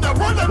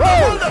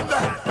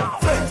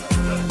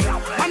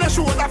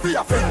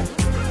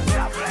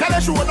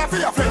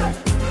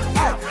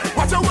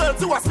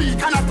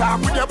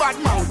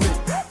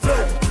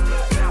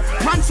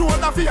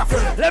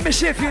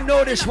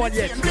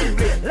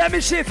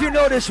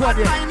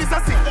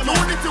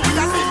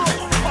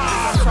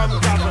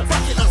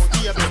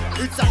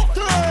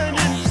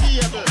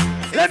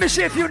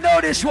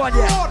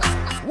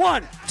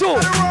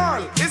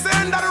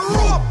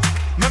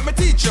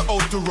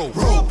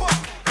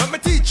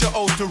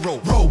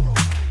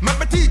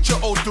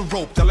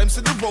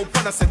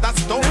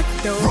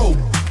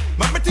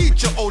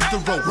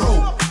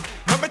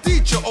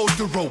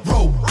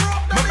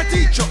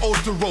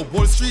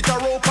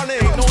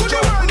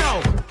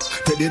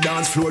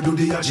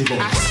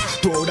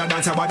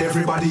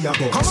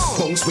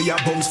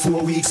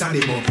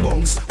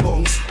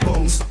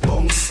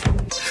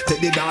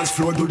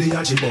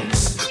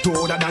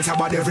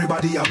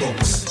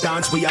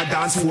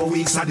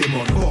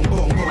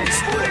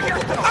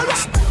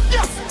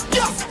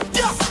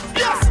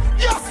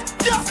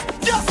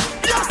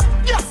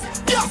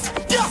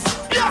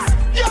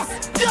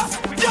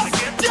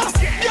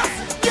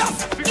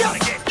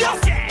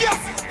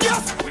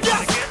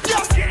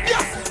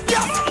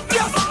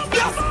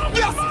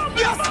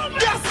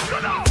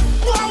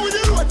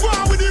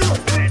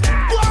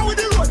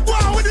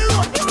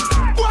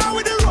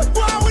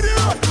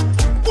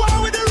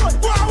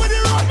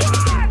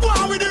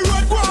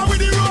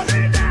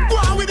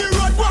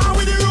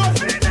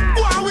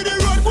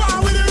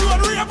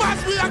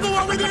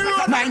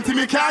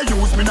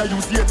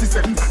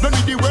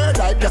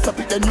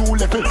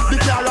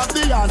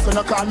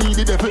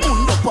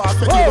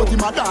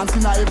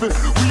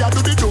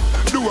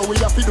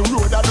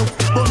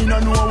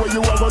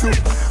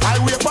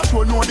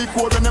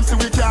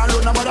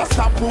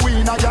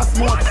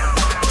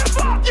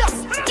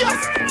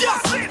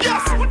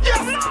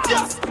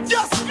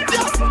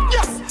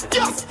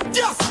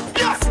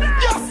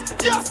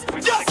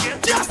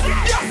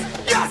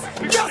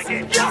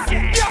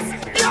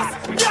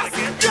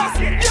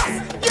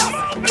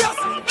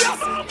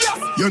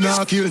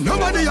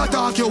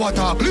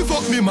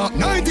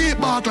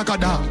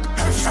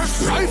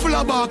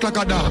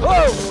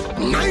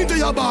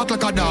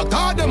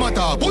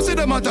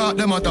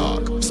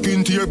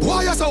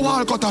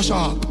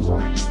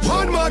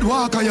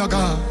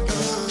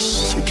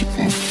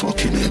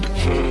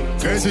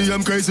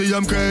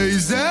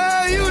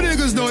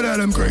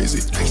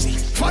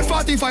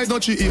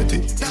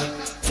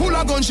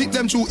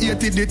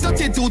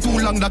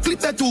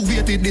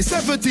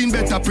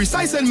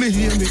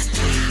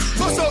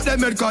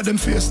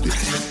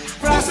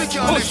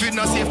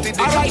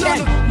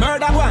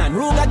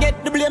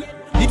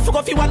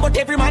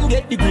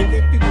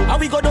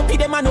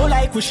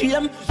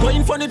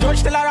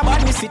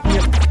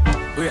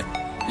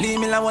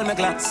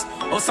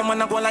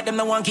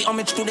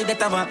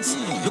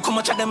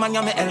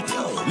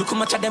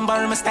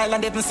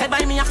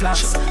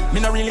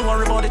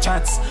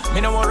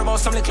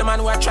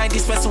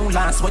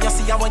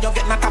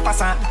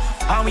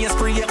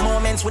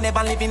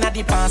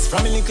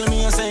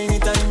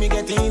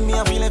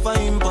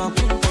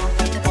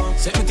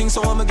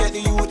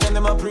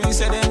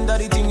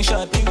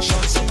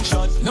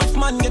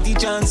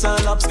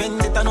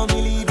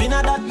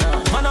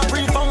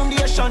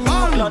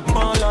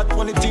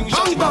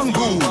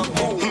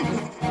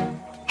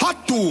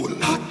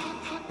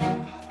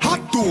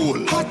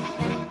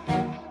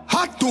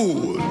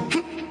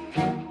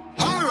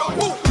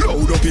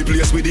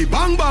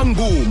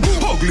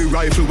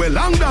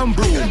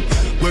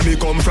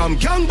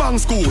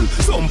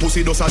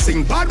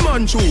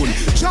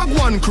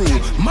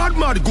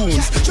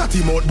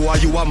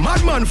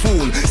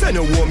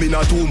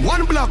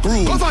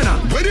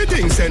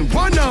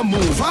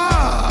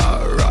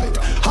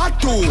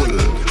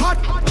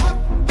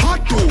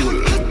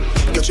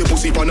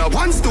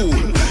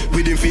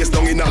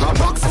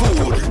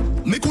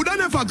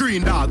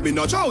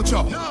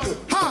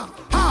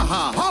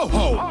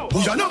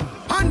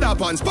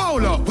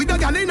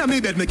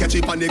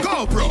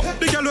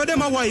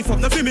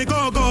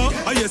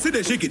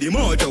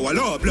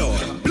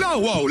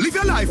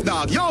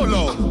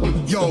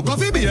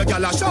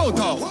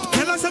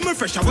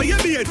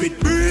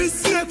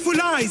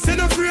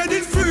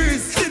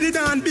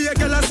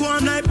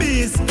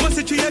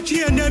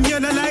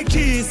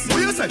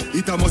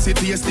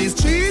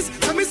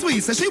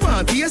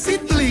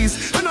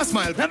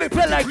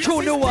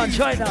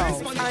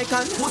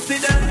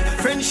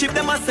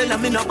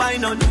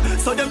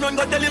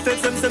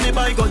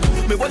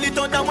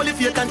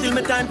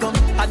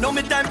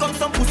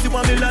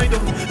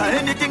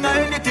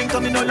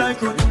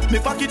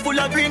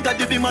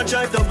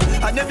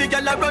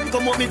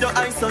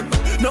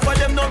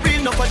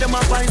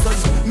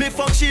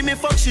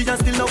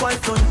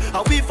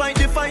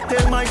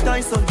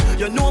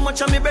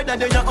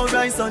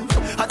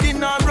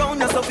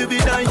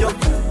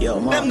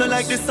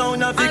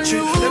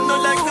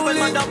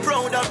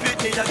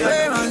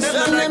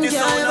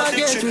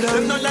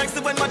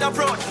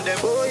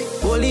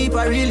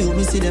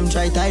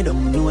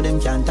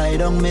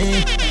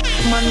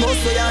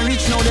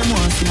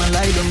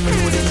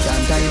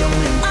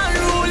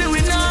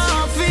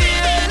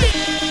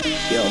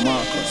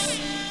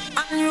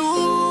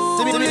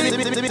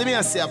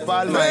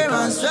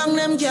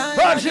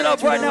 Punch it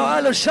up right now,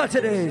 all the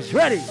Saturdays.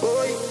 Ready?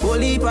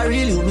 Holy pa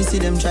real, me see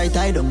them try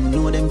tie down,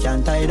 know them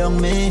can't tie down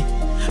me.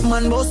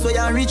 Man boss where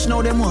you reach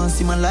now, them want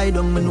see man lie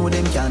down, me know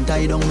them can't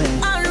tie down me.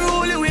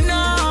 Unruly we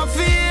not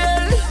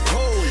feel,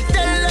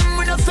 tell them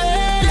we no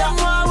fail, them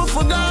want we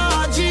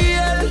forgot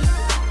jail.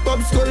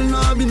 Pop skull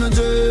now be no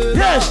jail.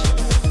 Yes.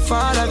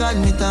 Father God,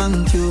 me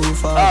thank you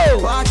for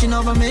watching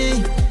over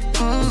me.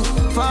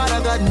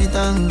 Father God, me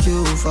thank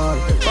you for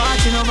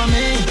watching over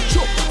me.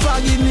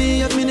 Forgive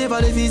me if me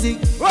never the physic.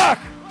 Rock.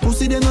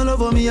 Pussy them all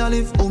over me, I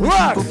live. Oh, me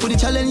keep up for the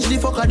challenge, the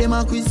fucker them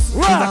a quiz.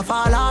 If I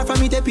fall hard from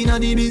me, tap in a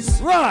the biz.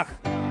 Rock.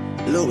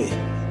 Louie.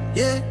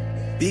 Yeah.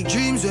 Big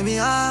dreams when me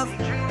have.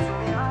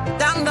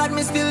 Thank God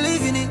me still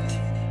living it.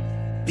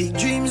 Big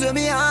dreams when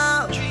me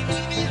have.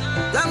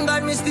 Thank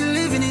God me still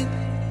living it.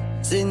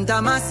 St.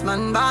 Thomas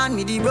man born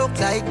me the broke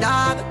like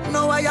dog.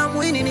 Now I am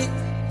winning it.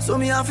 So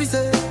me have to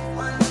say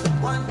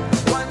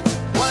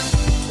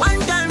one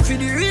time for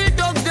the real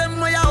dog them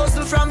where I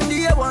hustle from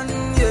day one,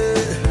 yeah.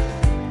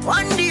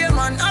 One day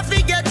man I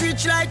forget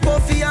rich like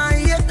Puffy and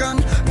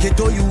Aiken. Get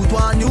to youth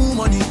want new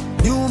money.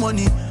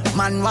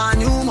 Man want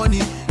new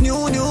money,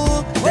 new.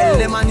 Tell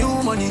them a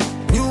new money.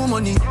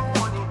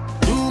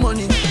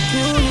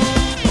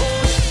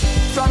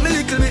 From me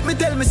little bit, me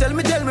tell myself,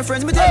 me tell my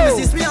friends, me tell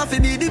me sis, me have to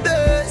be the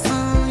best.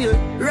 Yeah.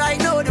 Right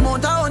now, the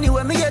amount of honey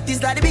when me get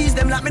this, like the bees,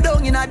 them lock me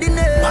down in a the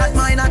nest. Bad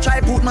mind, I try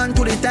put man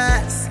to the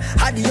test.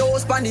 Had the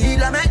house pan the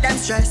hill, I make them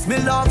stress. Me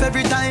laugh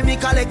every time me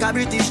collect a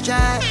British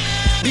check.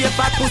 Be a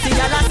fat pussy,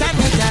 y'all a send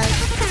me test.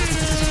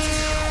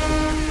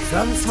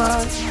 Some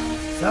smile,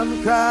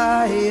 some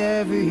cry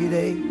every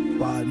day.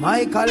 While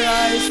Michael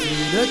rise to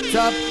the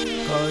top,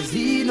 cause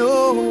he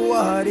know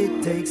what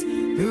it takes.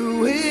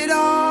 Through it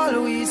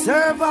all we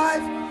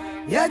survive,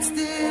 yet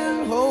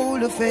still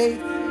hold the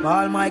faith.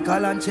 While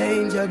Michael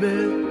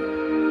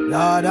unchangeable,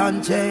 Lord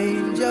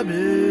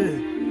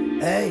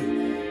unchangeable. Hey,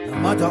 no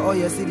matter how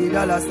you see the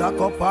dollar stack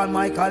up, on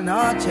Michael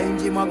not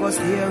change him, I go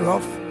stay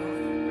rough.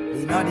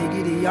 Inna the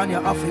giddy and you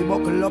have to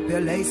buckle up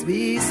your lace.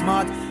 Be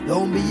smart,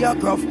 don't be a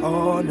gruff,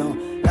 oh no.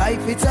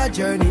 Life it's a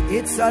journey,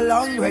 it's a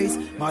long race.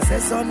 My say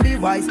son be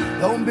wise,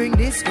 don't bring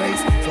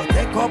disgrace. So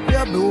take up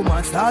your broom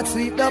and start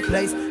sweep the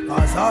place.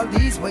 Cause all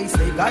these ways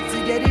they got to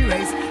get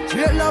erased.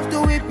 Straight love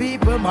to we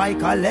people,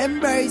 Michael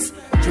embrace.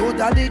 Truth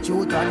are the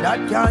truth and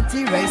that can't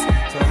erase.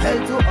 So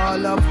hell to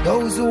all of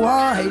those who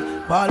are hate.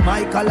 Paul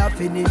Michael have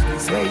finished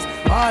this race.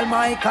 Paul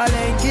Michael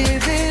ain't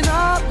giving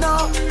up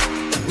now.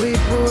 We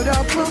put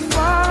up a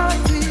fight,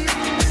 we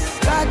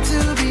got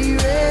to be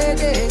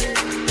ready.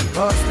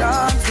 Cause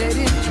time's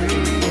getting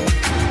tricky.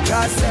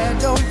 God said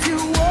don't you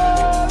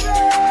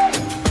worry,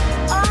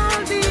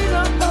 I'll be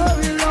the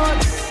hurry, Lord.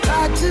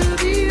 Got to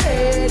be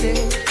ready.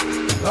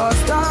 Cause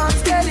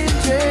time's getting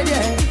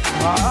tricky.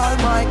 All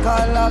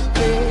Michael up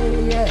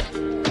there, yeah.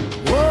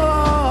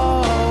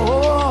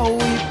 Whoa,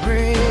 we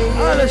pray.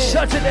 All the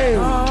Saturday.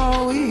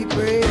 Oh, we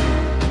pray.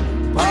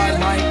 All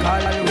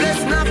Michael,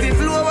 let's not be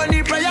flow when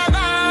the prayer.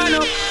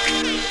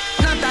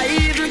 Not a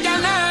evil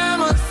can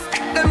harm us.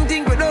 Them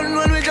think we don't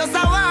know we just a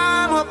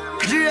warm up.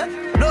 Yeah,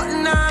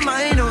 nothing harm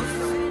mind us.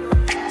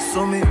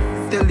 So me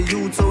tell the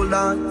youth hold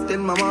on, tell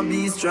mama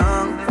be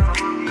strong.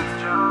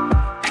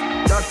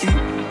 Jackie,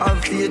 have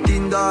faith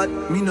in God.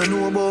 Me no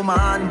know about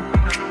man.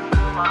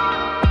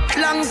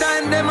 Long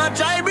time them a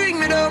try bring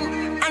me down,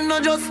 and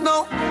not just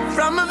now.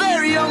 From a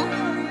very young,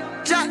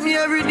 chat me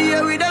every day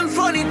with them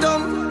funny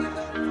tongue.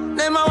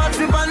 Them a watch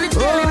me on the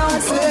telly now.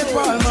 Say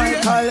Paul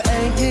Michael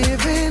ain't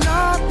giving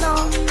up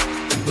now.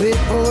 We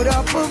put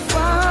up a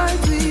fight,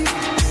 we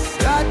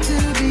got to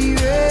be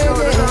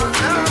ready.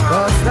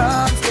 Cause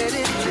time's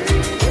getting tricky.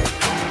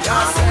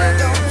 God said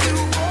don't you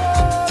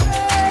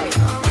worry,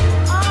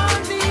 I'll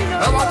be no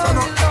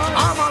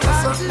I'm on the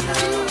sun.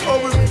 Oh,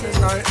 we're winning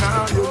right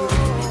now.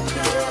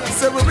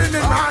 Say we're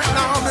winning right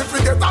now. If we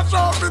get a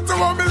trophy to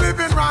what we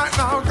living right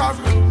now.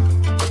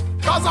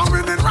 Cause I'm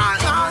winning right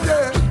now,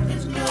 yeah.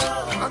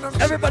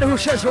 Everybody who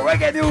says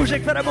reggae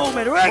music for the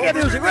moment. Reggae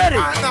music, ready?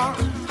 Right now.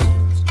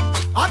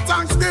 A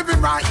Thanksgiving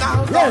right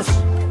now. Yes.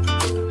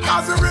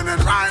 Cause we're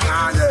winning right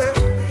now, yeah.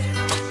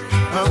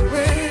 I'm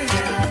winning.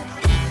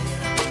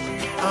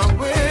 I'm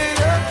winning.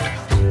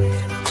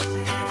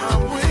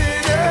 I'm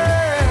winning.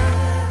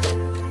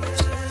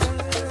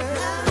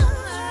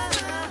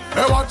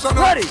 Hey, watch out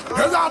now. Ready?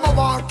 Hey, I'm a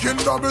walking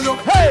W.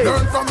 Hey.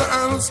 Learn from the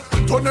L's.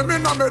 Turn them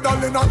in a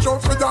medal in a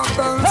trophy and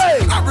bells. Hey.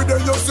 Every day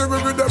you see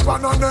we with them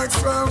on our next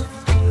film.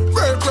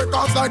 Break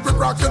records like we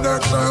cracking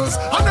eggshells.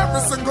 And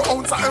every single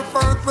ounce of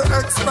effort we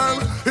expel.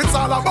 It's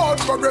all about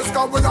progress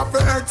cause we have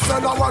to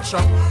excel. I watch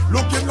them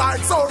looking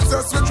like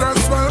success we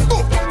dress well.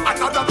 Boom,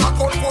 another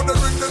knockout for the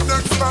ring the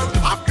next spell.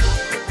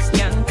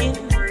 Skanking,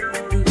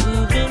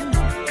 grooving,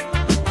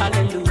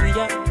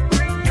 hallelujah.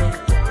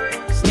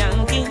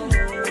 Skanking,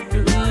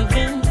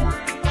 grooving,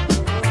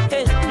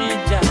 help me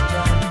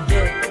Jaja.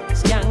 Yeah,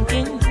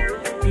 skanking,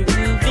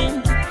 grooving,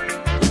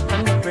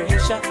 under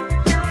pressure.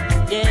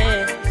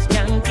 Yeah.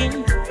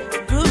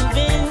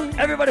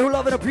 Everybody who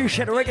love and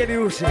appreciate reggae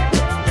music.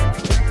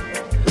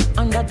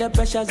 Under the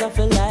pressures of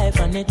a life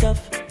and it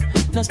tough.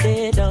 Now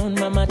stay down,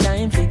 mama,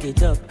 time pick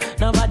it up.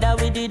 Now bother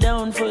with the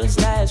down, full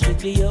style,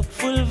 strictly up,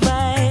 full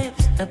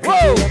vibes. Now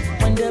pick it up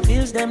when the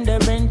bills, them, the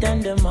rent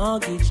and the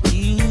mortgage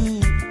due.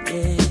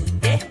 Yeah,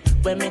 yeah.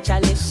 When me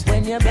chalice,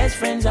 when your best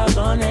friends are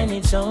gone and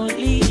it's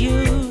only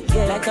you.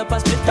 Yeah, like a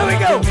split. Here we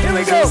go, here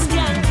we go.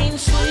 Skanking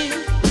sweet.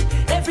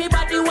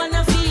 Everybody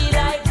wanna feel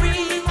like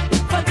free.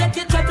 Forget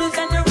your troubles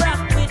and you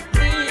rock with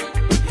me.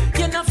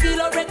 You know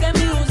feel a reggae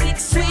music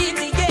sweet.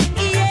 Yeah,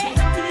 yeah.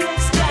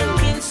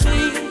 Skanking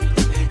sweet.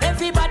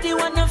 Everybody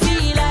wanna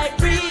feel like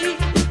free.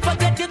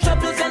 Forget your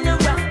troubles and you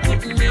rock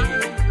with me.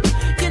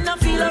 You know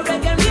feel a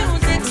reggae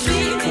music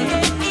sweet.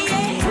 Yeah,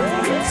 yeah.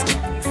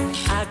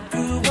 I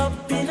grew up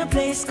in a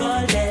place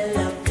called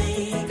La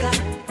Vega.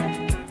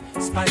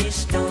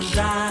 Spanish Town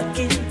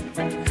rocking.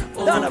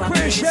 Donna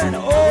Christian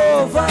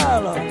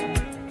Oval.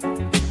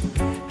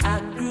 I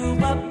grew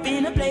up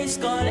in a place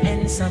called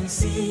Ensom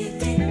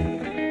City.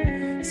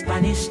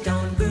 Spanish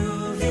Town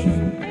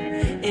grooving.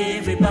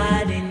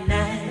 Everybody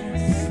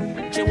nice.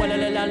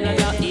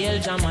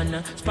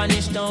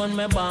 Spanish Town,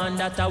 me born,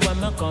 that's where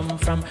me come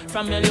from.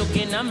 From you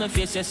looking at my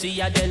face, you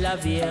see a de la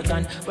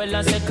vegan. Well,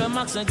 I say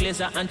Max and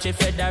Glazer,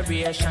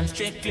 Anti-Federation.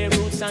 Strictly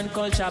roots and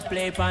culture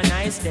play for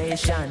nice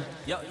station.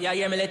 Yo, yeah,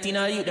 yeah, me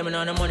Latino youth, them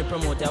on the money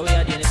promoter. We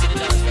are doing the city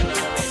dance.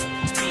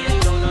 Still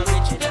down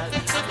original.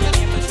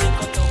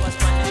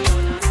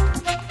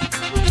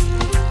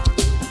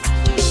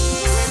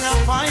 When I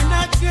find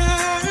that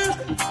girl,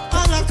 I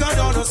like her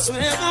down, I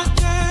swear that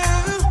girl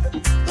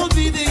will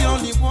be the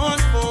only one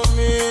for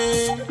me,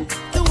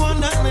 the one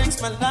that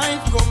makes my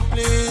life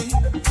complete.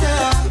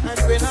 Yeah, and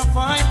when I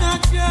find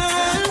that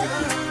girl,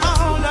 I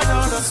hold her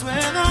down, I swear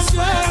that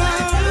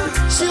girl,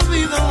 she'll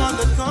be the one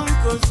that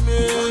conquers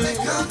me.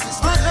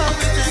 My love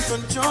will take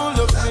control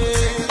of me.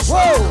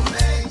 Whoa!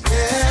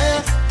 Yeah,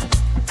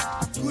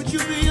 would you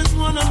be as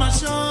one of my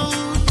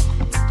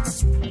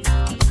shows?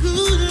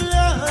 Good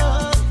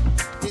love,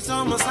 it's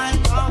almost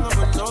like all of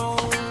a no.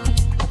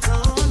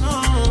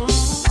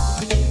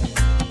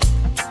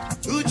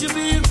 Would you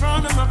be in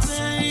front of my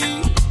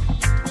face?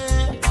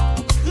 Yeah.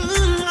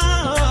 Good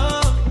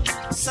love,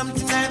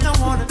 something that I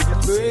wanna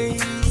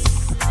embrace.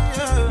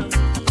 Yeah.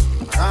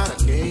 Not a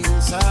king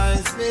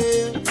size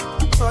bed,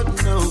 but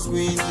no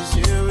queen to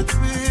share it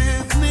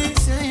with me.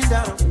 Saying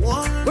that I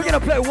want. We're gonna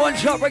play one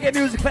shot reggae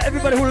music for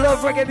everybody who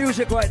loves reggae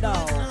music right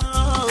now.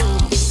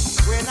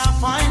 When I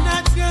find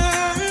that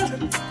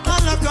girl, I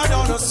look her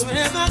down, I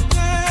swear that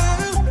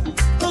girl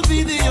will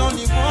be the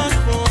only one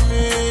for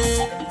me.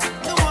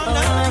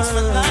 That makes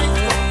my life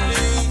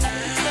complete.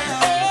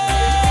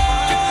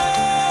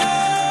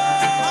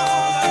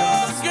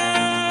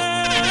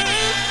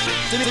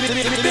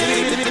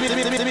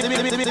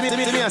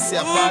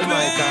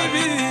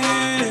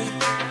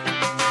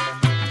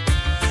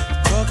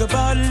 Talk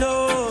about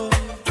love,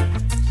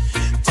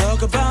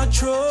 talk about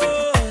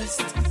trust,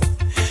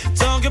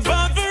 talk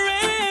about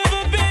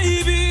forever,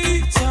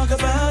 baby. Talk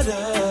about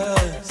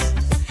us.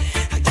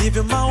 I give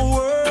you my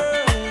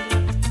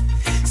word,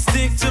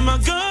 stick to my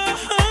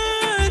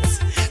guns.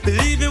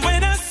 Believe me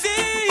when I say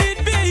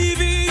it,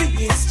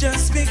 baby. It's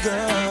just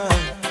begun.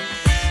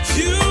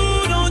 You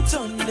don't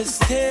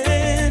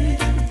understand,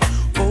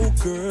 oh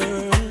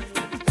girl,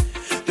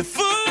 the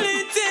full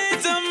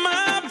intent of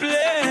my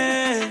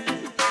plan.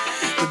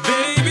 But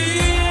baby,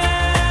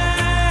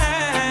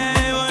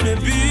 I wanna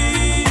be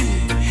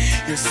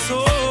your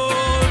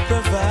sole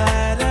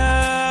provider.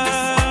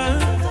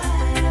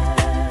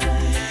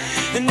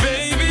 And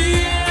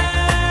baby,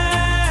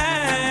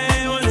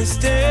 I wanna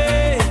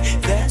stay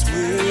that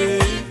way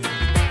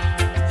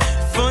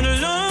for the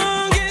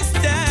longest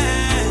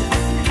time.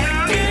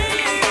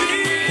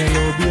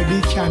 Hello baby,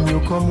 can you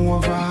come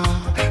over?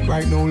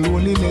 Right now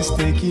loneliness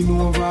taking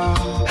over.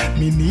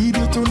 Me need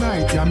you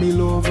tonight, yeah me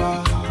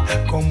lover.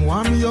 Come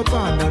warm me up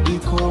under the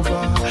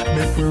cover.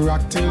 Make me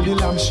rock till the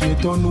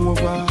lampshade turn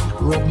over.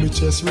 Rub me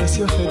chest, rest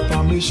your head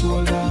on me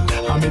shoulder.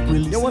 I make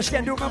release. Yo, once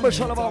again, do remember it's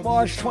all about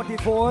March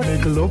 24th.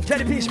 Make love.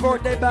 10-piece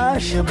birthday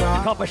bash.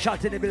 Couple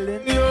shots in the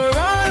building. You're all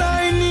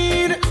I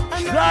need.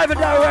 Live and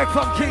direct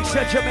from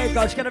Kingston,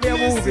 Jamaica. It's gonna be a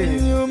movie.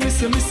 You,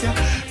 miss you,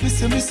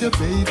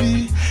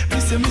 baby.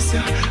 Miss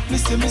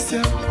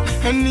you.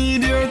 I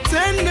need your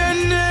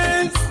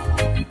tenderness.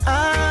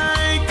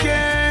 I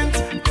can't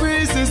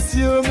resist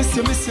you. Miss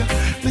you, baby.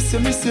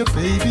 Miss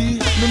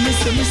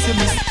you.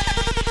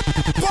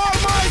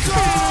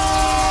 Bookpaulmichael!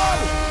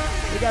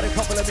 We got a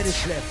couple of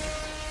minutes left.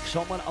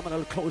 So I'm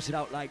gonna close it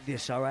out like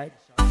this, alright?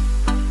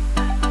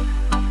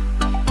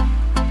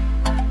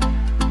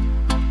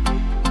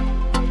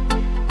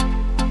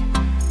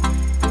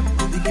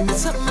 Give me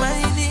something I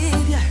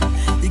need, yeah.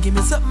 You give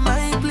me something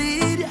I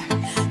bleed,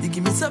 yeah. You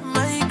give me something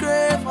I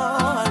crave,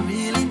 oh, I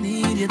really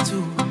need you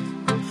too.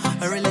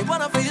 I really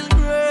wanna feel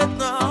great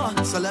now,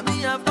 so let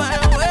me have my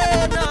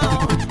way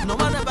now. No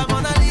one ever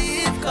gonna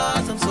leave,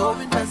 cause I'm so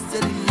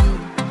invested in you.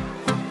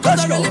 Cause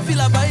I really feel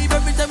a vibe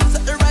every time you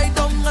set the right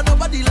down. And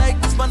nobody like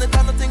this, man, it's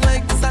nothing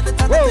like this, and it's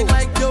nothing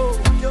like you.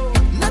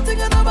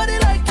 Nothing and nobody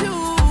like you.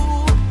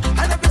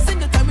 And every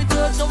single time we do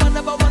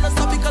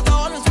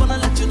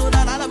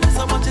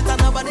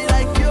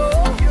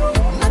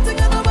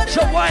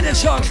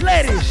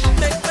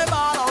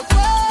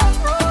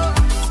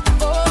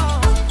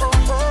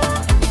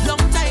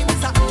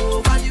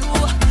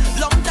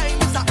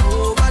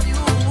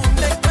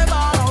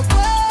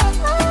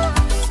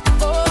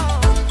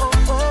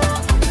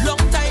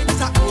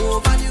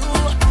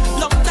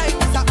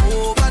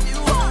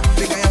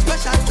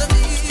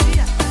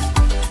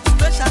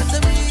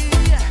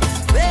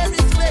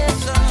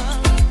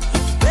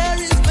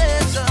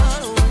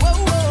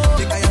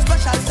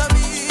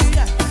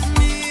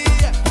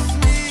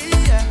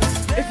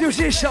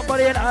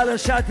somebody in Island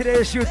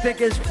Saturdays you think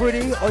is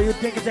pretty or you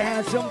think is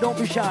handsome, don't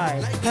be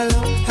shy.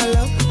 Hello,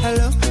 hello,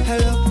 hello,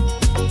 hello.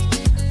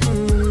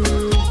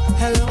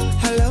 Hello,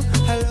 hello,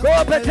 hello. Go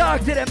up and talk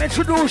to them,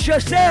 introduce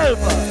yourself.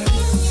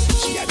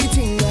 She had the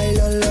thing I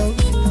love.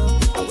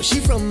 How was she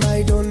from,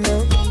 I don't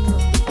know.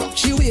 Rock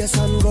she wears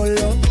and go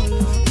low.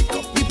 Pick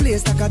up the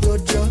place like a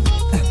dojo.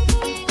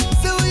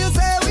 So what you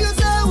say, what you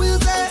say, what you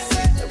say?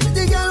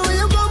 Pretty girl, when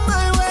you come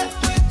my way.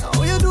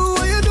 What you do,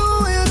 what you do,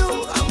 what you do?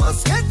 I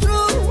must get through.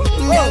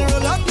 Girl,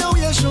 roll up now,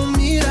 you show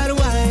me that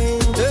wine.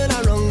 Turn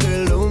around,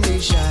 girl, don't be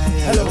shy.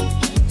 Hello,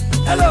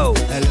 hello,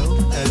 hello,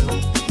 hello.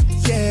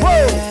 Yeah.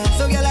 Whoa.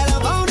 So girl, I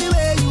love how the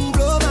way you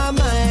blow my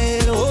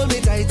mind. Hold me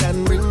tight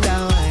and bring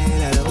down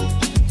wine. Hello,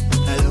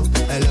 hello,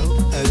 hello,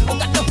 hello. Oh,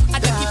 no, I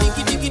diggy,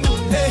 diggy, diggy, do.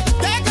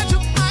 Take a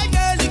chuk, my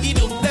girl, diggy,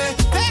 do.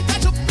 Take a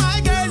chuk,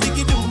 my girl,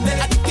 diggy, do.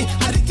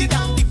 I lick it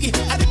down, diggy,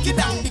 I lick it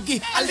down, diggy,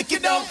 I lick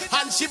it down.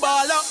 And she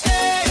ball up,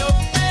 hey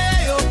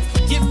yo,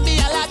 give me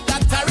a lot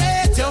that I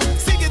rate yo.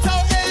 Sing it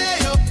out,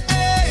 hey yo,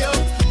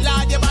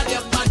 Lord, your body,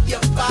 your bad,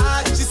 your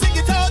bad. She sing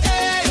it out,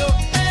 hey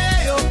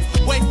yo,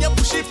 when you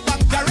push it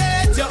back, I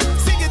rate yo.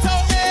 Sing it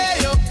out,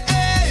 hey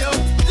yo,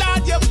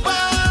 Lord, your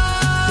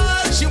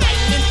bad. She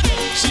whining,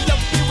 she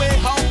love the way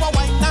how I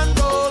whine and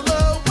roll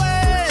her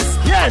waist.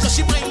 Yes. So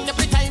she whine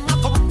every time I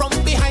come from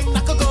behind, I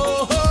could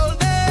go whole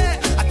day.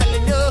 I'm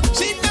telling you,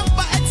 she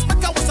never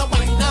expect I was a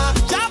whiner.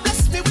 God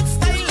bless me with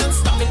style and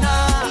stamina.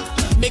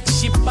 Make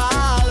she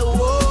ball,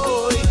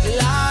 oh,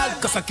 Lord.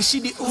 Cause I kiss she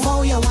the Love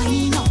how you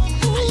whine up.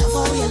 I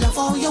love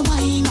how you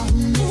whine up. I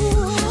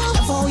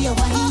love how you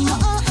whine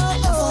up. I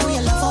love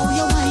how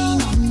you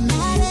whine up.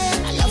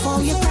 I love how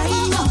you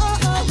crying up.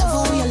 I love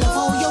how you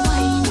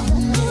whine up.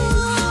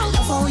 I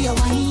love how you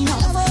whine up.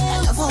 I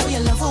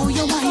love how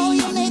you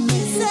whine up. Make me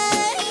say,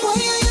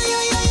 boy,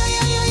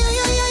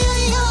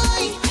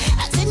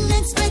 I didn't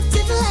expect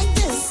it like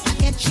this. I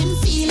catching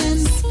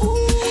feelings.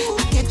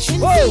 I catching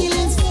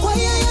feelings. Boy,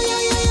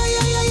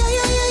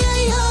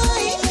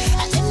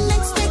 I didn't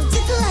expect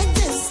it like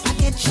this. I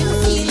catching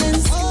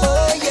feelings. oh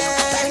yeah.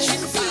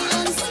 Catching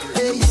feelings.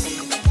 Hey,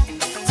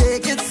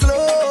 take it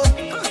slow.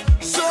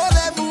 Show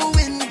them who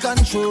in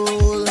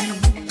control.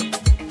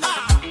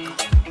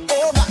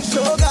 Oh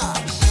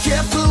gosh.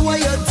 Careful what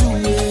you're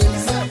doing.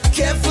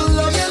 Careful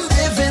how you're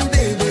living,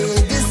 baby.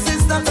 This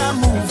is not a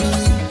movie.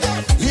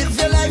 Live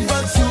your life,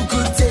 but you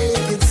could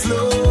take it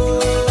slow.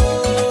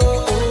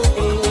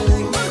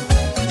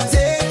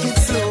 Take it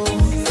slow.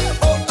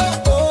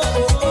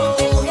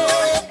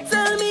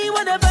 Tell me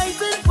what they're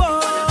fighting for.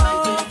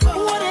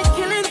 What they're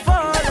killing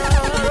for.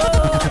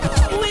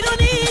 We don't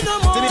need no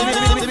more.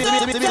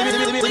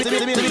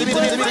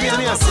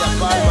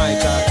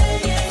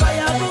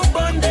 Fire go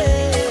burn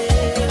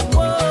them.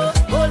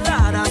 Oh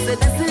Lord, I said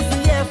this is the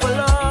year for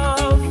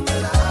love.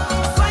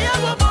 Fire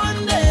go burn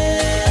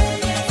them.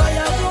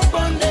 Fire go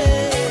burn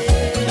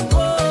them.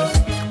 Oh,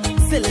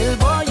 say little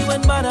boy, you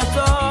ain't bad at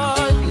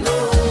all. No,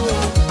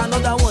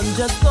 another one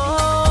just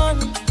gone.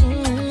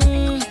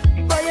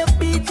 Boy, you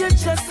beat your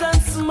chest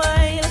and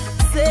smile.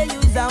 Say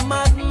you's a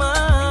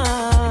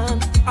madman.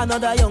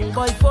 Another young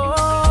boy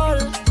fall.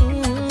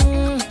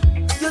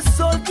 Your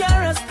soul can't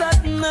rest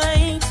at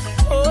night.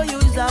 Oh,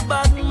 you's a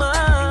bad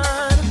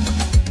man.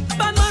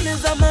 Bad man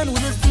is a man who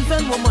just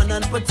defend woman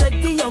and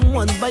protect the young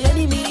ones by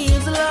any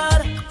means,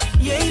 Lord.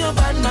 You ain't no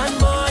bad man,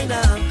 boy,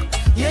 now.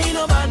 You ain't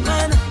no bad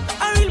man.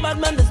 A real bad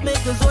man just make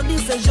his own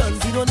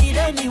decisions. He don't need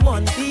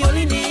anyone. He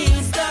only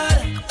needs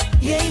God.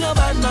 You ain't no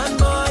bad man,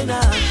 boy,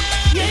 now.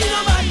 You ain't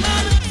no bad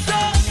man. So,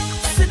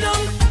 sit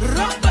down,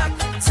 rock back.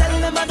 Tell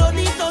them I don't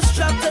need no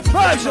strap to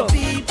Virgil.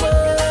 people.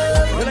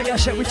 Well, like I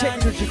said, we're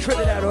taking you to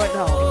Trinidad right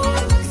now.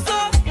 So,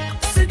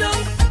 sit down,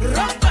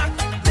 rock back.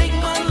 Big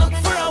man, look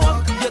for a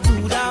walk. You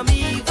do damn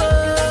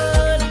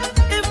evil.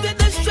 If they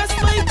distress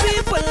my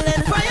people,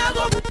 then fire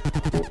go.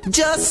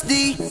 Just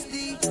the.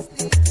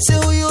 Say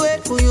who you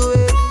with, who you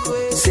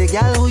with. Say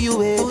gal, who you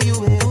with, who you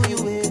with, who you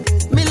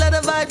with. Me love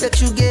the vibe that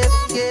you give,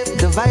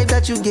 the vibe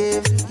that you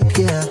give,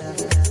 yeah.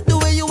 The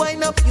way you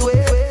wind up your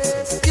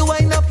waist, you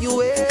wind up your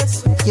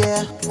waist,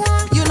 yeah.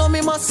 You know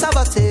me must have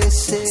a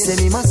taste, say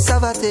me must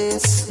have a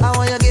taste. I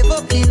want you give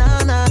up the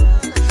nana,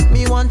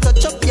 me want to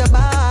touch up your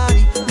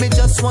body. Me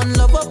just want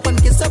love up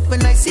and kiss up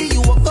when I see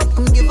you walk up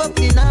and give up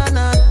the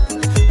nana.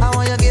 I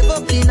want you give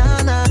up the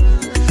nana,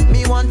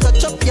 me want to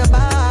touch up your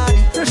body.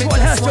 This one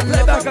has to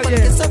play back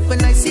again. Kiss up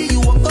when I see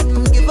you walk up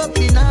and give up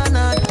the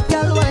nana.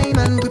 Girl, wine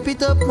and grip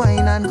it up,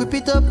 wine and grip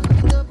it up.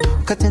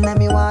 Cutting at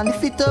me while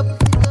lift it up.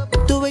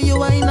 The way you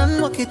wine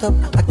and walk it up,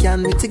 I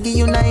can't wait to give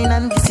you 9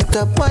 and kiss it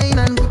up, wine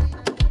and grip.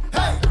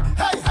 Hey,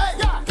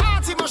 yeah,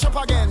 party mash up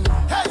again.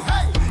 Hey,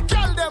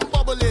 girl them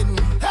bubbling.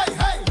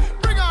 Hey,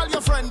 bring all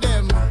your friend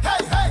them.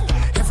 Hey,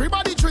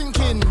 everybody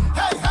drinking.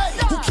 Hey,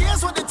 who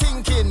cares what they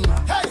thinking?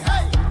 Hey,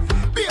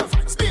 beer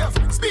fights.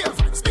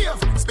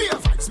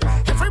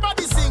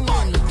 Everybody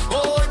singing.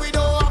 Oh, we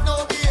don't have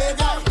no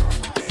behavior.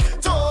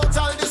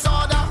 Total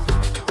disorder.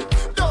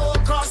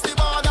 Don't cross the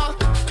border.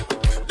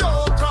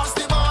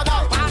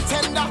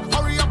 Bartender,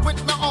 hurry up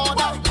with my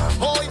order.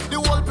 Oh, the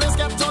whole place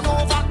get turned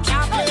over.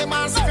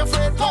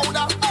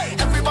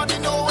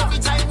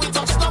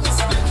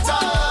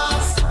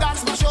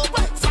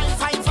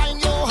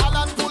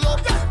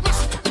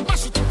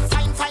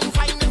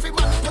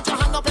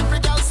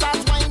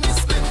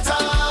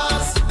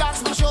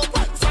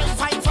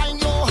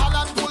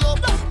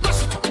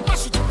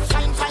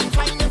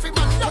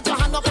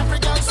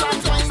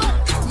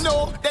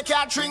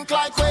 drink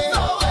like we.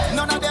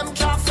 None of them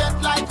can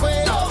fet like we.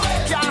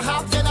 Can't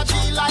have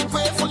energy like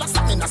we. Full of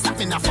stamina,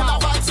 full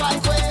of vibes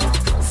like we.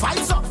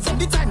 Vibes up from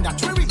the time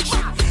that we reach.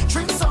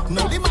 Drinks up,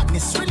 now the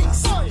madness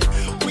release.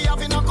 We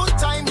having a good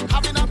time,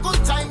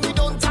 we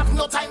don't have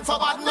no time for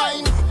bad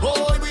mind.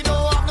 Boy, we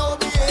don't have no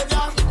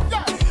behavior.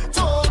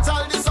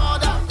 Total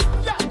disorder.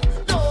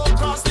 Don't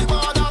cross the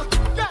border.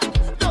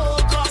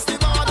 Don't cross the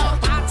border.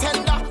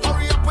 Bartender,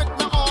 hurry up with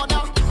my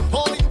order.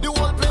 Boy, the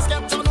whole place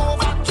get turned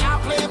over.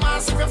 Can't play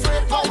massive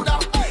afraid powder.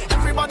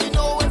 Everybody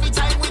know every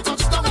time we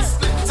touch them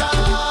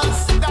splinters.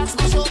 That's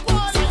my show.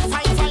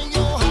 Fine,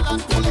 yo,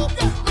 Holland, pull up.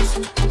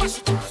 Mash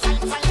it, fine,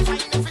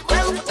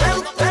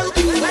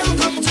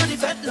 Welcome to the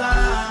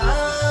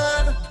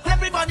Fedland.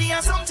 Everybody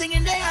has something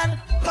in their hand.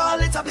 Call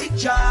it a big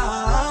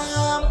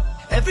jam.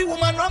 Every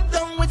woman rub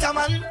down with a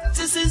man.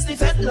 This is the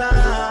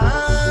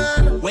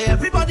Fedland, where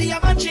everybody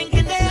have a drink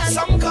in their hand.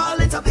 Some call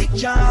it a big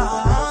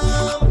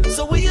jam.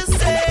 So what you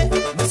say?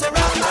 Mr.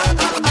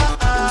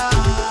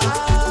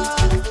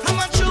 I'm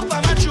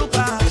a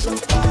trooper.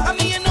 I'm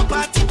here no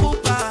party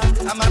pooper.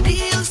 I'm a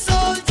real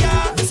soldier.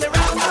 Mr.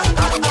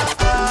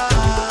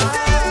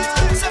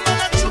 Some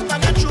man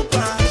a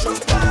trooper.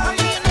 I'm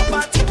here no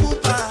party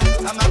pooper.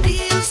 I'm a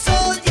real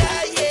soldier,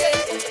 yeah.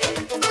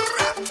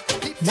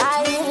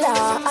 Naila,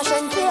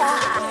 Ashantia.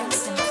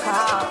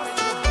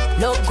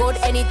 Look good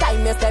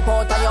anytime you step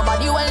out of your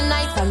body well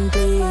nice and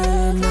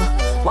clean.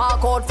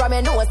 Walk out from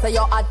your nose so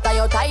you're hot and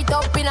you're tight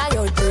up in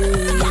your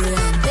jeans.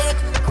 Big,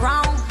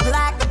 round,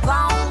 black,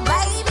 brown,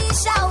 baby,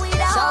 show it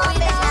out. Show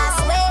it out.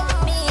 Sweat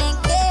me and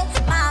get,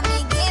 mommy,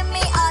 give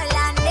me all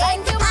I need.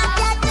 Thank you, I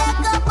can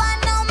take up on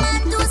no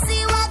man to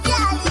see what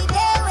y'all do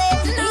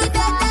with. He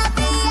better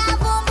be a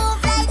boom boom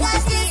like a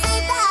sissy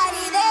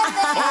daddy there.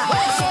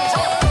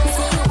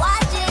 See you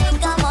watching,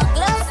 come on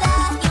closer.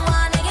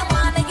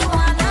 You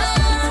wanna.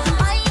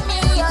 Find me,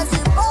 you're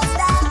supposed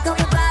to. Come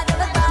on, bad.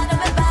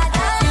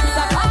 It's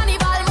a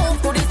carnival, move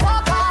to the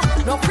soca.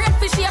 No afraid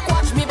to shake,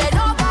 watch me bend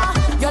over.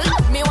 You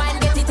love me when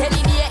get it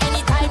any day,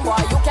 anytime,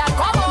 boy. You can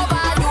come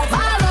over, you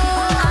follow.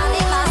 I'm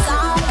in my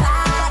zone,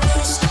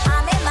 badish.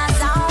 I'm in my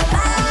zone,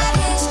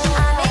 badish.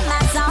 I'm in my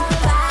zone,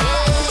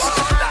 badish.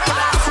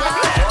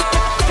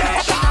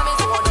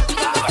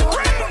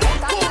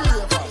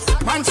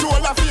 Man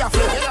shoulder for your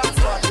friend.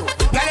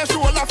 Girl, your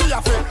shoulder for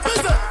your friend.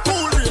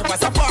 Cool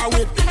ravers a bar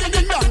with.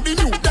 Ding dong, the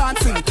new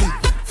dancing thing.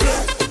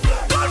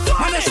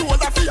 Man, your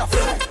shoulder for your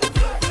friend.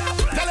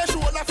 Girl, your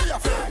shoulder for your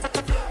friend.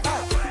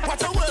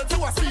 Watch your words to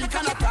a speak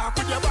and attack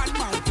with your bad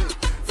man.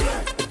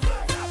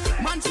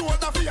 Man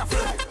shoulder for your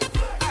friend.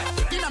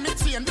 Inna me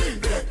chain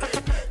drink.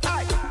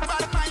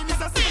 Bad mind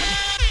is a sin.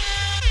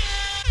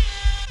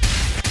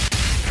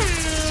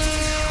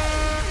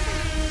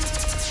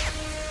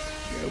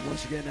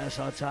 Once again, that's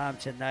our time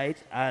tonight.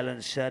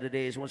 Island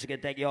Saturdays. Once again,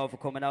 thank you all for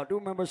coming out. Do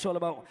remember it's all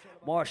about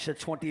March the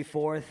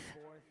 24th.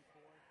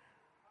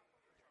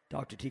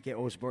 Dr.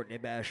 TKO's birthday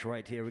bash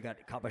right here. We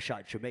got Copper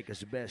Shot,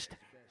 Jamaica's best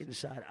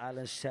inside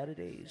Island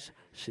Saturdays.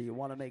 So you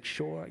want to make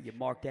sure you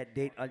mark that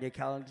date on your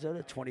calendar,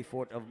 the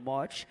 24th of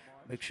March.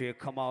 Make sure you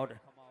come out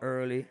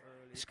early.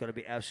 It's going to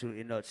be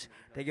absolutely nuts.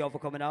 Thank you all for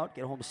coming out.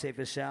 Get home safe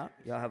and sound.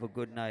 Y'all have a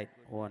good night.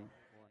 One.